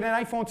 I'm going to get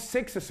an iPhone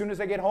 6 as soon as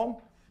I get home.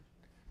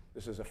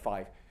 This is a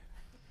 5.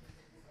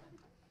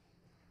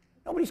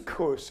 Nobody's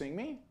coercing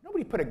me.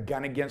 Nobody put a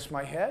gun against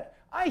my head.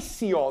 I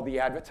see all the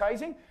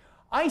advertising.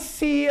 I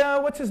see,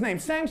 what's his name,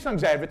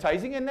 Samsung's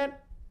advertising, and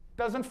that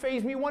doesn't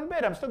faze me one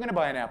bit. I'm still going to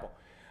buy an Apple.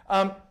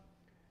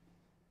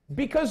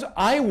 Because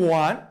I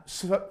want,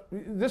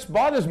 this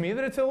bothers me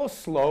that it's a little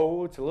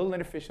slow, it's a little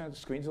inefficient, the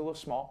screen's a little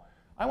small.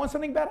 I want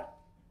something better.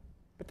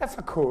 But that's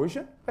not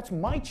coercion. That's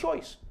my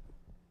choice.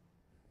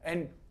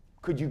 And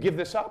could you give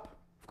this up?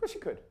 Of course you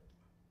could.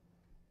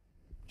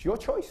 It's your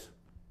choice.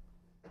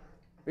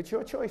 It's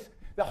your choice.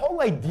 The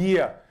whole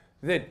idea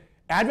that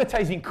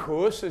advertising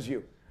coerces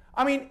you.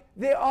 I mean,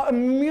 there are a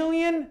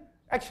million,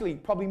 actually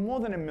probably more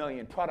than a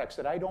million products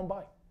that I don't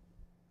buy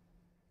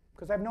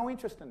because I have no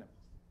interest in them.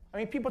 I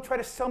mean, people try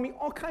to sell me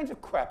all kinds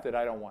of crap that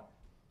I don't want.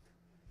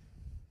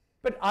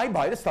 But I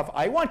buy the stuff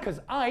I want because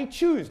I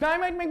choose. Now, I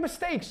might make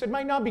mistakes. It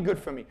might not be good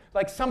for me.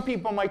 Like some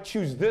people might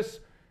choose this.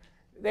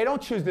 They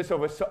don't choose this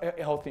over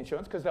health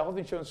insurance because the health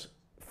insurance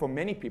for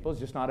many people is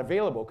just not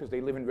available because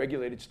they live in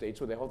regulated states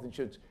where their health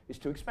insurance is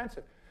too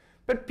expensive.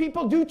 But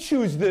people do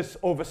choose this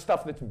over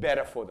stuff that's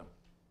better for them.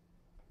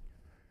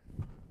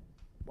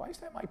 Why is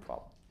that my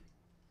problem?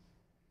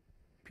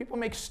 People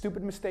make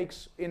stupid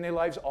mistakes in their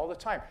lives all the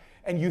time.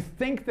 And you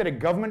think that a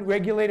government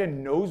regulator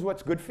knows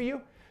what's good for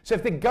you? So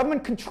if the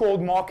government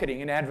controlled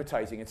marketing and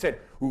advertising and said,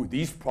 ooh,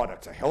 these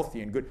products are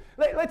healthy and good.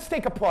 Let's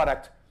take a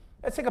product.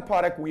 Let's take a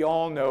product we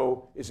all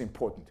know is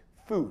important.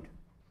 Food.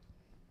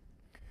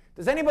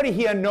 Does anybody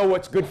here know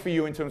what's good for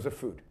you in terms of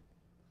food?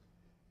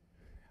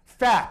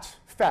 Fat.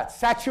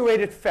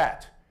 Saturated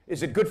fat.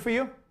 Is it good for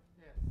you?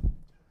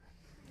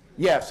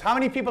 Yes. How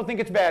many people think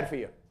it's bad for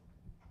you?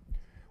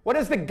 What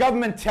does the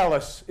government tell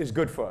us is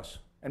good for us?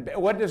 And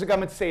what does the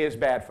government say is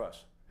bad for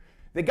us?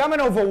 The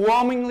government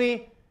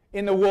overwhelmingly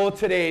in the world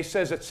today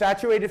says that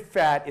saturated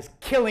fat is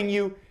killing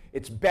you,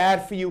 it's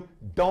bad for you,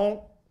 don't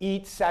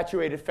eat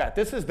saturated fat.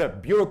 This is the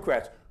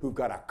bureaucrats who've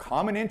got a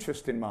common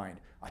interest in mind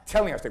are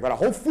telling us they've got a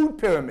whole food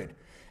pyramid.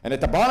 And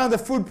at the bottom of the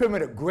food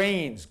pyramid are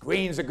grains.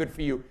 Grains are good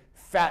for you,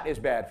 fat is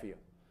bad for you.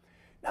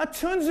 Now it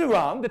turns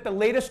around that the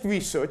latest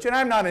research, and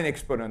I'm not an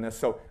expert on this,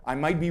 so I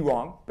might be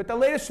wrong, but the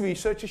latest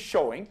research is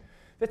showing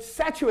that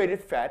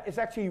saturated fat is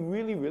actually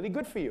really, really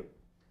good for you.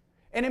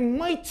 And it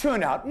might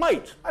turn out,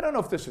 I don't know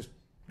if this is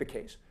the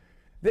case,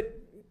 that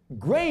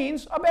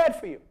grains are bad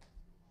for you.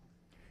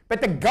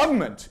 But the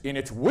government, in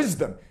its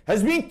wisdom,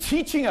 has been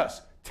teaching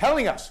us,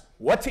 telling us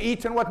what to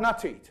eat and what not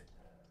to eat.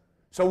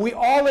 So we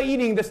all are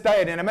eating this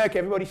diet. In America,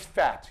 everybody's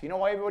fat. You know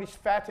why everybody's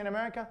fat in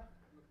America?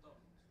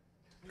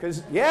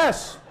 Because,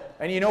 yes.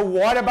 And you know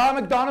what about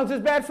McDonald's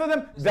is bad for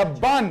them? The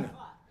bun.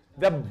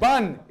 The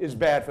bun is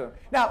bad for them.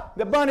 Now,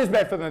 the bun is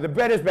bad for them. The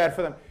bread is bad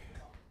for them.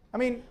 I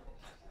mean,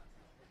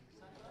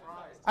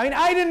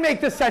 I didn't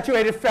make this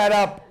saturated fat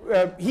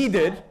up. He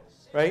did,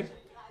 right?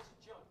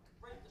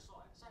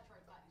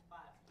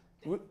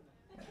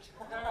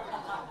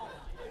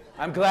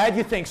 I'm glad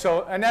you think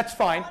so, and that's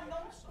fine.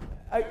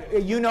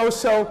 You know,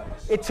 so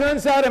it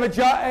turns out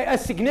a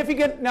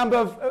significant number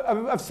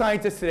of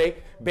scientists today,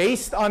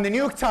 based on the New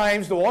York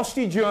Times, the Wall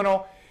Street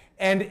Journal,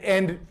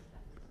 and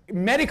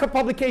medical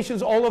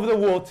publications all over the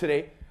world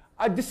today,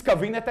 are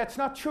discovering that that's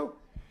not true.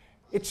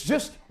 It's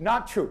just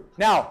not true.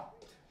 Now,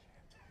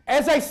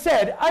 as I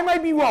said, I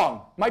might be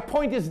wrong. My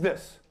point is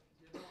this.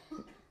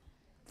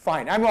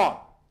 Fine, I'm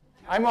wrong.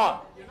 I'm wrong.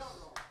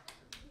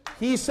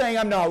 He's saying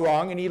I'm not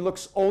wrong, and he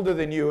looks older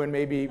than you, and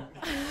maybe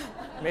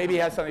he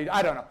has something,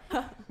 I don't know.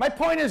 My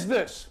point is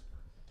this.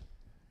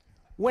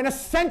 When a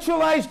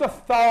centralized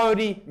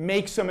authority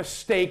makes a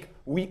mistake,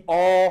 we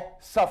all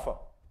suffer.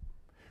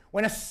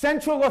 When a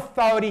central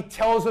authority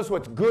tells us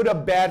what's good or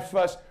bad for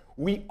us,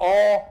 we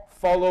all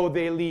follow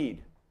their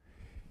lead.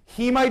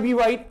 He might be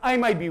right, I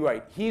might be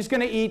right. He's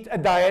going to eat a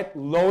diet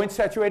low in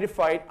saturated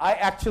fat. I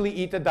actually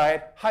eat a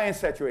diet high in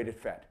saturated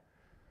fat.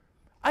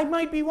 I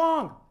might be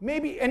wrong,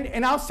 maybe,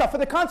 and I'll suffer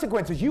the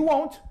consequences. You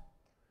won't.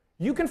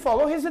 You can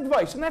follow his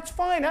advice, and that's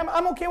fine.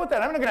 I'm okay with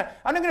that. I'm not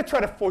gonna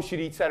try to force you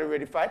to eat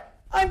saturated fat.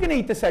 I'm going to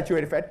eat the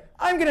saturated fat.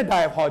 I'm going to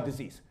die of heart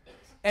disease.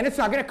 And it's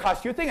not going to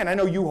cost you a thing, and I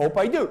know you hope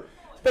I do.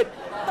 But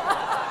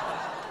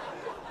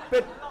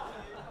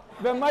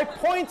my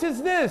point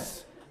is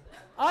this.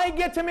 I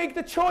get to make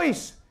the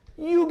choice.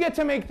 You get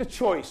to make the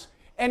choice.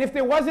 And if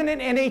there wasn't an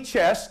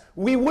NHS,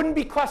 we wouldn't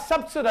be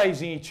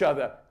cross-subsidizing each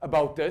other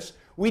about this.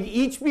 We'd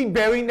each be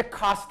bearing the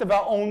cost of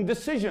our own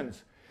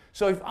decisions.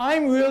 So if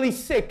I'm really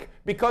sick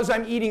because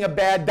I'm eating a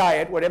bad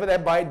diet, whatever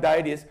that bad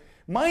diet is,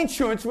 my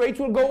insurance rates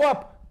will go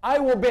up. I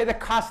will bear the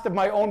cost of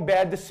my own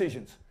bad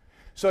decisions.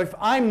 So if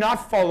I'm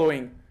not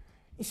following,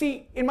 you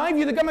see, in my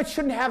view, the government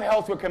shouldn't have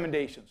health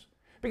recommendations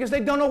because they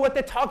don't know what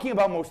they're talking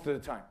about most of the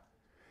time.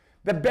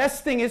 The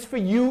best thing is for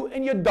you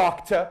and your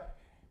doctor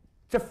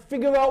to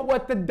figure out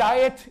what the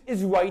diet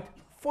is right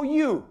for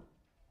you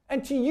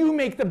and to you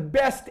make the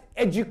best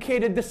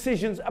educated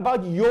decisions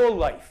about your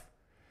life.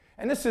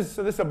 And this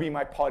will be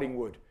my parting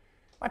word.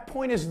 My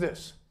point is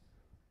this.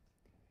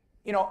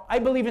 You know, I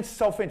believe in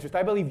self-interest.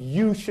 I believe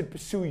you should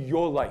pursue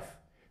your life.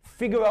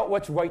 Figure out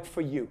what's right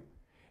for you.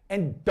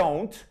 And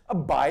don't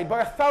abide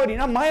by authority.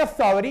 Not my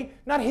authority,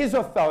 not his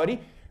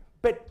authority,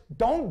 but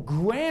don't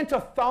grant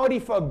authority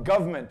for a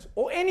government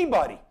or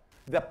anybody.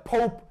 The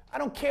Pope, I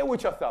don't care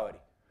which authority.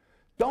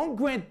 Don't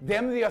grant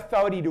them the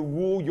authority to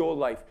rule your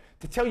life,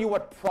 to tell you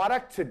what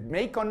product to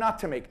make or not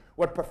to make,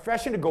 what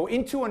profession to go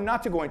into or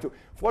not to go into,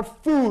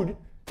 what food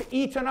to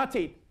eat or not to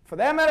eat, for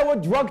that matter,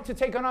 what drug to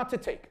take or not to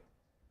take.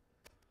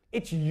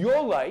 It's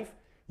your life.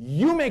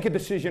 You make a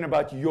decision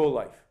about your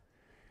life.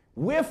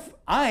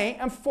 I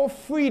am for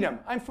freedom.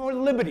 I'm for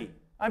liberty.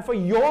 I'm for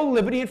your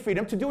liberty and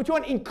freedom to do what you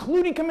want,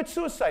 including commit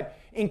suicide,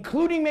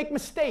 including make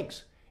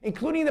mistakes,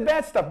 including the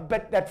bad stuff.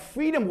 But that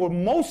freedom will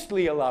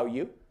mostly allow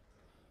you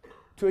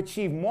to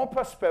achieve more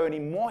prosperity,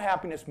 more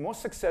happiness, more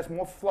success,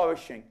 more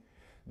flourishing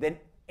than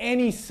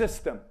any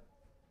system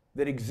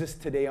that exists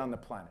today on the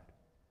planet.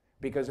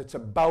 Because it's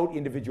about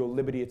individual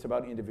liberty. It's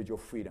about individual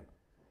freedom.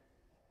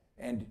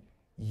 And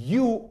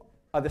you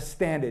are the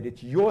standard.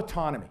 It's your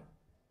autonomy.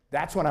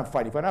 That's what I'm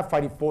fighting for. I'm not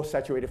fighting for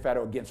saturated fat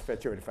or against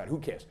saturated fat. Who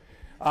cares?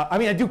 I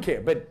mean, I do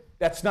care, but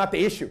that's not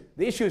the issue.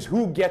 The issue is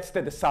who gets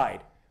to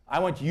decide. I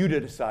want you to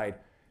decide,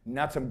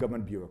 not some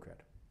government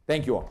bureaucrat.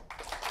 Thank you all.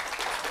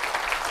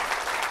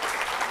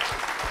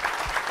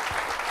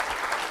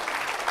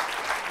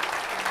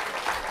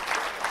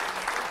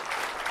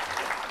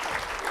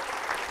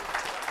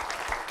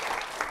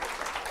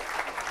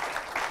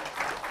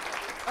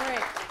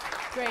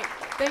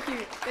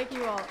 Thank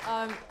you all.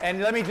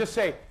 And let me just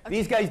say,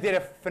 these guys did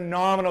a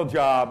phenomenal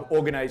job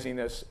organizing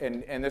this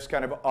and this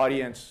kind of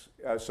audience.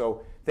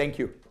 So thank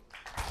you.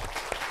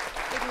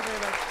 Thank you very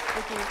much.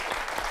 Thank you.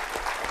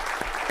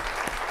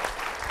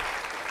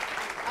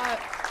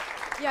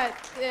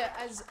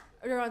 As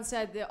Yaron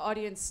said, the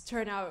audience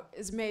turnout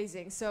is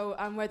amazing. So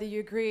whether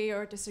you agree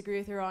or disagree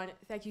with Yaron,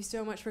 thank you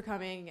so much for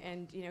coming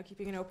and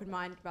keeping an open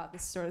mind about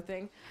this sort of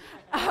thing.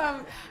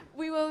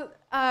 We will,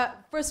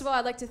 first of all,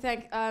 I'd like to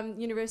thank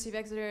University of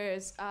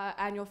Exeter's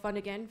annual fund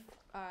again.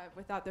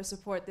 Without their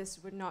support, this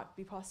would not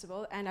be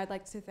possible. And I'd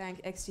like to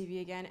thank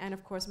XTV again, and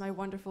of course my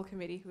wonderful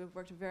committee who have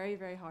worked very,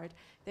 very hard.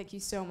 Thank you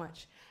so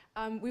much.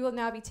 We will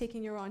now be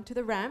taking Yaron to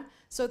the RAM.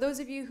 So those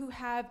of you who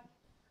have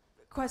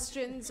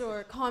questions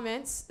or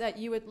comments that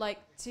you would like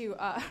to...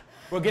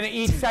 We're going to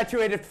eat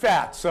saturated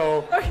fat,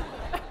 so...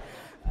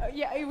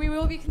 Yeah, we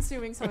will be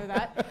consuming some of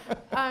that.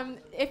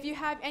 If you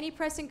have any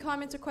pressing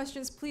comments or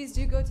questions, please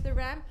do go to the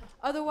RAM.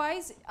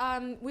 Otherwise,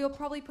 we'll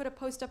probably put a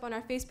post up on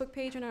our Facebook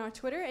page and on our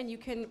Twitter, and you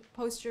can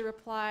post your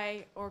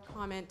reply or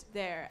comment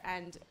there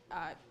and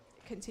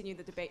continue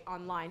the debate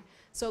online.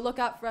 So look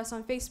out for us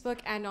on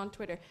Facebook and on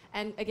Twitter.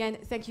 And again,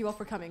 thank you all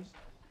for coming.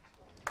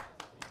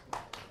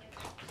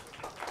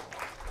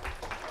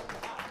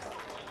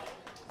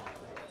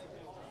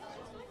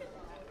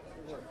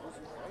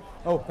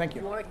 Oh, thank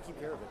you. You want to keep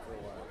care of it for a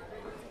while.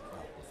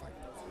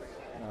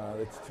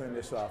 Let's turn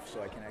this off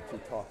so I can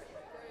actually talk.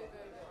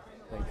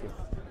 Thank you.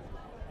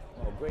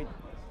 Oh, great.